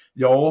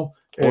 Ja,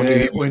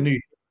 och en ny.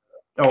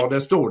 Ja,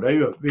 det står det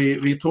ju.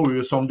 Vi tror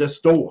ju som det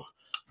står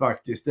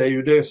faktiskt. Det är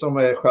ju det som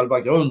är själva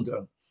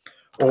grunden.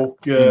 Och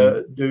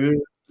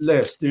du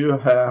läste ju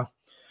här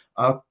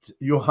att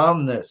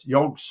Johannes,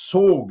 jag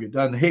såg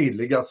den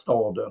heliga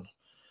staden.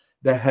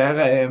 Det här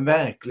är en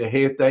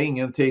verklighet, det är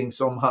ingenting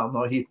som han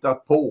har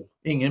hittat på,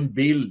 ingen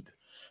bild.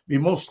 Vi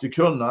måste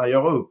kunna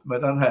göra upp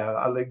med den här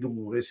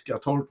allegoriska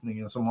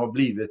tolkningen som har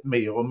blivit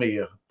mer och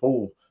mer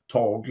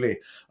påtaglig.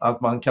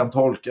 Att man kan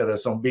tolka det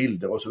som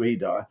bilder och så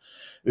vidare.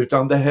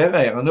 Utan det här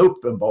är en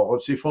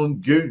uppenbarelse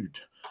från Gud.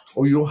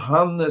 Och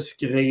Johannes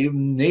skrev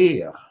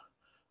ner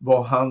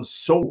vad han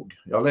såg.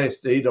 Jag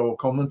läste idag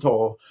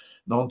kommentar,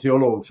 någon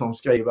teolog som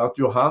skrev att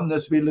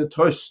Johannes ville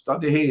trösta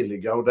de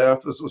heliga, och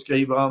därför så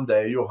skriver han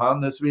det.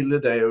 Johannes ville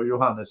det och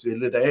Johannes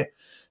ville det.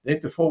 Det är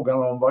inte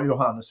frågan om vad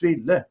Johannes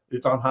ville,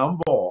 utan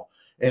han var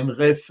en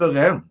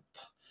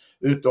referent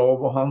utav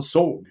vad han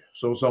såg.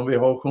 Så som vi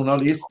har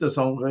journalister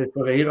som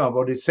refererar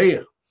vad de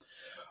ser.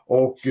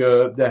 Och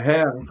det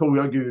här tror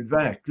jag Gud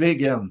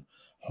verkligen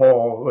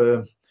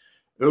har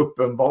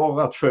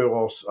uppenbarat för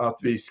oss att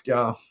vi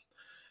ska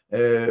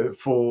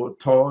få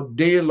ta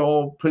del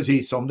av,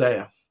 precis som det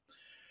är.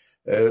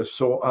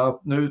 Så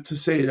att nu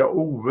ser jag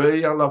Ove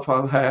i alla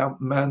fall här,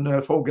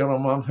 men frågan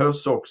om han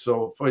hörs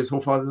också, för i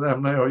så fall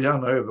lämnar jag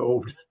gärna över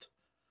ordet.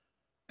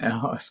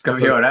 Ja, ska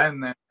vi göra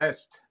en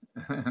test?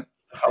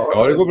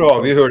 Ja, det går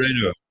bra, vi hör dig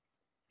nu.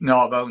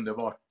 Ja, vad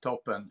underbart,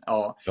 toppen.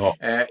 Ja. Ja.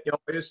 Ja,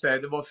 just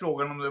det, det var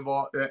frågan om det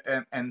var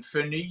en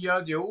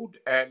förnyad jord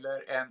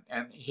eller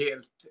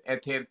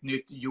ett helt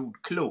nytt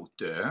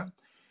jordklot.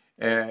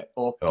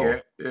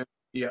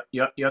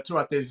 Jag tror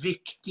att det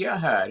viktiga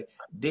här,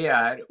 det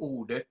är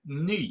ordet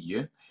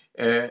ny.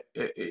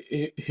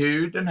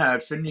 Hur den här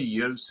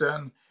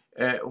förnyelsen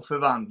och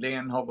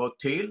förvandlingen har gått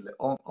till,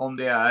 om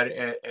det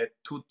är ett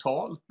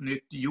totalt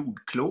nytt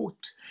jordklot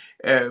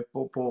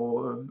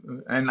på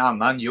en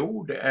annan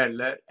jord,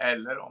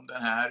 eller om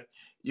den här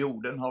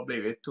jorden har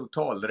blivit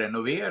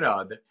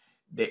totalrenoverad.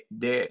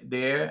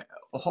 Det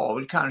har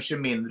väl kanske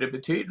mindre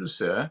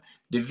betydelse.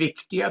 Det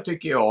viktiga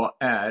tycker jag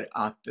är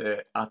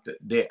att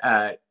det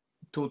är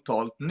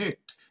totalt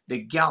nytt. Det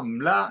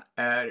gamla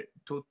är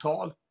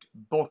totalt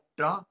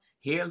borta,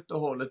 helt och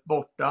hållet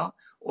borta,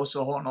 och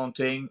så har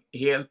någonting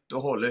helt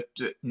och hållet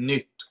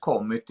nytt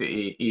kommit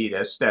i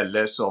det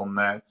ställe som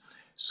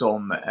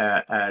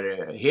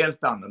är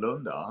helt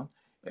annorlunda.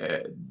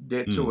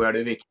 Det tror jag är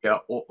det viktiga.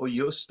 Och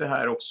just det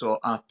här också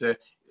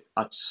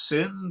att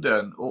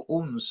synden och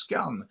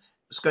ondskan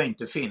ska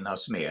inte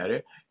finnas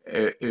mer,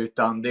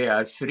 utan det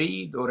är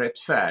frid och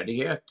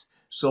rättfärdighet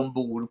som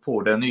bor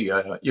på den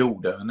nya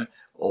jorden,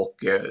 och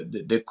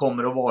det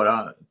kommer att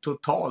vara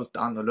totalt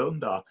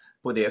annorlunda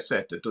på det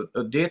sättet,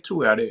 och det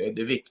tror jag är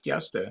det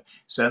viktigaste.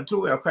 Sen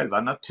tror jag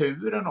själva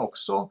naturen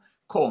också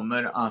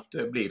kommer att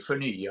bli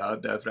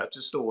förnyad, därför att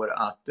det står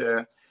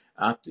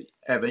att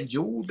även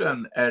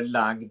jorden är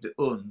lagd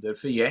under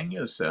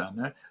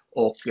förgängelsen,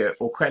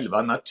 och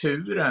själva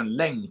naturen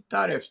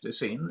längtar efter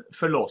sin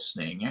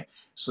förlossning.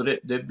 Så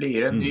det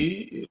blir en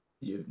ny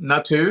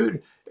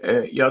natur.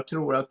 Jag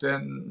tror att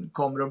den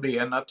kommer att bli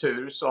en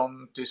natur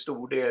som till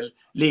stor del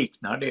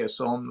liknar det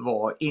som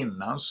var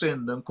innan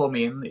synden kom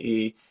in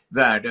i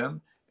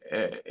världen.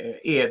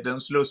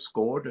 Edens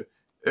lustgård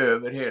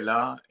över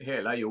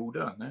hela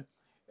jorden.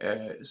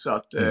 Så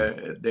att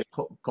det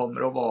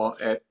kommer att vara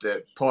ett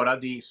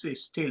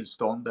paradisiskt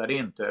tillstånd där det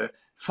inte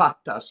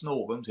fattas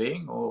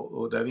någonting,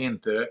 och där vi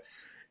inte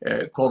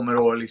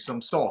kommer att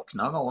liksom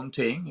sakna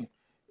någonting.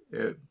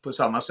 På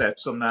samma sätt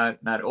som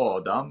när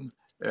Adam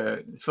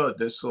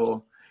föddes,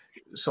 så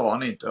sa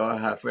han inte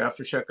här får jag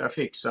försöka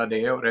fixa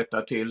det och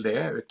rätta till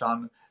det,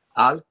 utan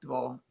allt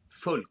var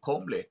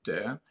fullkomligt.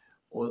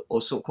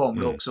 Och så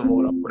kommer det också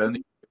vara på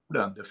den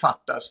jorden. Det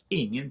fattas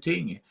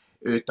ingenting,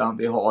 utan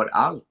vi har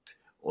allt.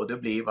 Och det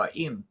blir vad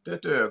inte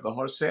ett öga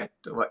har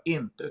sett, och vad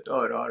inte ett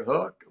öra har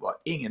hört, vad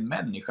ingen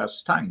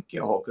människas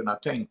tanke har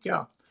kunnat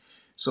tänka.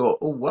 Så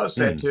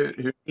oavsett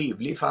hur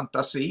livlig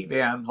fantasi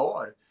vi än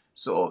har,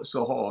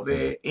 så har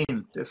vi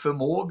inte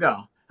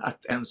förmåga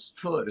att ens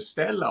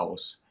föreställa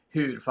oss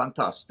hur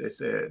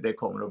fantastiskt det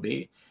kommer att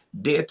bli.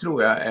 Det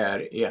tror jag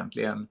är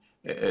egentligen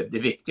det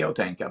viktiga att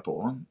tänka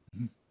på.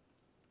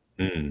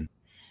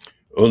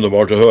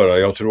 Underbart att höra.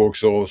 Jag tror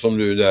också som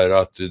du där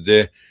att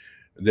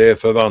det är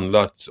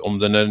förvandlat, om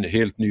den är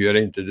helt ny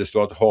eller inte. Det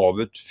står att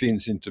havet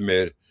finns inte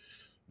mer.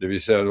 Det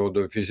vill säga då,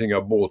 det finns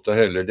inga båtar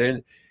heller. Det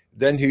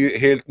är en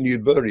helt ny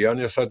början.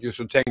 Jag satt just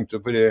och tänkte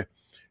på det.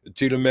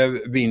 Till och med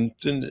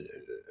vintern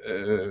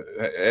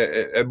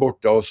är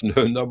borta och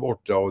snön är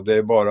borta, och det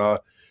är bara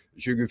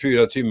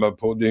 24 timmar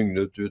på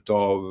dygnet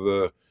utav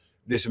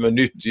det som är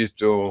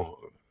nyttigt och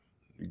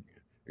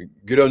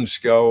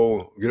grönska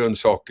och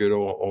grönsaker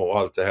och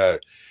allt det här.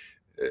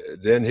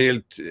 Det är en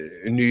helt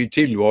ny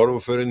tillvaro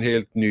för en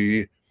helt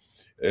ny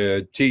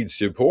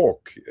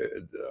tidsepok.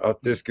 Att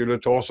det skulle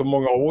ta så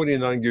många år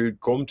innan Gud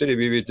kom till det,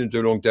 vi vet inte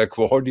hur långt det är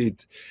kvar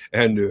dit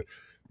ännu.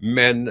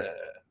 Men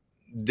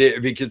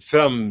vilket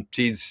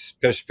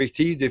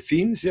framtidsperspektiv det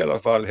finns i alla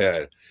fall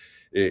här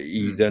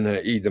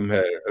i de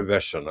här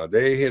verserna.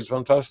 Det är helt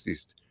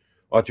fantastiskt.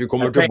 Och att vi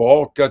kommer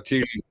tillbaka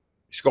till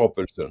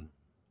skapelsen.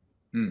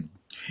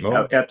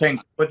 Ja. Jag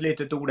tänkte på ett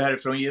litet ord här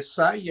från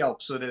Jesaja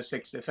också, det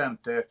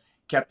 65:e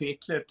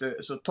kapitlet,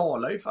 så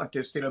talar ju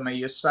faktiskt till och med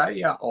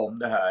Jesaja om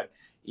det här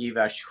i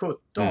vers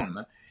 17.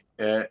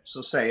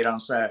 Så säger han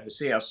så här: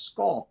 se, jag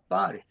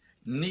skapar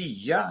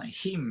nya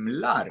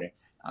himlar,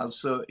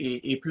 alltså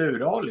i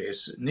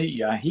pluralis,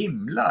 nya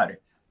himlar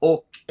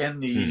och en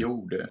ny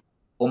jord.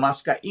 Och man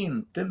ska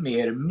inte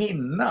mer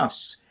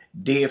minnas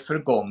det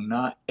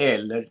förgångna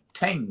eller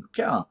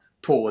tänka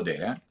på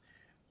det.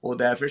 Och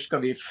därför ska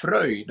vi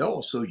fröjda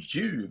oss och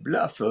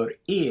jubla för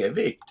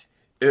evigt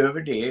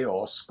över det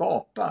jag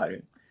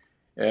skapar.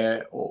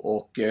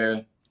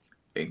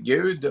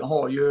 Gud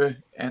har ju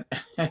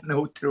en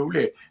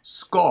otrolig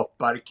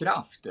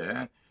skaparkraft.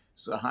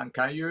 Så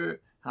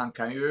han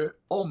kan ju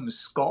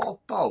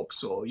omskapa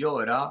också,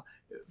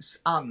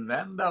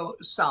 använda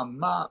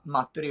samma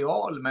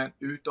material, men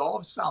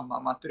utav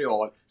samma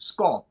material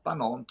skapa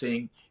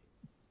någonting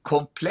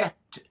komplett,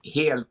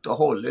 helt och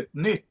hållet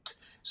nytt,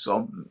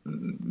 som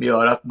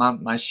gör att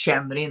man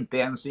känner inte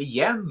ens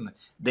igen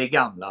det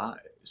gamla.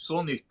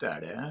 Så nytt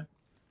är det.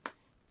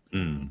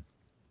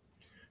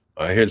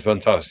 Ja, helt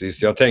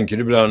fantastiskt. Jag tänker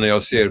ibland när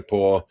jag ser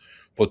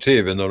på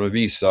tv när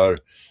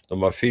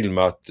de har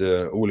filmat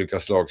olika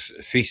slags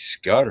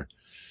fiskar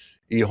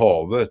i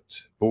havet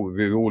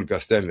vid olika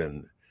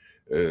ställen.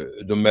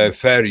 De är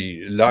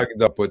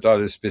färglagda på ett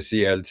alldeles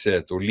speciellt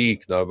sätt och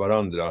liknar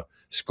varandra,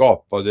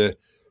 skapade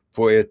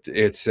på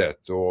ett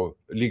sätt. Och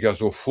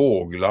likaså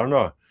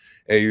fåglarna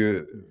är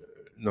ju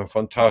något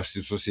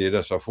fantastiskt att se,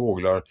 dessa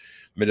fåglar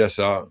med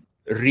dessa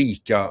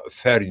rika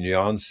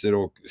färgnyanser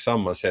och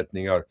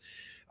sammansättningar.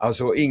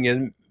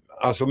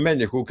 Alltså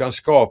människor kan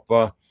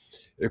skapa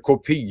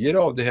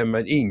kopior av det här,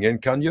 men ingen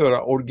kan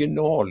göra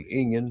original.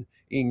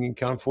 Ingen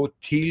kan få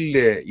till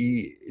det.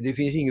 Det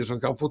finns ingen som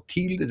kan få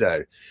till det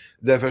där.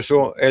 Därför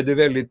så är det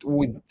väldigt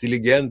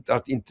ointelligent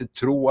att inte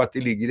tro att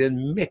det ligger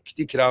en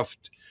mäktig kraft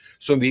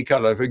som vi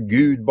kallar för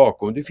Gud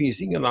bakom. Det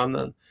finns ingen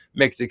annan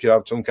mäktig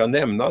kraft som kan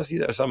nämnas i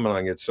det här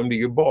sammanhanget som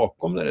ligger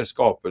bakom den här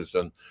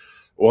skapelsen.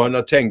 Och han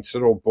har tänkt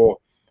sig då på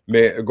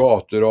med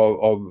gator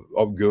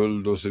av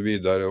guld och så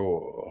vidare,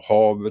 och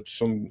havet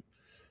som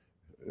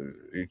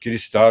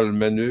kristall.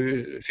 Men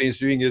nu finns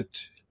det ju inget,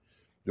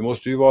 det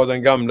måste ju vara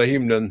den gamla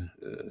himlen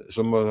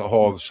som har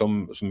hav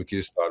som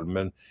kristall,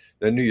 men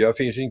den nya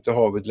finns inte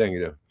havet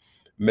längre.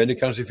 Men det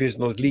kanske finns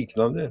något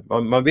liknande,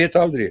 man vet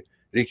aldrig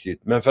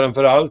riktigt. Men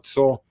framförallt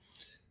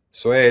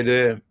så är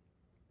det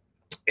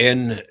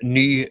en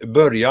ny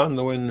början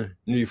och en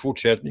ny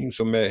fortsättning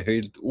som är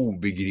helt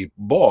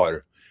obegripbar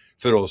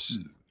för oss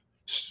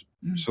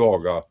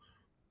svaga,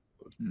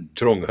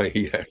 trånga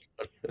i hjärnan.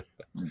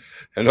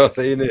 Eller vad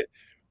säger ni?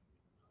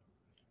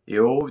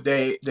 Jo,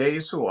 det är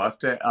ju så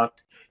att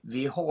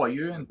vi har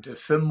ju inte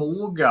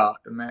förmåga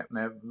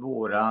med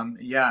våran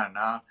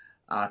hjärna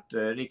att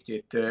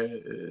riktigt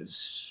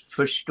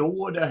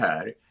förstå det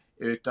här,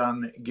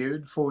 utan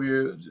Gud får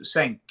ju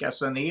sänka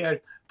sig ner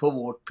på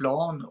vårt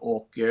plan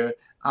och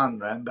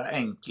använda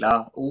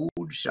enkla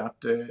ord så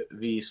att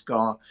vi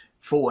ska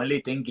få en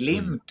liten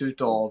glimt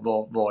utav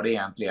vad det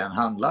egentligen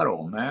handlar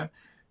om.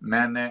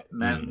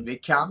 Men vi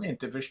kan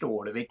inte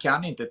förstå det, vi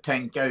kan inte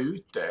tänka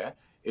ut det,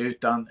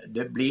 utan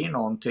det blir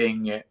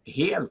någonting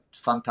helt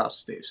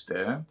fantastiskt.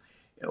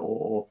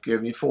 Och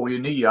vi får ju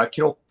nya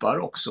kroppar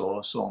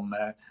också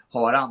som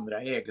har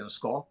andra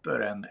egenskaper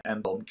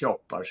än de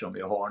kroppar som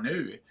vi har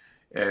nu.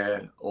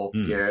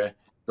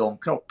 De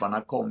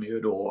kropparna kommer ju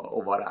då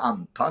att vara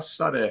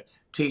anpassade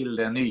till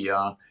den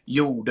nya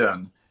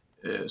jorden,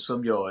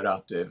 som gör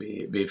att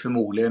vi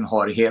förmodligen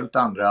har helt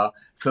andra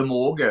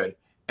förmågor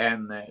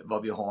än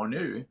vad vi har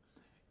nu.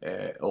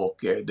 Och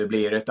det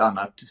blir en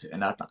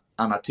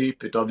annan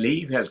typ av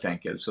liv helt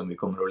enkelt som vi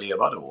kommer att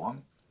leva då.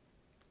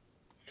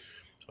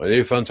 Ja, det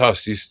är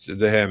fantastiskt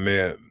det här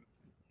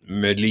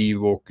med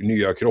liv och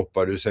nya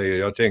kroppar du säger.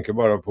 Jag tänker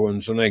bara på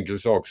en sån enkel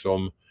sak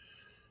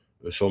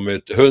som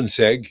ett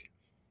hönsägg.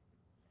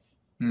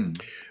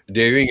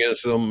 Det är ju ingen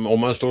som, om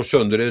man slår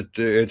sönder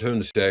ett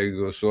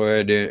hönsägg och så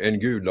är det en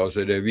gula och så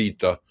är det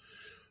vita.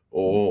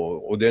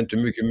 Och det är inte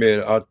mycket mer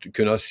att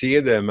kunna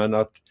se det, men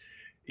att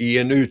i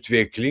en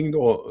utveckling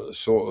då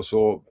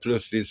så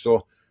plötsligt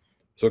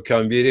så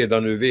kan vi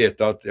redan nu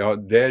veta att ja,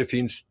 där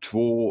finns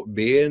 2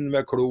 ben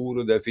med klor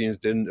och där finns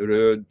det en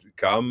röd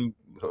kam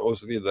och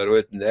så vidare och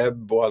ett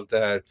näbb och allt det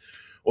här.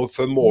 Och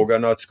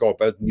förmågan att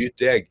skapa ett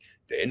nytt ägg,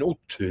 det är en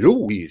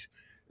otrolig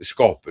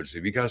skapelse.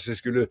 Vi kanske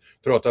skulle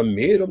prata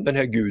mer om den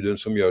här guden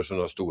som gör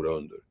sådana stora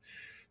under.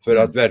 För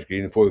att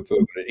verkligen få upp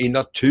ögonen. I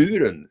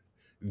naturen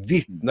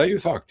vittnar ju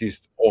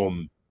faktiskt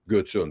om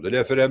Guds under.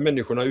 Därför är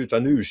människorna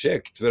utan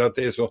ursäkt. För att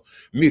det är så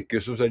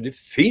mycket som säger det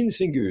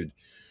finns en gud.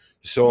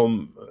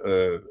 Som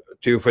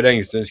Theophil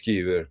Engström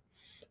skriver.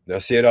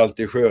 Jag ser allt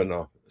det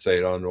sköna,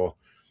 säger han. Och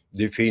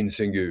det finns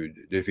en gud.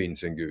 Det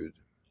finns en gud.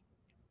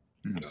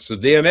 Så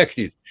det är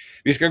mäktigt.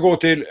 Vi ska gå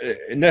till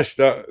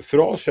nästa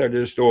fras här.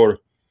 Det står: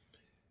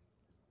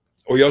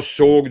 och jag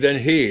såg den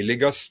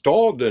heliga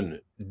staden,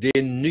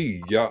 det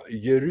nya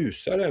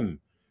Jerusalem,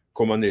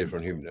 komma ner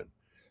från himlen.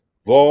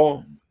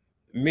 Vad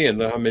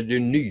menar han med det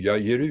nya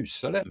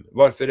Jerusalem?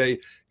 Varför är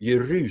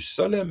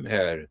Jerusalem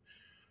här?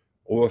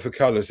 Och varför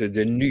kallas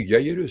det nya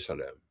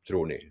Jerusalem,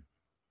 tror ni?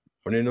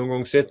 Har ni någon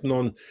gång sett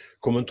någon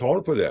kommentar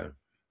på det?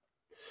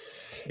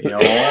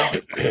 Ja,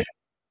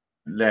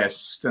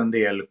 läst en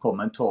del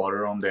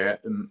kommentarer om det,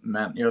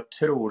 men jag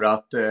tror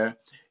att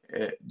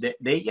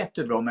det är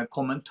jättebra med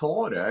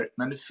kommentarer,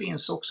 men det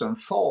finns också en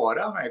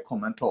fara med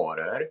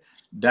kommentarer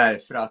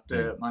därför att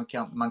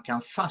man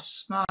kan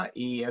fastna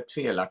i ett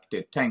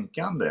felaktigt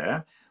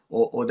tänkande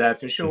och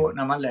därför så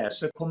när man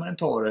läser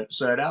kommentarer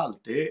så är det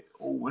alltid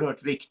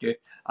oerhört viktigt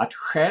att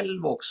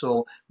själv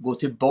också gå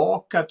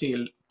tillbaka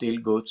till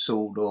Guds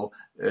ord och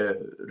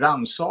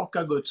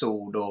rannsaka Guds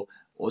ord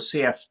och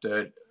se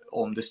efter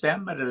om det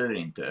stämmer eller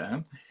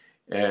inte.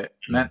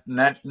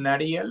 Men när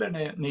det gäller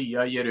det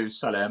nya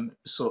Jerusalem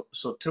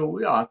så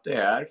tror jag att det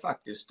är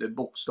faktiskt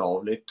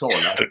bokstavligt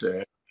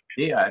talat.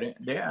 Det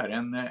är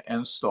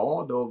en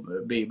stad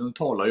och Bibeln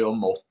talar ju om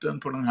måtten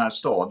på den här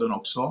staden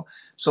också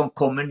som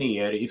kommer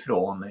ner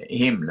ifrån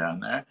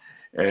himlen.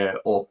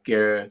 Och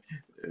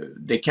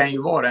det kan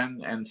ju vara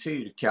en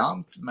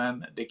fyrkant,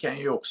 men det kan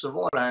ju också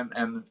vara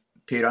en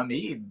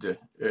pyramid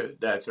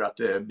därför att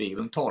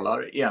Bibeln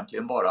talar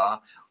egentligen bara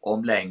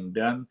om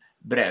längden,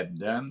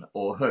 bredden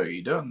och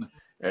höjden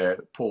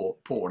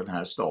på den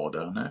här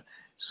staden.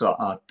 Så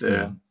att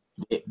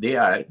det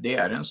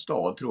är en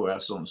stad, tror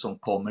jag, som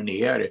kommer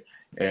ner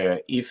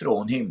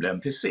ifrån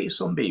himlen, precis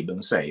som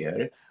Bibeln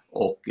säger.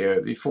 Och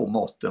vi får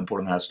måtten på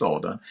den här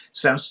staden.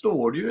 Sen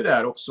står det ju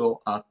där också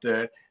att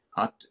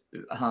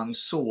han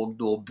såg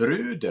då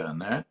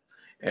bruden.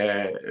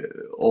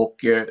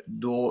 Och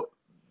då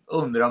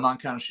undrar man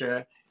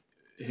kanske,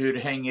 hur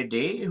hänger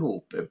det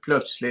ihop?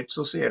 Plötsligt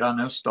så ser han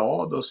en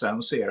stad och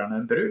sen ser han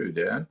en brud.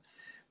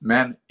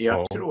 Men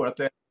jag tror att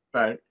det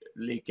är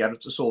lika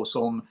så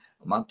som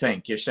man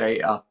tänker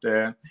sig att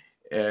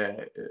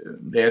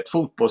det är ett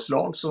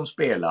fotbollslag som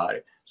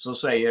spelar. Så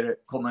säger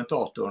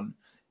kommentatorn,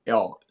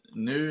 ja,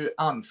 nu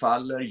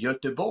anfaller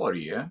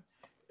Göteborg.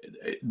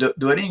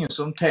 Då är det ingen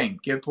som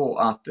tänker på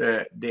att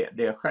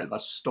det är själva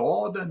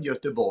staden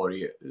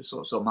Göteborg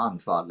som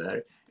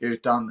anfaller,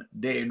 utan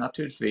det är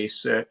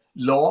naturligtvis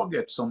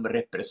laget som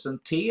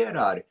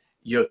representerar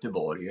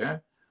Göteborg.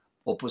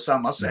 Och på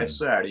samma sätt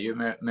så är det ju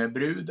med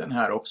bruden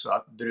här också,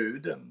 att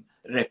bruden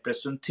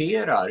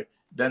representerar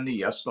den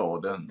nya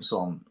staden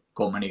som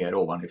kommer ner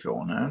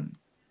ovanifrån.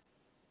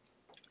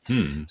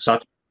 Så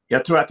att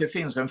jag tror att det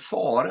finns en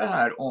fara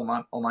här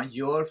om man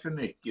gör för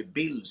mycket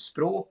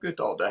bildspråk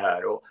utav det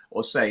här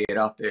och säger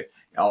att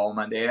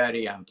men det är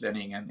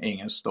egentligen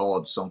ingen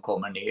stad som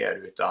kommer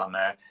ner, utan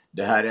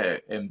det här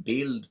är en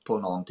bild på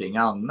någonting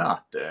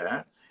annat.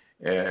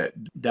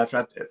 Därför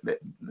att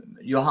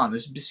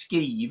Johannes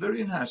beskriver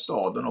den här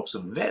staden också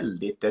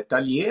väldigt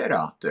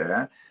detaljerat.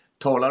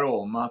 Talar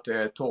om att det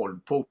är 12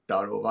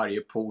 portar och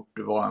varje port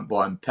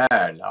var en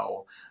pärla,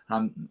 och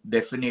han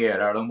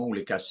definierar de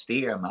olika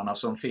stenarna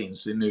som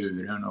finns i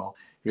muren och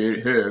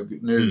hur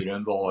hög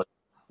muren var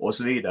och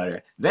så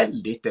vidare.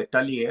 Väldigt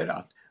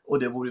detaljerat, och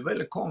det vore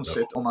väldigt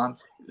konstigt om man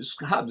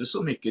hade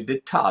så mycket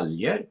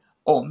detaljer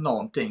om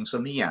någonting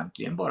som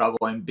egentligen bara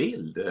var en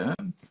bild.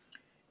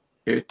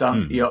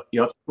 Utan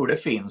jag tror det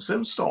finns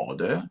en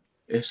stad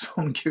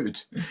som Gud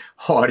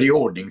har i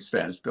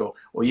ordningställt,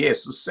 och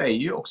Jesus säger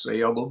ju också,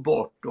 jag går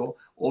bort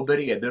och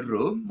bereder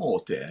rum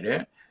åt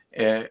er.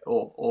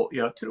 Och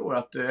jag tror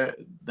att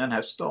den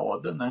här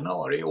staden, den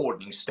har i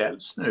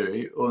ordningställts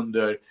nu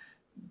under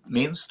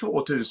minst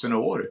 2000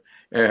 år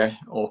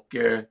och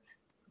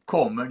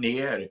kommer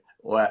ner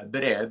och är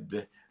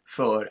beredd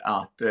för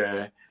att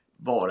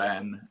vara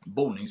en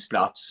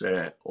boningsplats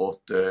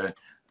åt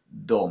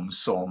de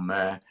som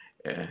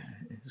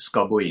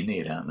ska gå in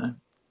i den.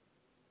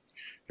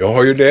 Jag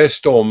har ju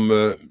läst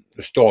om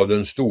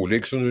stadens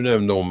storlek som du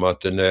nämnde om,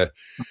 att den är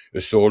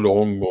så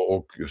lång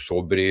och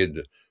så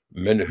bred,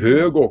 men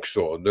hög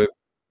också. Det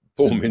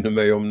påminner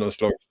mig om någon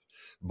slags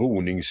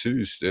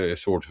boningshus, det är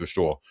svårt att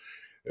förstå.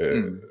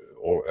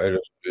 Eller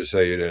som du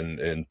säger,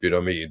 en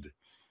pyramid.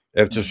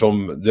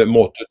 Eftersom det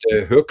måttet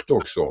är högt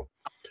också.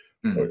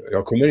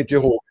 Jag kommer inte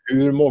ihåg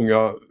hur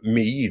många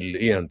mil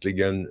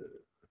egentligen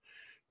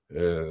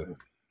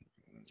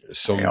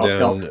som den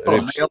Jag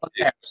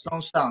har läst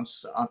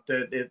någonstans att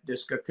det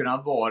ska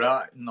kunna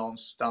vara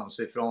någonstans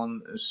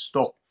ifrån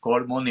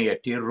Stockholm och ner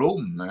till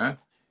Rom.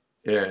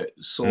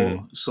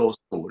 Så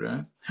stor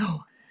det.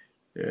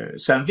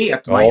 Sen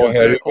vet man ju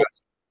inte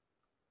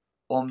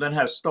om den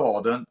här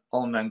staden,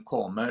 om den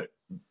kommer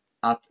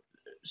att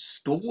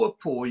stå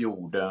på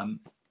jorden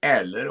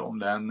eller om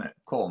den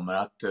kommer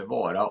att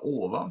vara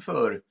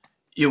ovanför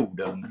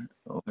jorden.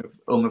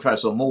 Ungefär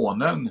som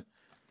månen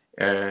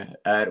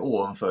är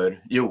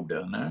ovanför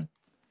jorden.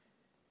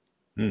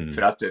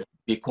 För att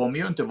vi kommer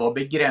ju inte vara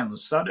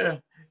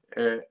begränsade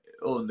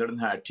under den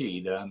här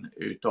tiden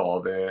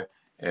utav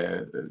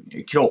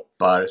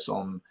kroppar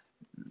som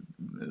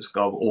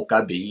ska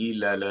åka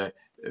bil eller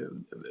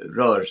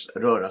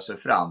röra sig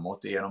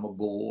framåt genom att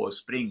gå och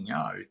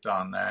springa,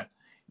 utan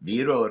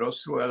vi rör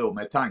oss, tror jag, då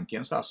med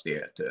tankens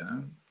hastighet.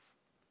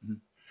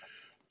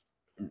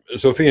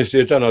 Så finns det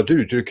ett annat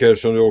uttryck här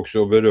som du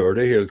också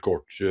berörde helt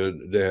kort.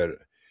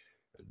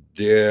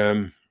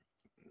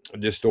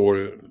 Det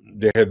står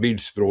det här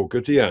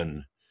bildspråket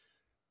igen.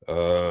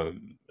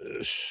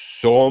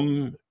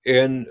 Som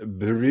en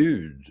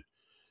brud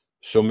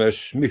som är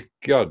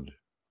smyckad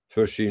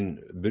för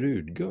sin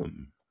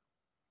brudgum.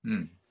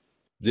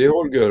 Det,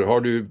 Holger,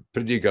 har du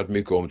predikat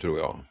mycket om, tror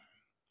jag.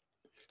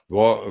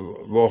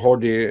 Vad har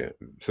det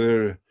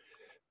för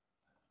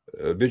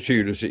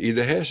betydelse i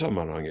det här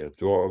sammanhanget?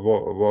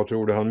 Vad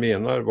tror du han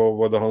menar? Vad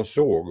var det han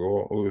såg?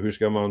 Och hur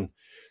ska man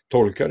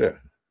tolka det?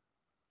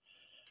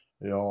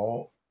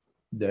 Ja,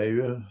 det är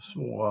ju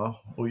svåra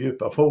och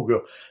djupa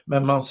frågor.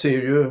 Men man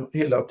ser ju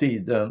hela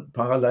tiden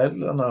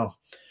parallellerna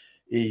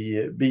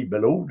i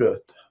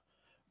bibelordet.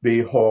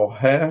 Vi har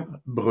här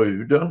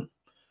bruden,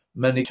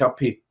 men i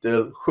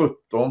kapitel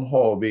 17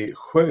 har vi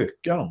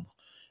skökan.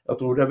 Jag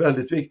tror det är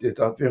väldigt viktigt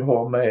att vi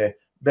har med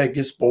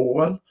bägge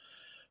spåren,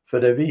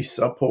 för det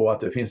visar på att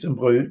det finns en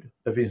brud,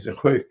 det finns en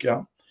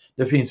sköka,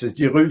 det finns ett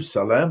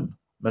Jerusalem,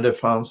 men det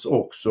fanns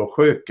också,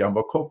 skökan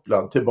var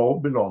kopplad till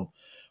Babylon,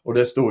 och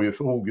det står ju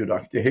för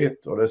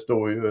ogudaktighet, och det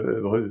står ju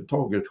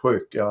överhuvudtaget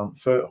skökan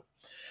för.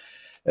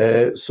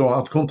 Så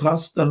att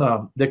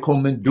kontrasterna, det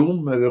kommer en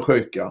dom över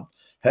skökan.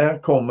 Här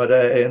kommer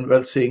det en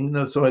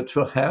välsignelse och ett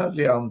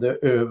förhärligande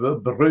över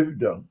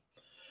bruden.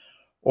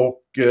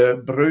 Och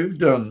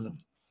bruden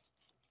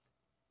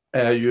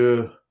är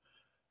ju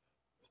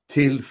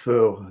till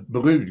för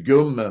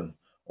brudgummen,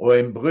 och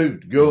en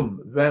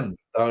brudgum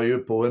väntar ju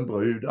på en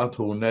brud att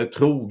hon är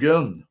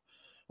trogen.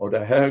 Och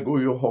det här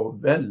går ju att ha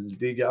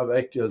väldiga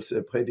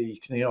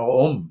väckelsepredikningar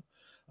om,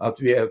 att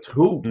vi är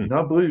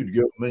trogna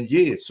brudgummen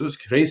Jesus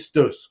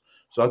Kristus,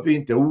 så att vi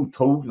inte är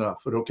otrogna,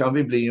 för då kan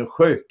vi bli en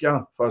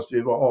sköka fast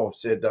vi var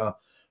avsedda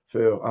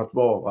för att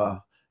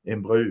vara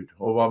en brud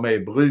och vara med i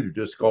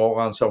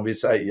brudeskaran, som vi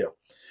säger.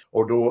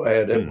 Och då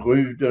är det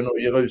bruden och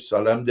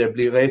Jerusalem, det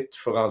blir ett,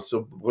 för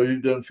alltså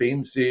bruden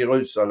finns i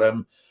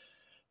Jerusalem.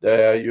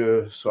 Det är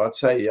ju så att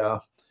säga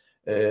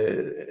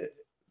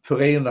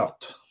förenat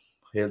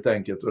helt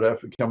enkelt, och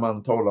därför kan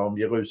man tala om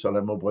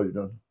Jerusalem och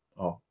bruden,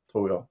 ja,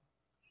 tror jag.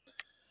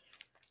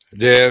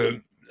 Det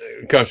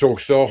kanske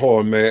också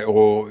har med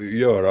att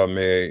göra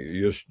med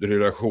just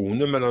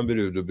relationen mellan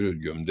brud och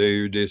brudgum. Det är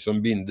ju det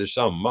som binder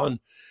samman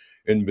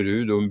en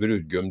brud och en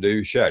brudgum, det är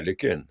ju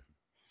kärleken.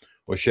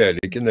 Och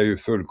kärleken är ju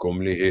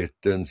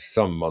fullkomlighetens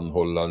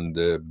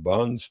sammanhållande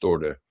band, står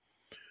det.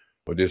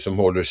 Och det som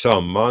håller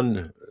samman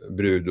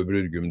brud och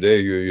brudgum, det är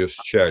ju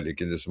just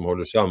kärleken. Det som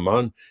håller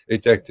samman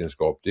ett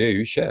äktenskap, det är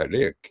ju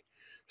kärlek.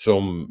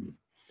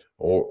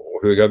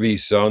 Och Höga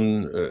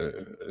visan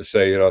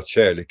säger att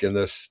kärleken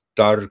är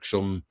stark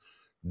som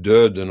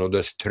döden och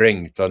dess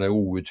trängtan är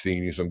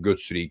outtvinglig som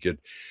Gudsriket.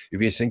 Det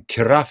finns en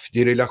kraft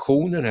i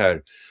relationen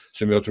här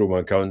som jag tror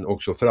man kan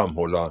också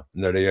framhålla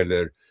när det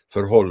gäller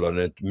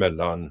förhållandet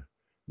mellan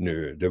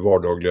nu det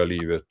vardagliga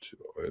livet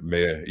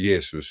med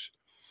Jesus.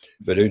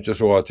 För det är inte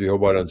så att vi har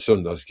bara en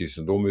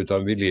söndagskristendom,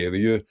 utan vi lever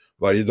ju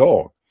varje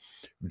dag.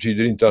 Det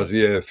betyder inte att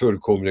vi är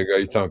fullkomliga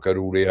i tankar,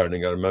 ord och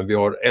gärningar, men vi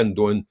har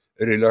ändå en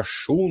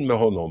relation med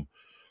honom.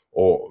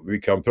 Och vi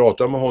kan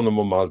prata med honom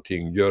om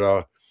allting,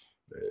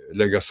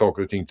 lägga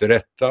saker och ting till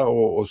rätta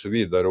och så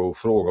vidare, och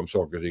fråga om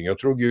saker och ting. Jag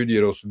tror Gud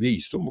ger oss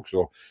visdom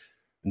också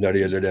när det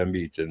gäller den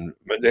biten.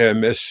 Men det här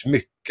med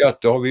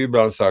smyckat, det har vi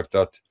ibland sagt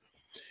att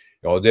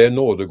ja, det är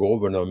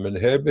nådegåvorna, men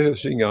här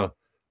behövs inga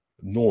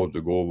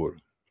nådegåvor.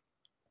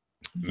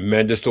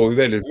 Men det står ju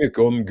väldigt mycket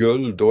om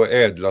guld och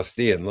ädla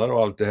stenar och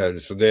allt det här,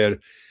 så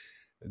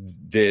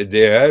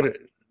det är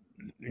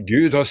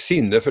Gud har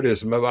sinne för det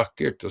som är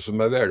vackert och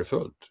som är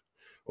värdefullt.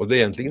 Och det är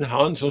egentligen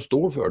han som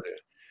står för det.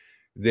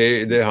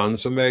 Det är han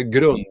som är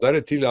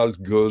grundare till allt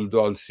guld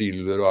och allt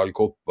silver och all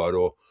koppar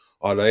och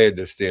alla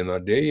ädelstenar.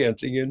 Det är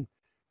egentligen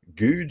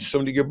Gud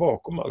som ligger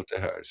bakom allt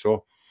det här.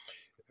 Så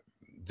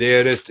det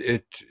är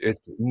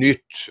ett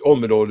nytt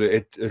område,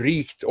 ett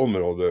rikt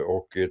område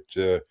och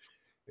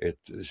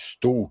ett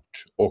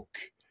stort och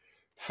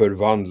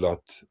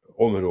förvandlat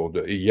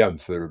område i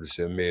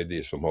jämförelse med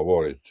det som har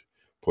varit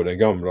på den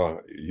gamla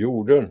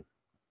jorden.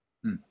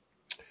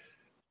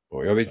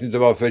 Och jag vet inte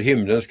varför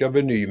himlen ska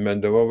bli ny,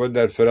 men det var väl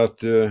därför att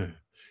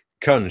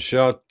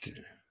kanske att,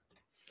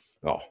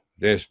 ja,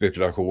 det är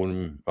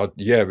spekulation, att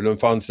djävulen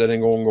fanns där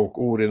en gång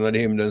och orenade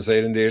himlen,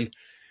 säger en del.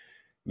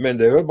 Men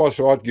det är väl bara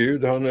så att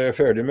Gud, han är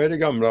färdig med det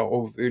gamla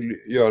och vill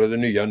göra det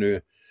nya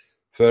nu.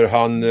 För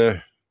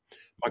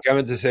man kan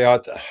väl inte säga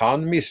att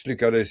han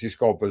misslyckades i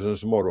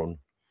skapelsens morgon.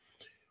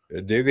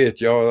 Det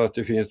vet jag att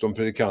det finns de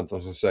predikanter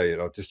som säger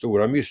att det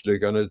stora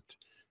misslyckandet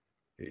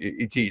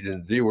i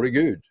tiden, det gjorde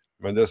Gud.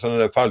 Men det är sådana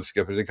där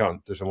falska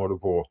predikanter som håller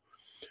på.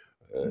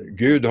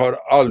 Gud har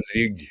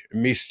aldrig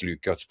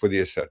misslyckats på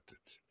det sättet.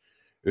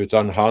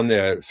 Utan han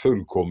är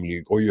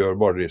fullkomlig och gör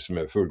bara det som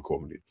är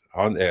fullkomligt.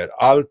 Han är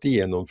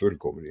alltigenom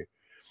fullkomlig.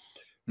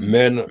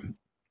 Men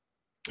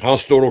han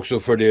står också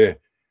för det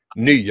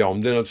nya.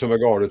 Om det är något som är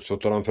galet så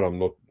tar han fram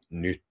något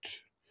nytt.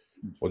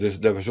 Och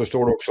därför så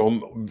står det också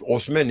om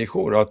oss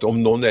människor att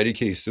om någon är i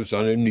Kristus så är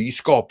han en ny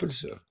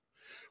skapelse.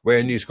 Vad är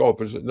en ny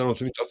skapelse? Det är något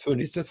som inte har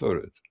funnits där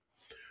förut.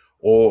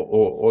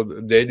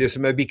 Och det är det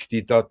som är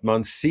viktigt, att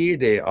man ser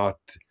det,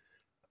 att,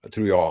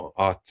 tror jag,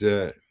 att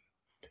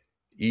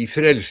i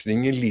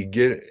frälsningen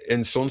ligger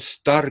en sån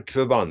stark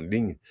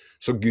förvandling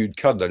så Gud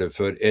kallar det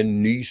för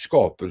en ny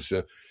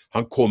skapelse.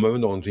 Han kommer med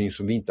någonting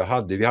som vi inte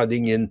hade. Vi hade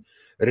ingen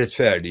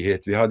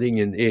rättfärdighet, vi hade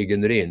ingen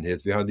egen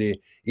renhet, vi hade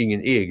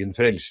ingen egen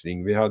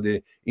frälsning, vi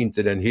hade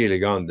inte den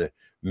heliga ande.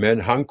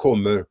 Men han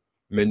kommer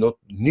med något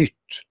nytt.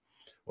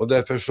 Och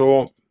därför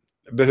så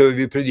behöver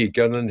vi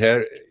predika den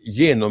här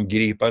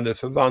genomgripande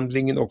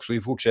förvandlingen också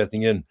i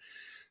fortsättningen.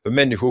 För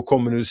människor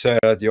kommer nu säga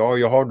att ja,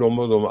 jag har de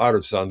och de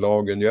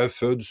arvsanlagen, jag är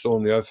född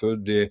sån, jag är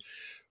född det,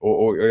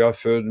 och jag är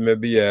född med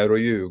begär och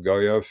ljuga,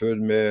 och jag är född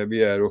med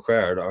begär och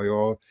stjäla,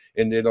 och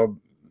en del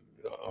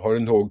har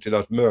en håg till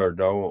att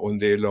mörda, och en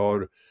del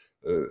har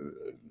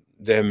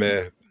det här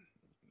med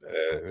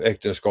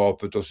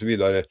äktenskapet och så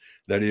vidare,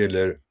 när det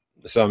gäller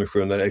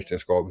samskönade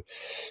äktenskap.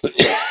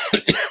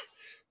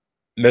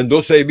 Men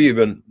då säger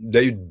Bibeln, det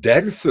är ju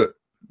därför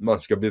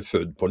man ska bli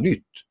född på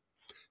nytt.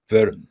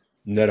 För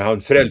när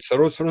han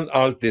frälsar oss från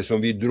allt det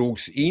som vi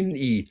drogs in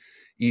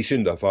i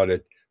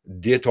syndafallet,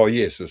 det tar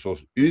Jesus oss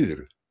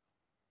ur.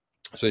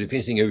 Så det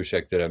finns inga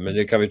ursäkter där, men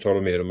det kan vi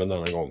tala mer om en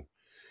annan gång.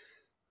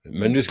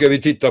 Men nu ska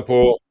vi titta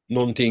på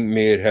någonting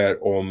mer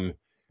här om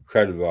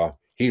själva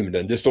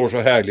himlen. Det står så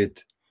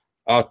härligt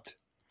att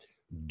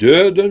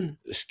döden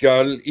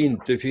skall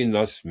inte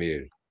finnas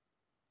mer.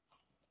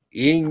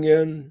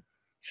 Ingen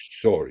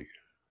sorg,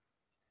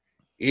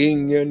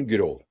 ingen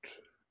gråt,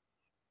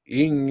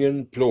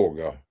 ingen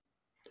plåga,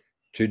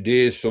 ty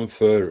det som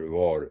förr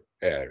var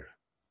är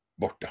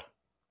borta.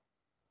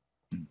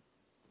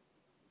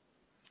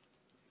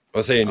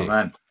 Vad säger ni?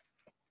 Amen.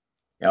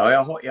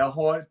 Ja,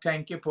 jag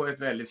tänker på ett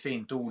väldigt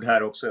fint ord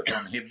här också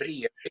från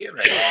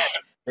Hebreerbrevet,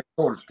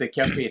 det 12:e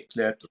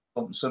kapitlet,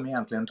 som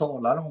egentligen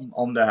talar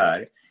om det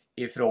här,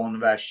 ifrån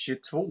vers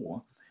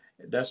 22.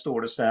 Där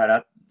står det så här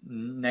att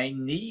nej,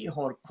 ni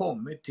har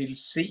kommit till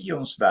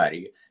Sions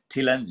berg,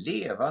 till en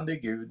levande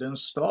Gudens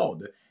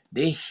stad,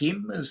 det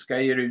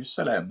himmelska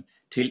Jerusalem,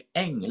 till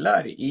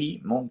änglar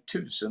i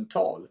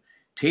mångtusental,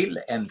 till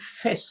en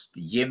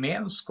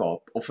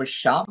festgemenskap och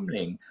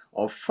församling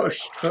av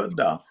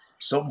förstfödda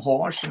som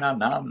har sina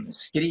namn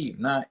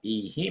skrivna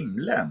i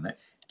himlen,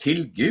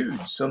 till Gud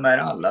som är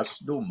allas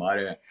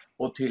domare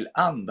och till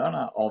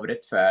andarna av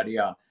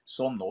rättfärdiga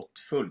som nått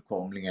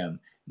fullkomlingen.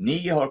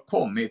 Ni har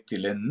kommit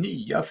till en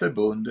nya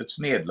förbundets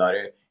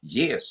medlare,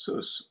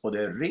 Jesus, och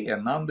det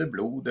renande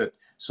blodet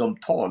som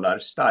talar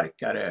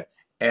starkare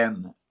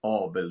än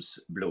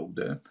Abels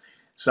blod.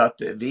 Så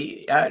att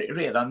vi är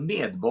redan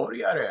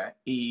medborgare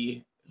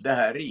i det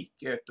här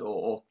riket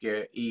och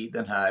i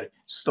den här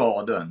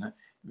staden.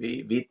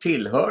 Vi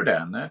tillhör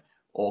den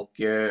och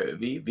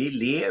vi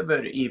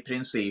lever i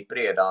princip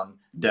redan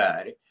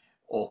där.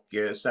 Och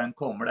sen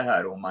kommer det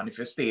här att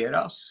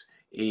manifesteras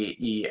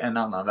i en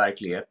annan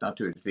verklighet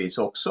naturligtvis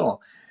också.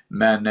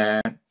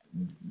 Men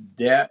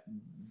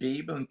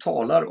Bibeln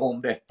talar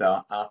om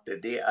detta, att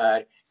det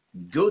är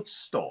Guds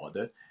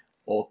stad.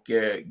 Och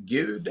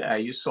Gud är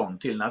ju sån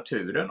till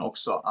naturen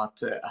också att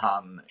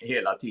han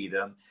hela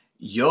tiden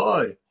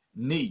gör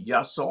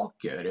nya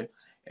saker.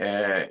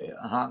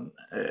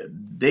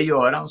 Det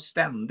gör han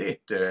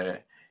ständigt.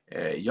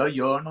 Jag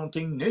gör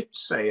någonting nytt,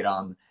 säger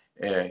han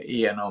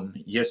genom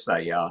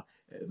Jesaja.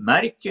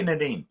 Märker ni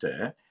det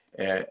inte?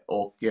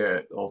 Och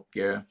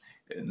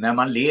när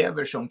man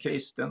lever som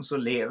kristen så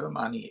lever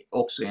man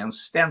också i en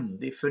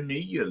ständig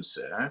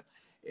förnyelse.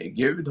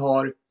 Gud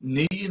har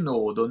ny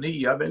nåd och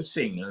nya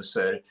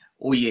välsignelser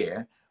att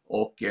ge.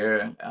 Och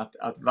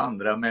att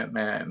vandra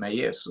med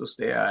Jesus,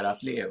 det är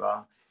att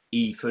leva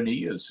i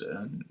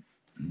förnyelse.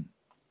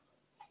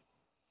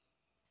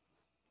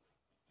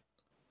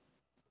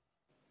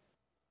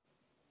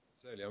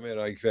 Sälja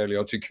mera ikväll.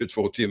 Jag tycker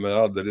 2 timmar är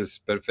alldeles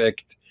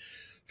perfekt.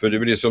 För det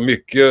blir så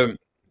mycket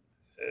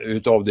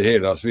utav det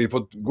hela. Så vi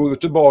får gå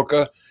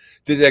tillbaka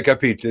till det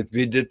kapitlet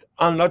vid ett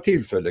annat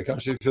tillfälle,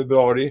 kanske i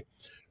februari.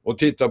 Och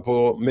titta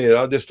på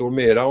mera, det står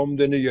mera om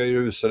det nya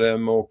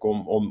Jerusalem och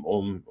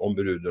om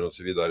bruden och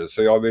så vidare.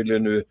 Så jag ville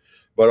nu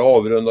bara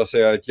avrunda och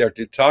säga ett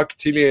hjärtligt tack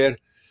till er,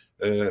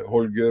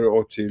 Holger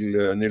och till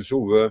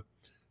Nils-Ove,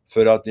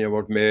 för att ni har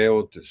varit med,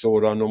 och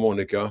Soran och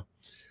Monica.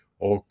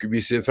 Och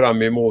vi ser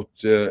fram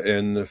emot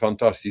en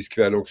fantastisk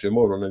kväll också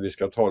imorgon när vi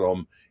ska tala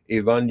om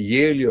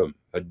evangelium.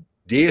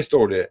 Det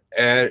står det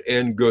är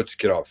en Guds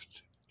kraft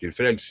till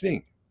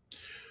frälsning.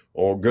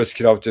 Och Guds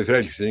kraft till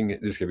frälsning,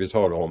 det ska vi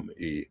tala om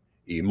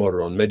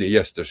imorgon med de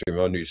gäster som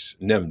jag nyss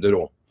nämnde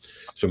då,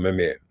 som är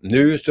med.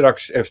 Nu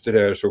strax efter det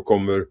här så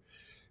kommer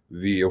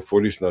vi att få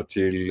lyssna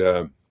till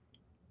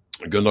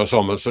Gunnar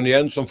Samuelsson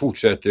igen, som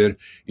fortsätter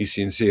i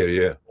sin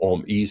serie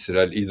om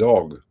Israel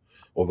idag.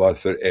 Och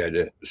varför är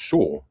det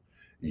så?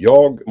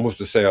 Jag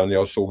måste säga, när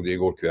jag såg det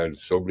igår kväll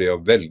så blev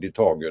jag väldigt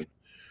tagen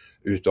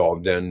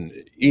utav den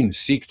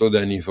insikt och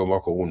den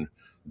information.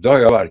 Det har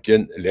jag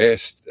varken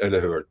läst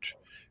eller hört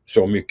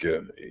så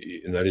mycket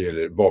när det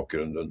gäller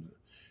bakgrunden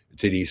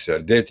till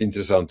Israel. Det är ett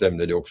intressant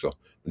ämne det också.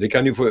 Det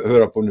kan ni få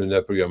höra på nu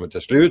när programmet är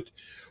slut.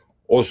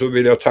 Och så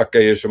vill jag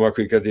tacka er som har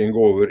skickat in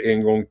gåvor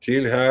en gång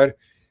till här.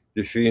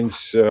 Det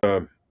finns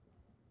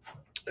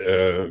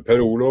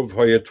Per-Olof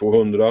har gett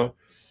 200.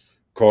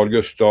 Carl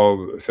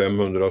Gustav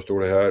 500 står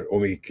det här,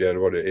 och Mikael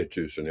var det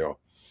 1000, ja.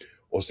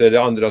 Och så är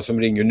det andra som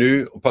ringer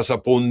nu, och passa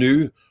på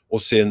nu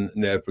och sen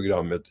när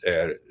programmet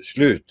är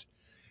slut.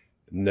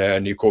 När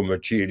ni kommer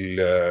till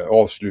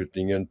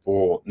avslutningen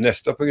på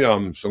nästa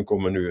program som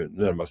kommer nu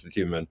närmaste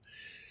timmen,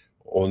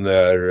 och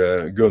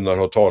när Gunnar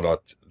har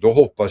talat, då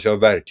hoppas jag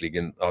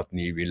verkligen att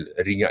ni vill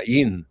ringa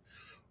in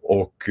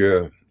och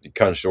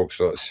kanske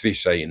också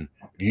swisha in.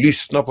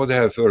 Lyssna på det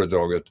här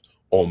föredraget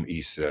om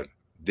Israel.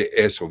 Det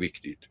är så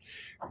viktigt.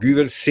 Gud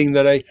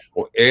välsigna dig,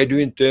 och är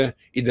du inte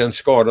i den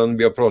skaran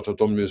vi har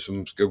pratat om nu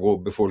som ska gå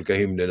och befolka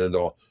himlen en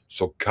dag,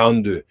 så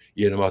kan du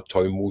genom att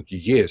ta emot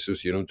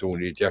Jesus genom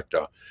tron i ditt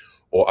hjärta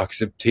och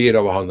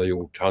acceptera vad han har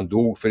gjort. Han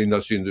dog för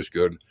dina synders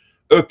skull,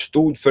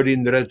 uppstod för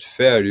din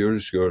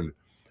rättfärdighets skull,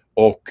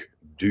 och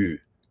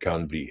du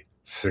kan bli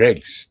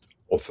frälst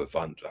och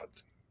förvandlad.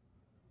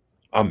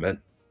 Amen.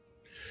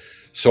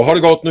 Så har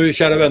det gått nu,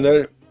 kära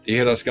vänner i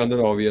hela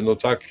Skandinavien, och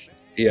tack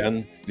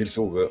igen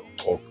Nils-Ove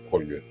och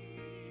Holger.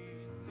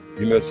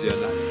 Vi möts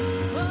igen.